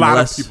that getting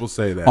less? Of people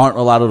say that. Aren't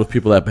a lot of the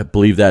people that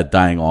believe that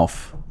dying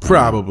off?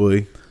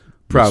 Probably.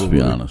 Let's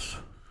be honest.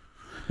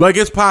 Like,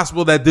 it's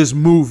possible that this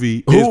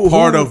movie is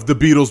part of the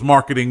Beatles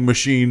marketing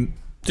machine.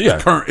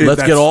 Yeah,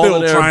 let's get all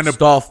of their trying to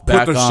stuff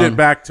back put the on, shit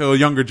back to a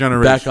younger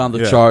generation, back on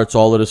the charts.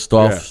 All of this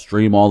stuff,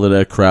 stream all of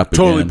that crap.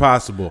 Totally again.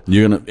 possible.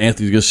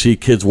 Anthony's gonna see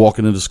kids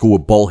walking into school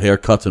with bowl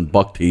haircuts and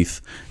buck teeth.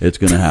 It's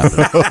gonna happen.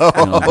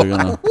 They're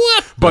gonna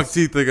buck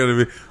teeth. They're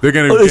gonna be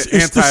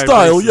it's the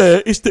style, yeah.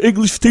 It's the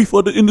English teeth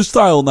in the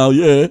style now,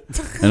 yeah.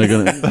 And they're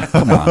gonna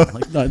come on.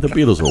 Like, no, the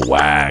Beatles are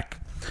whack.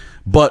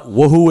 But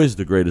who is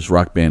the greatest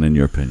rock band in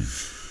your opinion?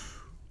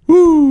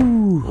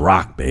 Woo.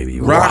 Rock, baby.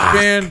 Rock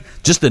band.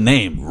 Just the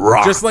name,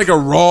 rock. Just like a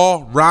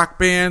raw rock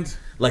band.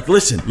 Like,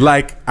 listen.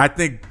 Like, I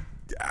think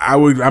I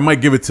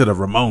might give it to the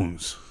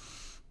Ramones.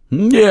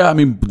 Yeah, I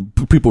mean,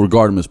 people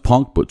regard them as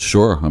punk, but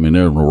sure. I mean,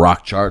 they're in the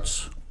rock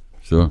charts.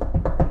 Sure.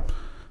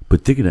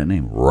 But think of that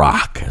name,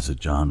 rock, as a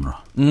genre.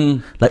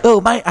 Like,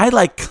 I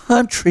like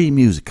country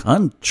music.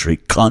 Country?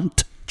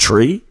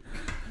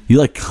 You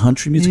like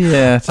country music?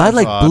 Yeah. I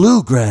like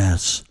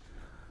bluegrass.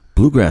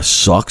 Bluegrass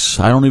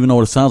sucks. I don't even know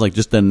what it sounds like.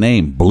 Just the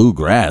name,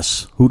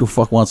 bluegrass. Who the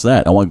fuck wants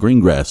that? I want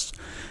green grass.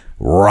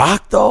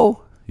 Rock,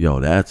 though? Yo,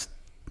 that's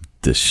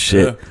the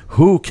shit. Yeah.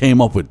 Who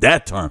came up with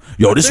that term?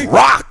 Yo, this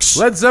rocks.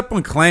 Led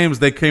Zeppelin claims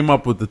they came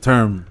up with the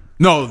term.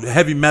 No,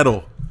 heavy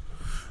metal.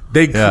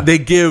 They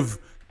give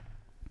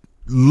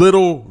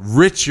Little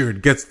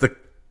Richard gets the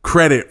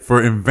credit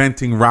for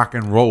inventing rock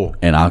and roll.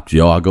 And I'll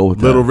go with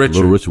that. Little Richard.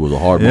 Little Richard was a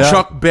hard one.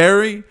 Chuck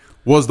Berry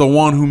was the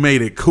one who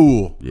made it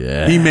cool.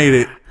 Yeah. He made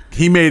it.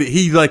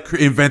 He like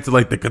invented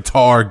like the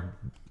guitar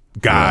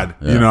god.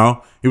 Yeah. You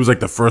know, he was like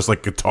the first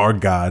like guitar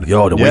god.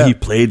 Yo, the way he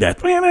played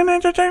that.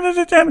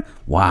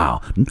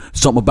 Wow,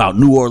 something about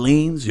New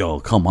Orleans.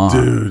 Yo, come on,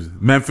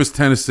 dude. Memphis,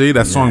 Tennessee.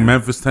 That song,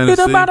 Memphis,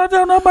 Tennessee. It's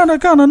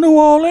about kind of New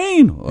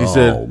Orleans. He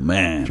said, "Oh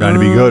man, trying to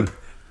be good."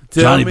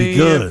 Trying to be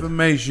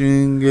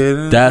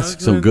good.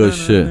 That's some good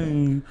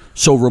shit.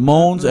 So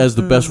Ramones as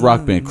the best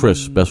rock band.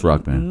 Chris, best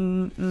rock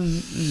band.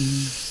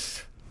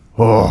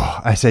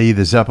 Oh, I say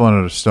either Zeppelin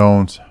or the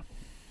Stones.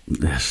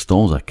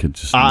 Stones, I could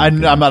just. I'm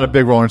not a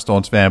big Rolling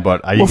Stones fan,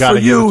 but you got to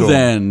for you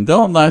then.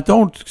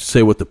 Don't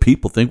say what the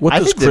people think. What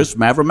does Chris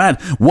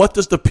Maverick? What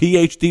does the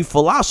PhD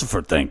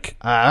philosopher think?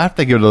 I have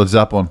to give it to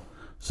Zeppelin.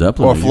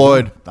 Zeppelin or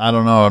Floyd. I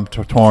don't know. I'm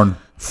torn.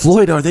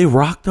 Floyd, are they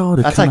rock though?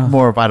 That's like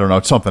more of, I don't know,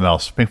 it's something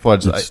else. Pink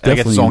Floyd's I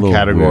guess its own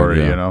category,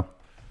 weird, you know.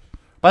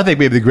 But I think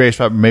maybe the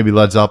greatest, maybe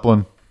Led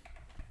Zeppelin.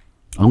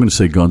 I'm going to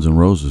say Guns N'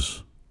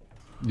 Roses.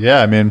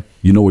 Yeah, I mean,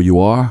 you know where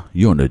you are?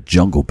 You're in the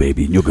jungle,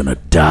 baby, and you're going to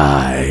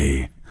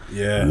die.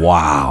 Yeah.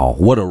 Wow.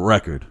 What a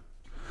record.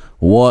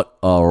 What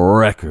a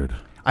record.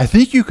 I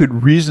think you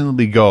could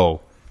reasonably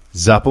go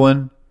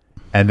Zeppelin,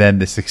 and then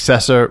the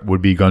successor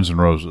would be Guns N'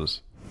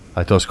 Roses.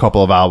 Like those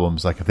couple of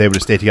albums, like if they would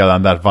have stayed together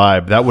on that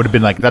vibe, that would have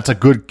been like, that's a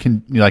good,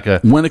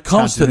 when it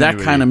comes to that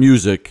kind of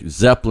music,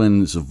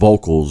 Zeppelin's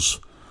vocals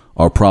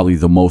are probably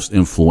the most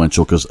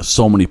influential because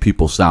so many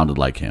people sounded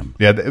like him.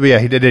 Yeah,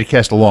 he did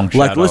cast a long shadow.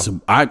 Like,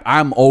 listen,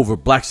 I'm over,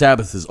 Black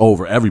Sabbath is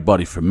over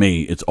everybody for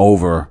me. It's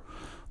over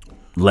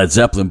Led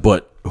Zeppelin,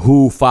 but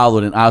who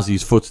followed in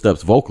Ozzy's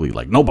footsteps vocally?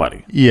 Like,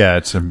 nobody. Yeah,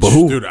 it's dude,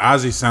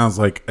 Ozzy sounds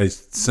like a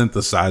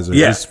synthesizer.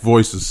 Yeah. His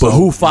voice is so But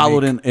who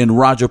followed in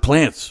Roger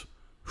Plant's?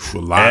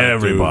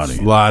 Everybody.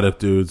 A lot of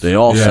dudes. They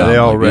all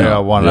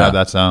wanted to have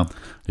that sound.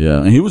 Yeah,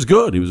 and he was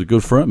good. He was a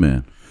good front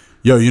man.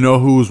 Yo, you know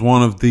who was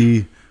one of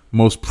the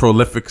most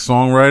prolific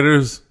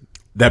songwriters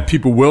that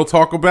people will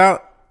talk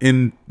about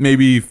in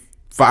maybe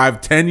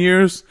 5-10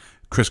 years?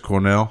 Chris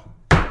Cornell.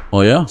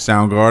 Oh, yeah? Oh,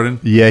 Soundgarden.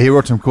 Yeah, he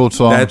wrote some cool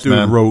songs, that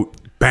dude wrote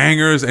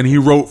bangers, and he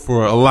wrote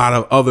for a lot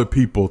of other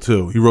people,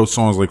 too. He wrote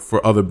songs like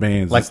for other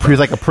bands. Like, he's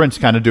like a Prince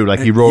kind of dude. Like,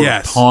 he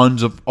wrote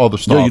tons of other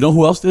stuff. Yo, you know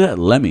who else did that?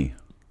 Lemmy.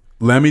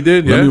 Lemmy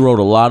did? Lemmy wrote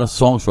a lot of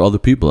songs for other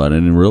people I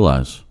didn't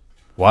realize.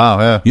 Wow,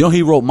 yeah. You know,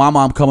 he wrote Mama,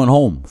 I'm Coming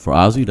Home for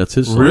Ozzy. That's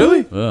his song.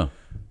 Really? Yeah.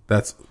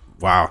 That's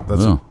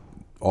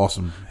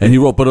awesome. And he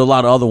wrote but a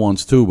lot of other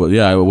ones, too. But,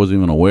 yeah, I wasn't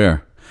even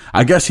aware.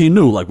 I guess he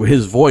knew, like, with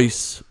his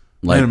voice.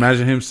 Like, Man,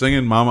 imagine him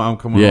singing Mama, I'm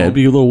Coming Home. Yeah, it'd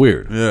be a little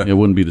weird. Yeah. It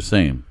wouldn't be the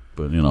same.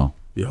 But, you know.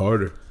 Be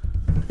harder.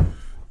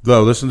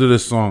 Though, listen to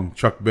this song.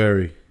 Chuck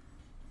Berry.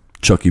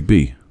 Chucky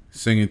B.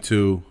 Singing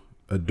to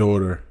a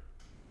daughter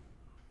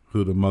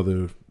who the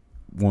mother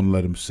won't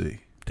let him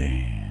see.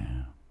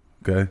 Damn.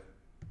 Okay?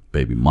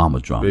 Baby mama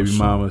drama. Baby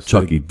mama.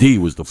 Chucky D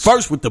was the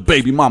first with the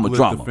baby mama split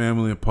drama. the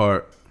family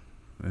apart.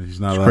 And he's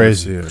not It's allowed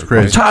crazy. to see her. It's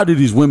crazy. I'm tired of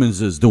these women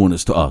is doing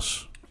this to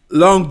us.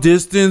 Long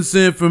distance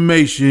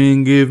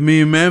information, give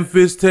me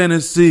Memphis,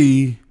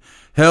 Tennessee.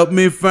 Help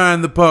me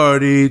find the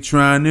party,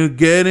 trying to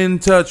get in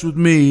touch with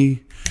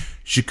me.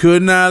 She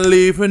could not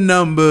leave her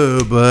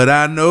number, but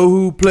I know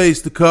who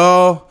placed the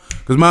call.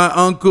 Cause my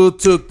uncle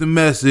took the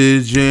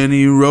message and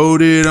he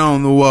wrote it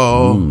on the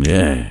wall.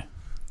 Yeah.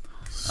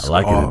 I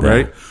like it.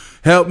 Right?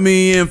 Help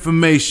me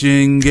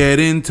information, get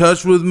in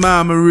touch with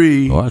my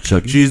Marie. All right,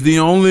 Chucky. She's the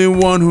only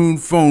one who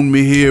phoned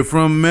me here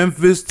from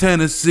Memphis,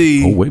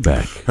 Tennessee. Oh, way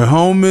back. Her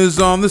home is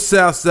on the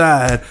south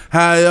side,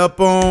 high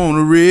up on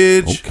a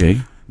ridge.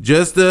 Okay.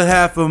 Just a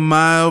half a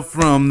mile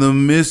from the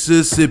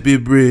Mississippi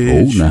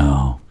Bridge. Oh,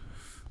 now.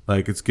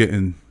 Like, it's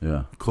getting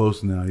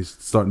close now. He's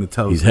starting to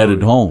tell us. He's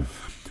headed home.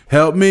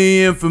 Help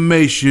me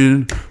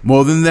information,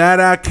 more than that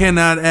I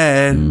cannot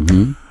add.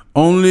 Mm-hmm.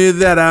 Only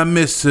that I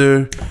miss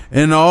her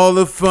and all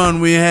the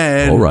fun we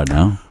had. All right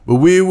now. But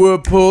we were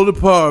pulled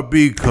apart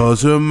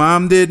because her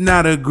mom did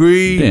not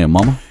agree. Damn,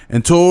 mama.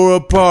 And tore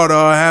apart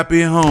our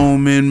happy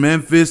home in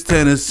Memphis,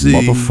 Tennessee.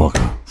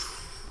 Motherfucker.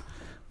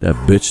 That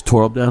bitch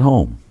tore up that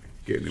home.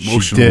 Getting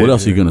emotional. What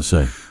else are you going to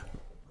say?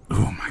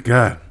 Oh, my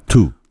God.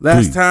 2.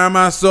 Last 3. time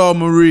I saw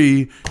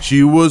Marie,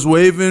 she was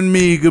waving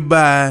me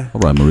goodbye. All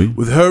right, Marie.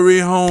 With hurry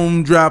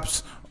home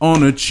drops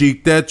on her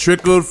cheek that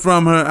trickled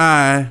from her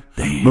eye.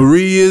 Damn.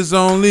 Marie is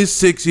only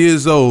 6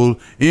 years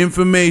old.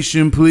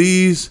 Information,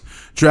 please.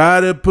 Try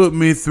to put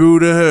me through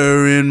to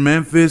her in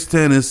Memphis,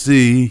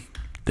 Tennessee.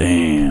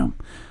 Damn.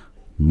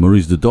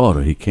 Marie's the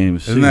daughter. He can't even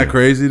see Isn't that her.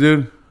 crazy,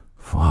 dude?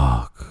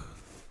 Fuck.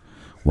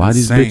 Why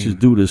Insane. these bitches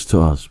do this to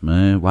us,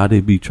 man? Why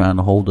they be trying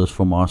to hold us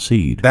from our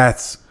seed?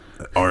 That's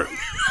art.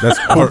 That's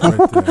art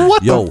right there.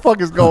 What Yo. the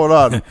fuck is going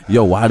on?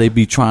 Yo, why they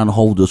be trying to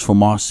hold us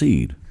from our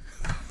seed?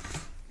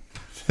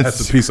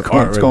 That's a piece of It's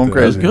art right going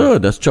there. That's crazy.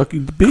 good. That's Chucky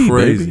B,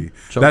 Crazy. baby.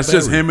 Chuck That's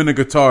just Berry. him and the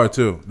guitar,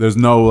 too. There's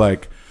no,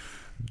 like,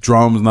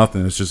 drums,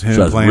 nothing. It's just him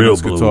So that's playing real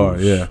his guitar.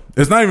 blues. Yeah.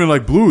 It's not even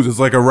like blues. It's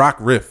like a rock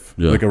riff.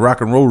 Yeah. Like a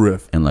rock and roll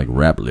riff. And like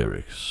rap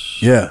lyrics.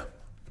 Yeah.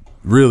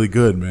 Really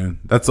good, man.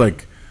 That's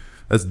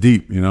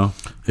deep, you know?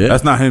 Yeah.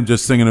 That's not him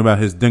just singing about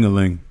his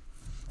ding-a-ling.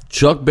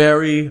 Chuck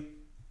Berry.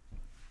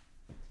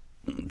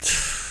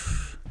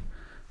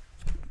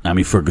 I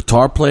mean, for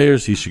guitar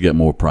players, he should get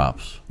more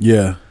props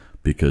Yeah.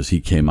 because he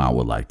came out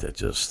with like that.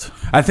 Just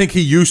I think he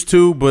used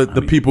to, but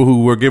the people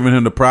who were giving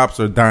him the props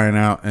are dying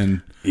out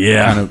and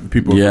kind of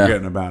people are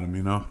forgetting about him,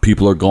 you know?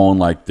 people are going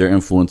like their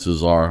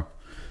influences are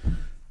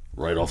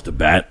right off the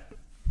bat.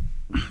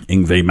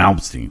 Yngwie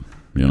Malmsteen,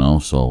 you know.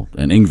 So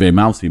and Yngwie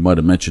Malmsteen might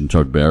have mentioned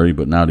Chuck Berry,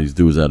 but now these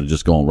dudes that are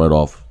just going right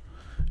off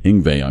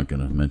Yngwie aren't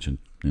gonna mention,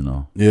 you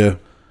know. Yeah.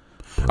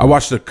 I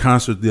watched a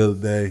concert the other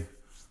day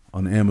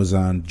on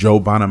Amazon. Joe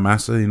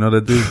Bonamassa, you know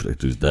that dude? That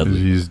dude's deadly.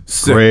 He's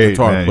Sick great,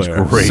 guitar man. He's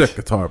player. great. Sick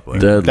guitar player.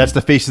 Deadly. That's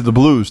the face of the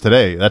blues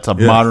today. That's a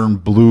modern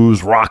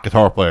blues rock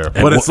guitar player.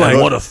 But it's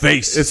like what a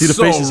face. It's See the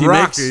so faces he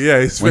rocky. makes? Yeah,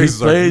 his When he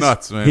faces are plays,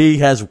 nuts, man. He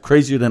has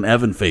crazier than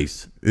Evan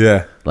face.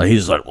 Yeah. Like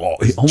he's like, oh,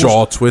 he almost,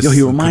 jaw twists Yo,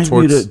 he and reminds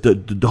me contorts. of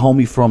the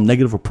homie from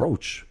Negative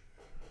Approach.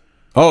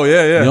 Oh,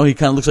 yeah, yeah. You know, he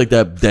kind of looks like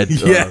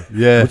that.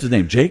 Yeah. What's his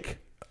name? Jake.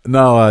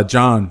 No,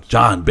 John.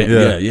 John.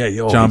 Yeah.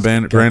 Yo, John he's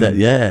got Brandon. that-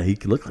 Yeah, he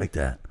could look like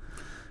that.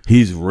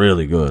 He's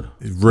really good.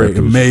 Right, That dude's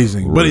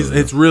amazing. But really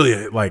it's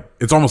really like,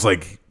 it's almost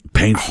like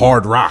Painful.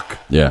 hard rock.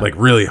 Yeah. Like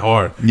really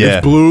hard. Yeah.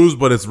 It's blues,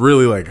 but it's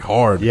really like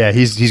hard. Yeah,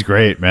 he's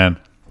great, man.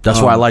 That's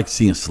why I like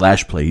seeing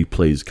Slash play. He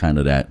plays kind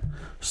of that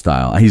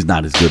style. He's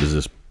not as good as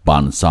this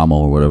Bonasamo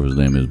or whatever his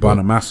name is. But,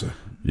 Bonamassa.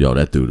 yo,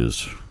 that dude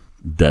is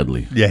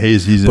deadly. Yeah,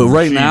 he's. But a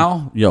right machine.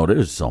 now, yo,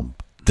 there's some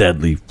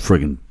deadly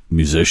friggin'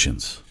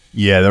 musicians.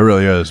 Yeah, there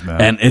really is,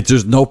 man. And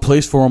there's no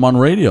place for them on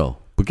radio.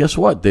 But guess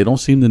what? They don't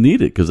seem to need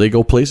it because they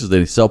go places,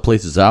 they sell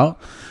places out.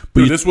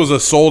 But Dude, this was a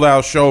sold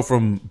out show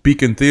from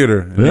Beacon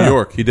Theater in New Yeah.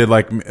 York. He did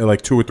like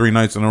 2 or 3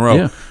 nights in a row.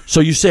 yeah. So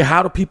you say,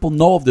 how do people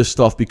know of this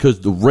stuff? Because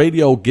the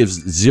radio gives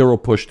zero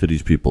push to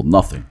these people.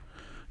 Nothing.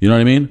 You know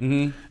what I mean?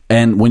 Mm-hmm.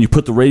 And when you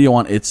put the radio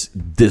on, it's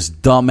this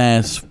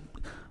dumbass.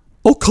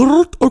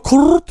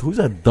 Who's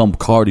that dumb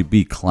Cardi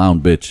B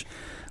clown bitch?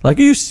 Like,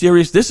 are you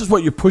serious? This is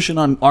what you're pushing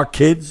on our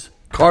kids?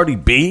 Cardi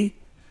B?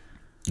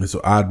 It's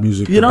odd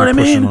music. You know to what I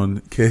be pushing mean? on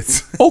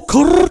kids.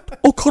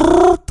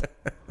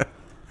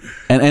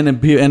 And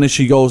then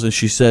she goes and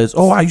she says,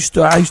 "Oh, I used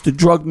to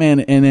drug man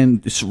and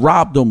then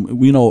robbed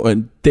them, you know,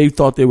 and they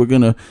thought I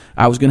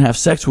was gonna have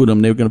sex with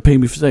them. They were gonna pay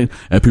me for sex."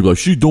 And people are like,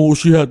 "She doing what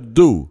she had to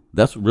do."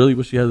 That's really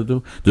what she had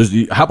to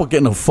do. How about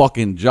getting a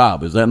fucking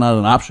job? Is that not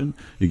an option?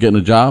 You're getting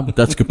a job?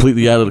 That's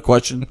completely out of the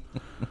question.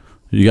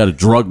 You got to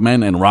drug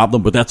men and rob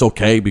them, but that's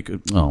okay because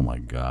oh my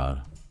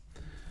god.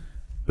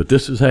 But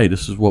this is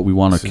what we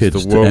want our This is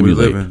kids the to world we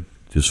emulate. live in.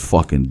 This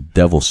fucking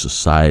devil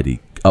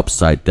society,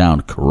 upside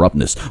down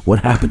corruptness. What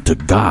happened to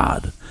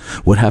God?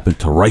 What happened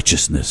to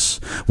righteousness?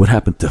 What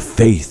happened to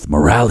faith,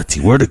 morality?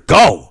 Where'd it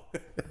go?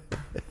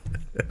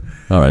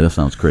 All right, that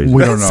sounds crazy.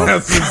 we don't know.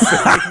 Sounds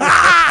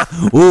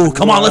insane. Ooh,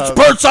 come on, let's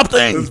burn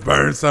something. Let's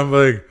burn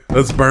something.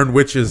 Let's burn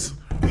witches.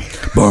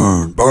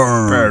 Burn.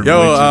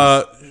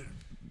 Yo,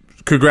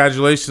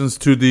 congratulations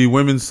to the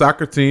women's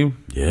soccer team.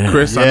 Yeah.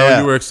 Chris, I know Yeah.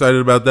 you were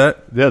excited about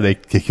that. Yeah, they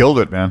killed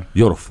it, man.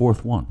 You're the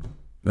fourth one.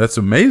 That's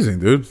amazing,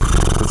 dude.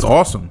 That's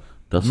awesome.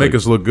 That's Make like-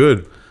 us look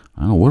good.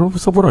 I don't know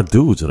what's up with our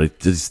dudes. Do they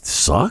just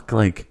suck?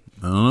 Like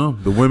I don't know.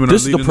 The women this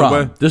are is the leading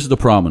problem. the way. This is the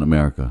problem in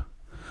America.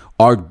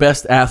 Our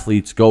best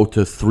athletes go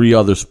to 3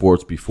 other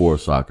sports before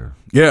soccer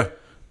Yeah.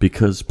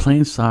 because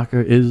playing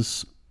soccer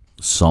is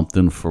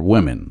something for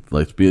women.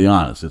 Let's be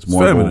honest. It's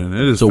more feminine.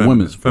 It is it's a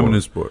women's sport.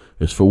 Feminine sport.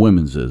 It's for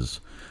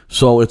women's.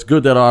 So it's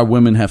good that our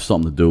women have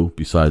something to do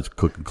besides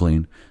cook and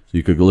clean. So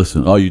you could go,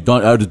 listen, you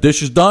done? Are the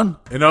dishes done?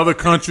 In other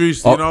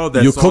countries, you know,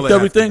 that's you all cooked they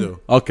have to everything? do.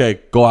 Okay,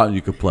 go out and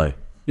you could play.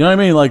 You know what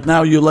I mean? Like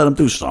now you let them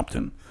do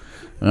something.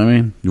 You know what I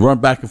mean? You run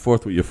back and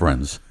forth with your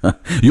friends.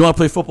 You want to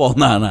play football?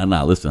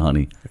 Nah. Listen,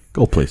 honey,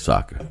 go play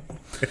soccer.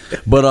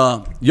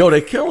 But,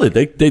 they kill it.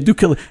 They do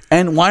kill it.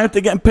 And why aren't they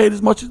getting paid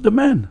as much as the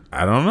men?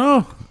 I don't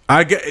know.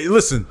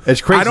 Listen.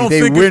 It's crazy. I don't they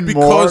think win it's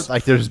more. because,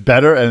 Like there's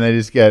better, and they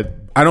just get.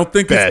 I don't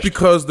think bashed. it's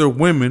because they're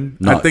women.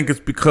 No. I think it's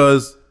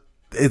because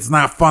it's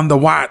not fun to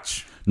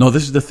watch. No,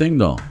 this is the thing,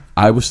 though.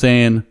 I was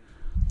saying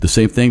the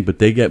same thing, but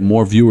they get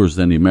more viewers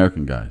than the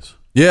American guys.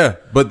 Yeah,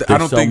 but They I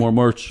don't sell think more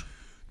merch.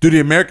 Do the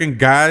American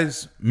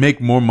guys make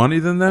more money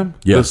than them?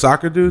 Yeah. The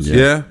soccer dudes? Yeah.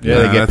 Yeah. Yeah,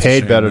 they get that's a paid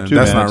shame, better, man. too,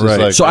 That's man. not It's just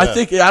right. like-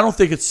 So Yeah. I don't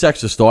think it's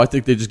sexist, though. I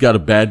think they just got a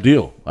bad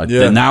deal. Yeah.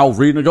 They now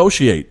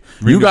renegotiate.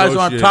 You guys are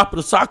on Renegotiate. top of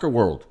the soccer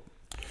world.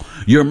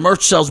 Your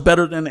merch sells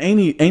better than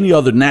any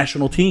other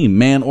national team,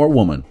 man or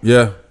woman.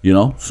 Yeah. You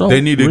know, so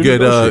They need to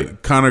get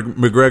renegotiate. Conor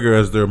McGregor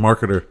as their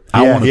marketer.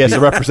 He has to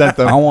represent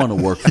them. I want to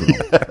work for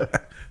them.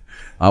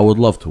 I would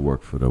love to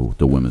work for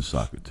the women's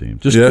soccer team.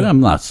 Just Yeah. I'm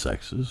not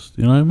sexist.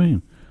 You know what I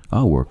mean?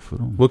 I'll work for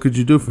them. What could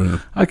you do for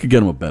them? I could get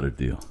them a better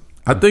deal.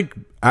 I think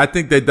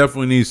they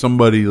definitely need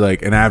somebody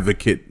like an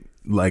advocate,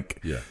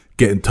 like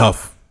getting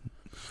tough.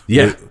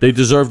 Yeah, they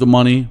deserve the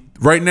money.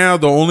 Right now,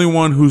 the only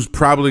one who's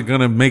probably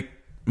gonna make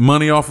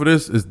money off of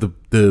this is the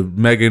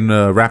Megan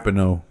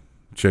Rapinoe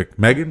chick.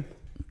 Megan?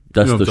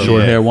 That's You know the what I'm short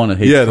talking hair about. one. That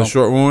hates Yeah, the Trump.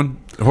 short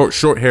one,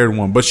 short haired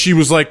one. But she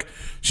was like,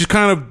 she's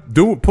kind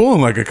of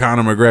pulling like a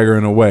Conor McGregor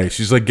in a way.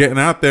 She's like getting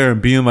out there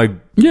and being like,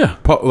 Yeah.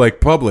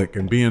 like public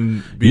and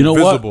being You know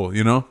what? visible.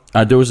 You know,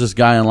 There was this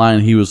guy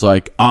online. He was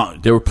like,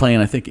 they were playing,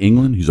 I think,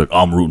 England. He's like,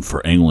 I'm rooting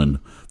for England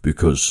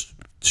because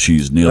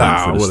she's kneeling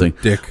for this what a thing.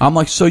 dick. I'm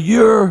like, so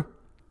you're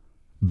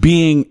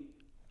being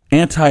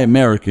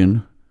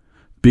anti-American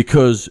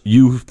because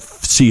you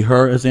see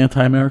her as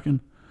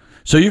anti-American?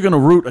 So you're going to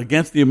root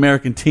against the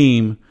American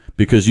team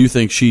because you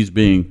think she's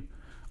being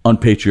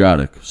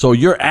unpatriotic. So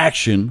your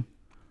action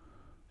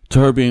to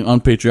her being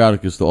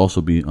unpatriotic is to also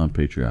be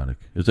unpatriotic.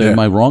 Am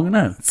I wrong in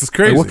that? it's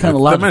crazy. Like, what kind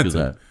of It's logic is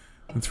demented.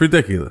 that? It's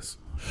ridiculous.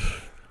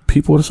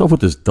 People, what's up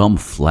with this dumb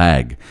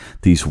flag?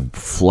 These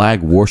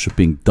flag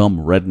worshipping dumb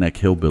redneck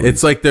hillbillies.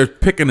 It's like they're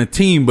picking a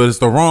team, but it's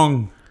the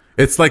wrong.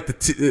 It's like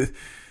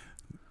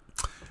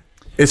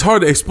it's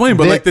hard to explain,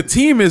 but like the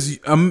team is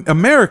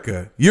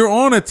America. You're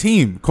on a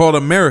team called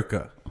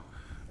America,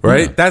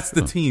 right? Yeah. That's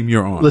the team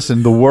you're on.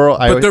 Listen, the world.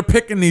 But they're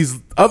picking these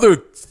other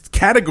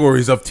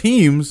categories of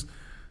teams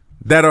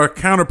that are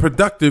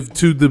counterproductive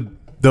to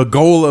the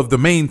goal of the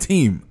main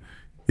team.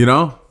 You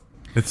know,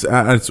 it's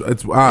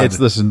odd.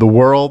 Listen, the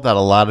world that a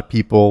lot of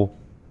people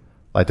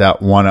like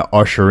that want to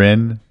usher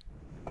in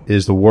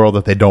is the world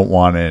that they don't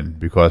want in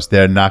because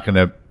they're not going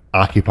to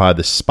occupy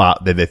the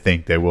spot that they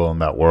think they will in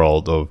that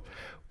world of,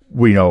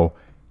 you know,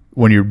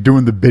 when you're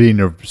doing the bidding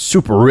of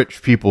super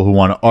rich people who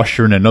want to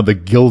usher in another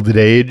gilded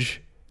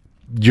age,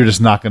 you're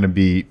just not going to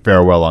be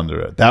farewell under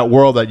it. That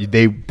world that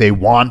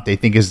they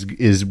think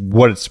is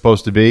what it's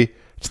supposed to be.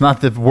 It's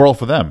not the world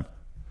for them.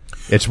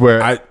 It's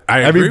where I agree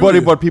everybody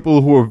with you. but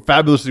people who are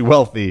fabulously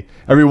wealthy,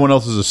 everyone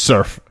else is a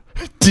serf.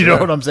 Do you know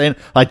what I'm saying?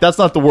 Like that's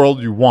not the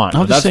world you want.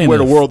 I'm just That's saying where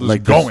the this- world is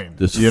like going.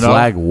 This you know?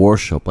 flag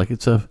worship, like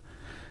it's a.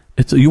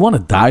 You want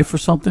to die for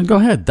something? Go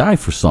ahead, die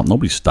for something.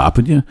 Nobody's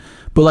stopping you.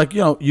 But like,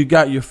 you know, you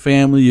got your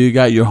family, you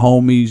got your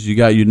homies, you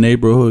got your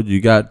neighborhood,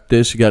 you got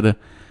this, you got a.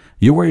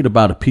 You're worried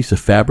about a piece of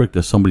fabric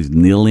that somebody's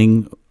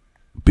kneeling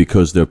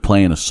because they're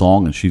playing a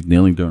song and she's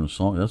kneeling during the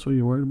song. That's what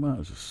you're worried about.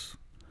 It's just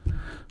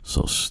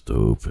so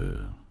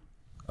stupid.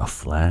 A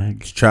flag.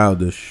 It's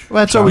childish.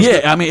 Well, that's always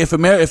Yeah, I mean,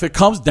 if it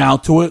comes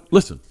down to it,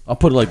 listen, I'll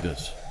put it like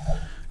this: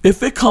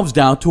 if it comes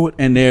down to it,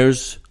 and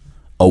there's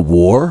a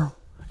war,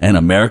 and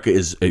America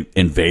is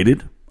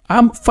invaded,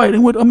 I'm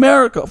fighting with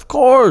America, of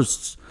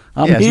course.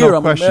 I'm there's here. no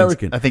I'm questions.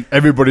 American. I think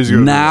everybody's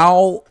going to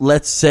Now,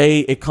 let's say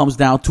it comes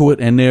down to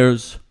it, and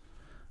there's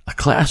a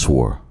class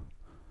war.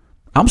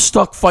 I'm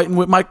stuck fighting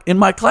with in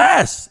my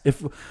class.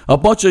 If a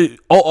bunch of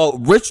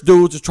rich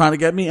dudes are trying to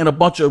get me and a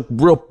bunch of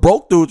real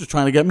broke dudes are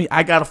trying to get me,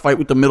 I got to fight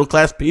with the middle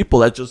class people.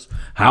 That's just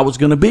how it's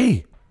going to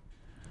be.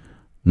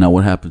 Now,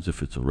 what happens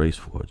if it's a race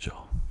war,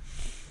 Joe?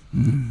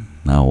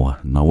 Now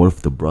what? Now, what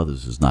if the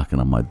brothers is knocking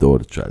on my door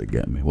to try to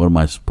get me? What am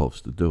I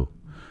supposed to do?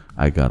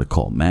 I got to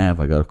call Mav.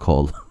 I got to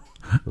call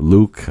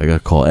Luke. I got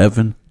to call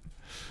Evan.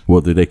 Well,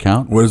 do they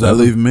count? Where does that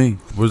leave me?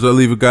 Where does that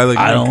leave a guy like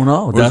me? I don't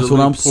know. Where does That's it what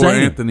leave I'm poor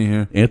saying. Anthony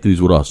here.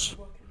 Anthony's with us.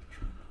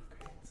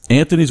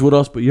 Anthony's with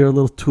us, but you're a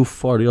little too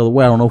far the other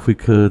way. I don't know if we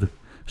could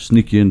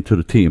sneak you into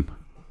the team.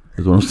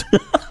 Is what I'm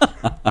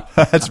saying.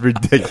 That's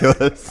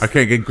ridiculous. I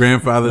can't get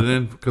grandfathered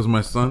in because of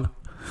my son.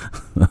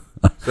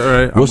 It's all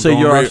right. We'll say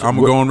you're our- I'm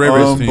going on Ray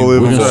Ray's team.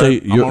 Unbelievable. We're gonna say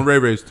I'm you're- on Ray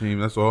Ray's team.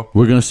 That's all.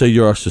 We're gonna say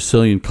you're our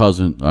Sicilian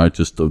cousin. All right,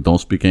 just don't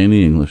speak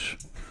any English.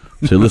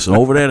 Say, listen,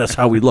 over there, that's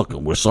how we look.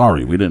 We're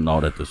sorry. We didn't know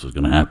that this was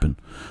gonna happen.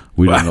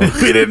 We didn't know.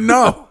 We didn't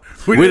know.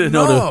 We didn't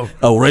know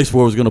a race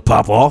war was going to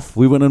pop off.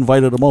 We went and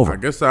invited them over. I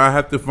guess I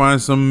have to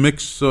find some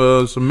mixed.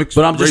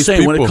 But I'm just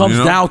saying, when it comes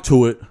down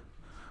to it,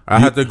 I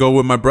had to go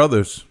with my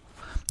brothers.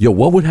 yo,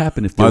 what would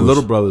happen if there My was,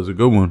 little brother's a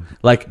good one.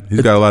 like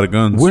He's got a lot of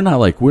guns. We're not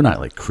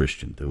like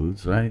Christian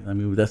dudes, right? I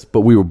mean,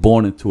 but we were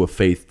born into a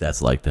faith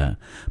that's like that.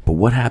 But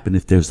what happened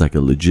if there's like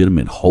a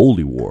legitimate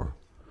holy war?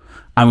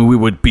 I mean, we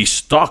would be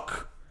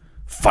stuck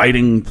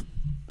fighting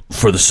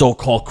for the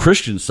so-called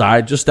Christian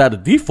side just out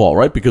of default,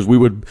 right? Because we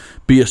would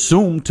be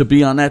assumed to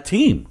be on that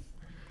team.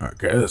 I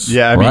guess.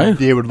 Yeah, I mean, Right?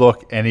 they would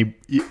look, and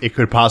it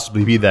could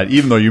possibly be that,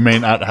 even though you may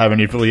not have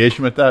any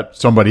affiliation with that,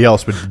 somebody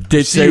else would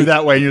They'd see say- you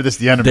that way, and you're just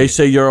the enemy. They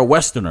say you're a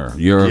Westerner.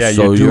 You're Yeah,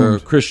 so you're you're a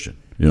doomed. Christian.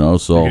 You know,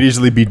 so You could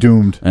easily be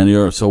doomed. and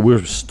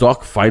we're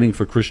stuck fighting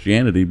for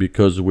Christianity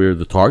because we're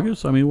the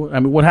targets. I mean,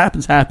 what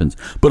happens.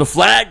 But a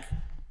flag,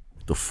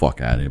 get the fuck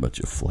out of here about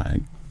your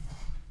flag.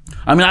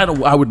 I mean,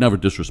 I would never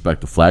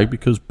disrespect a flag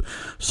because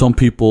some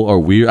people are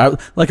weird.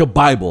 Like a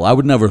Bible, I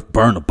would never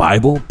burn a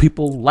Bible.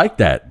 People like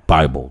that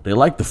Bible. They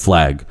like the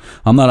flag.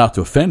 I'm not out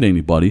to offend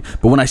anybody,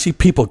 but when I see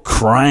people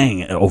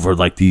crying over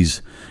like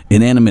these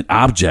inanimate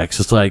objects,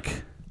 it's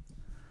like,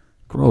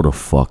 grow the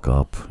fuck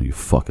up, you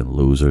fucking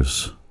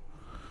losers.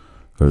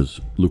 Or as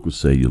Luke would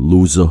say, you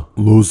loser.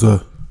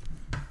 Loser.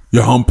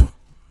 You hump.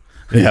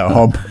 Yeah,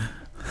 hump.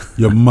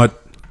 You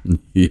mutt.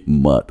 You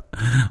mutt.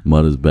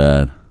 Mutt is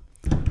bad.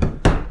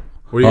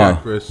 What do you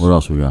got, Chris? What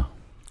else we got?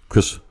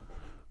 Chris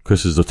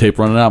is the tape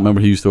running out.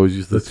 Remember, he always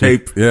used The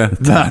tape. Yeah.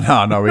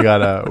 No. We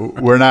got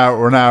we're now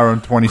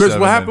on 27. Chris,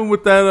 what happened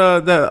with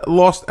that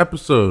lost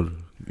episode?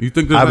 You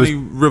think there's any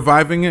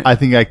reviving it? I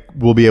think I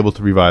will be able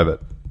to revive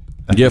it.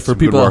 Yeah, for Some good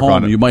people at work on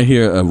home, it. you might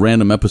hear a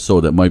random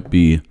episode that might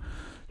be,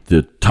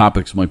 the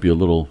topics might be a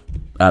little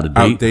out of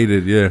date.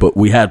 Outdated, yeah. But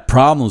we had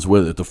problems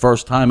with it the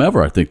first time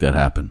ever. I think that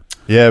happened.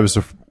 Yeah, it was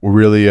a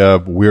really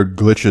weird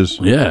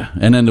glitches. Yeah,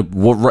 and then it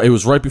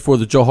was right before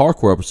the Joe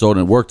Hardcore episode,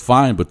 and it worked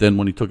fine. But then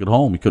when he took it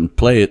home, he couldn't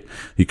play it.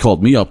 He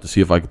called me up to see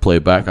if I could play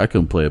it back. I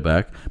couldn't play it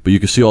back, but you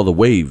could see all the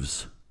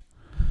waves.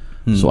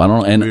 So I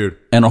don't know, Weird.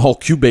 and the whole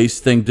Cubase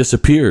thing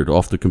disappeared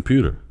off the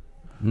computer.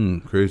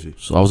 Crazy.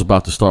 So I was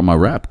about to start my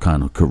rap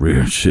kind of career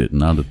and shit, and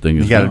now the thing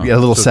is You got to gone. be a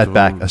little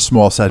setback, a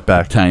small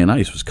setback. Italian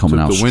Ice was coming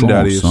Took out the strong, wind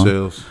out of your son.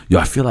 sails. Yo,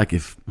 I feel like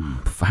if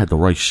I had the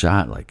right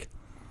shot, like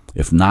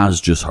if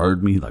Nas just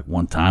heard me like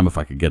one time, if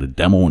I could get a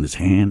demo in his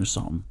hand or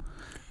something.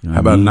 You know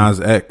How what I about mean? Nas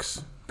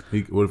X?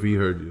 What if he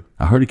heard you?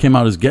 I heard he came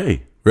out as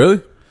gay.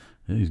 Really?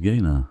 Yeah, he's gay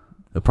now.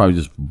 That probably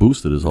just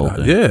boosted his whole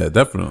thing. Yeah,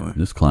 definitely. In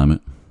this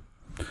climate.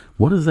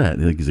 What is that?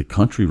 Like, is it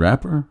country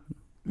rapper?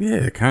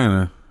 Yeah,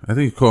 kind of. I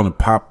think he's calling it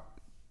pop.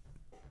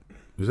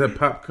 Is that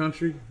pop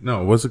country?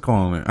 No, what's it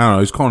calling it? I don't know.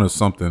 He's calling it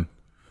something.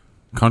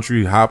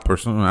 Country hop or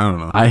something. I don't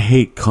know. I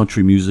hate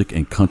country music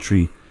and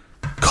country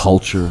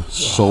culture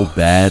so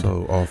bad.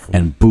 so awful.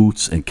 And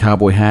boots and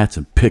cowboy hats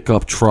and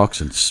pickup trucks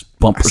and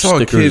bumper I saw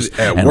a stickers kid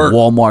at and work.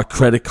 Walmart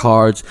credit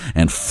cards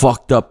and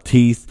fucked up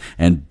teeth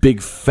and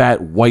big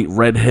fat white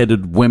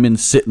redheaded women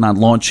sitting on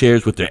lawn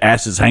chairs with their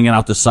asses hanging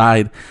out the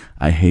side.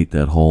 I hate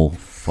that whole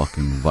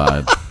fucking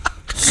vibe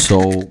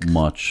so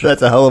much.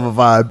 That's a hell of a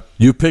vibe.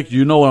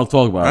 You know what I'm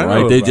talking I about,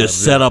 know right? They about just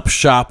it, set up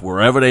shop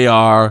wherever they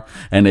are,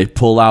 and they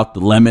pull out the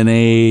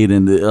lemonade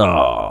and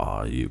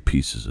you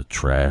pieces of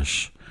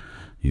trash.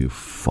 You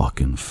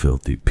fucking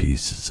filthy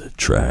pieces of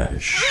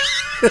trash.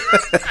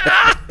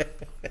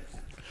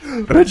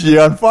 Richie,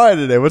 you're on fire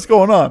today. What's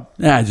going on?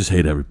 Nah, I just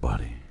hate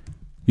everybody.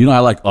 You know, I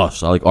like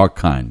us. I like our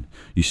kind.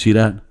 You see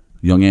that?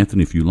 Young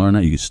Anthony, if you learn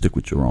that, you can stick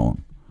with your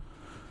own.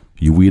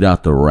 You weed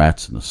out the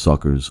rats and the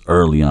suckers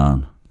early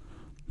on.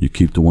 You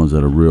keep the ones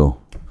that are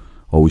real.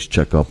 Always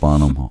check up on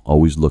them.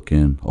 Always look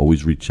in.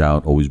 Always reach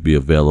out. Always be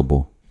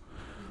available.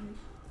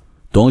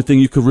 The only thing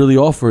you could really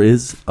offer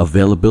is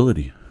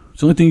availability. It's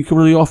the only thing you can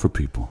really offer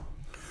people.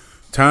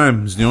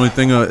 Time is the only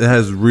thing that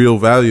has real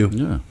value.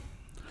 Yeah.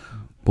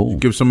 Boom.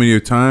 Give somebody your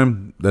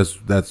time. That's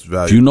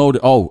value. If you know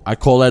that, I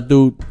call that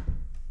dude,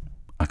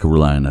 I could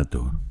rely on that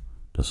dude.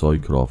 That's all you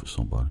could offer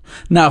somebody.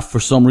 Now, if for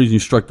some reason you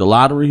struck the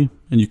lottery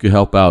and you could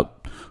help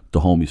out the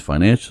homies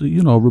financially,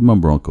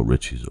 remember Uncle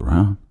Richie's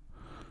around.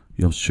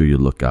 I'm sure you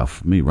look out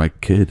for me, right,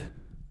 kid?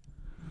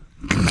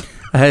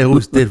 I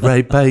always did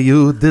right by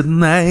you,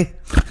 didn't I?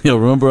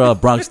 Remember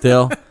Bronx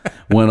Tale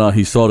when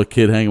he saw the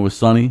kid hanging with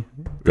Sonny,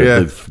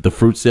 the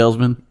fruit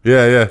salesman?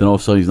 Yeah. Then all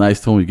of a sudden he's nice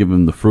to him, he give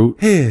him the fruit.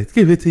 Here,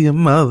 give it to your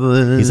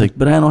mother. He's like,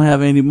 but I don't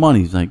have any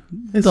money. He's like,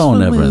 don't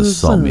for ever me,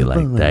 insult me son.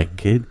 like that,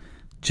 kid.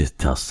 Just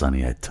tell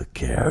Sonny I took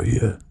care of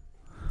you.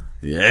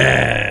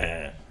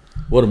 Yeah.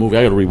 What a movie.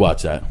 I got to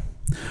rewatch that.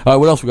 All right,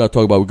 what else we got to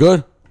talk about? We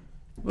good?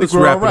 Let's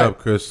we're wrap all right. it up,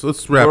 Chris.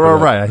 Let's wrap We're it all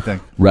up. right, I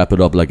think. Wrap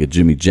it up like a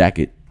Jimmy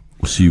Jacket.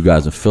 We'll see you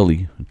guys in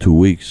Philly in 2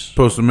 weeks.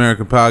 Post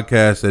America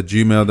Podcast at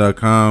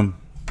gmail.com.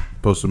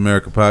 Post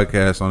America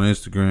Podcast on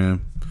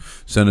Instagram.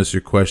 Send us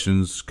your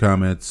questions,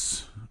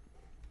 comments,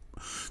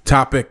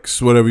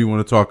 topics, whatever you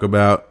want to talk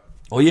about.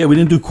 Oh, yeah, we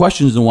didn't do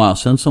questions in a while.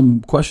 Send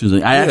some questions.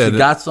 I actually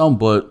got some,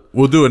 but...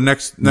 We'll do it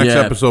next yeah,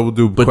 episode. We'll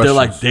do but questions. they're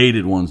like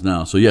dated ones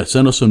now. So, yeah,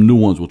 send us some new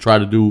ones. We'll try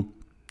to do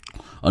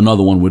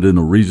another one within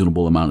a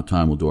reasonable amount of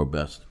time. We'll do our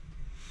best.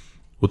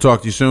 We'll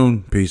talk to you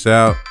soon. Peace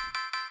out.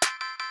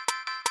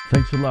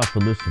 Thanks a lot for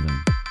listening.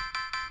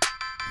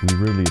 We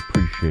really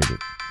appreciate it.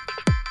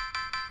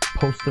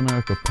 Post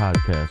America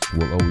Podcast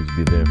will always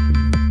be there for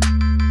you.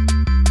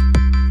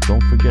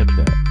 Don't forget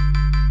that.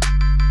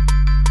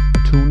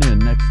 Tune in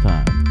next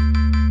time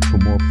for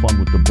more fun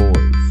with the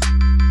boys.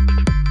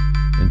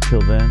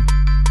 Until then,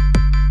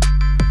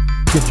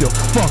 get your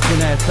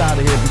fucking ass out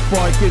of here before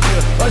I give you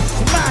a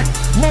smack,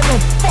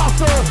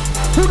 motherfucker!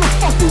 Who the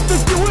fuck you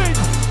think you is?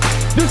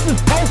 This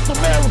is Post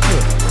America.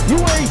 You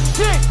ain't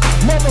shit,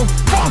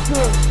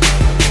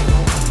 motherfucker!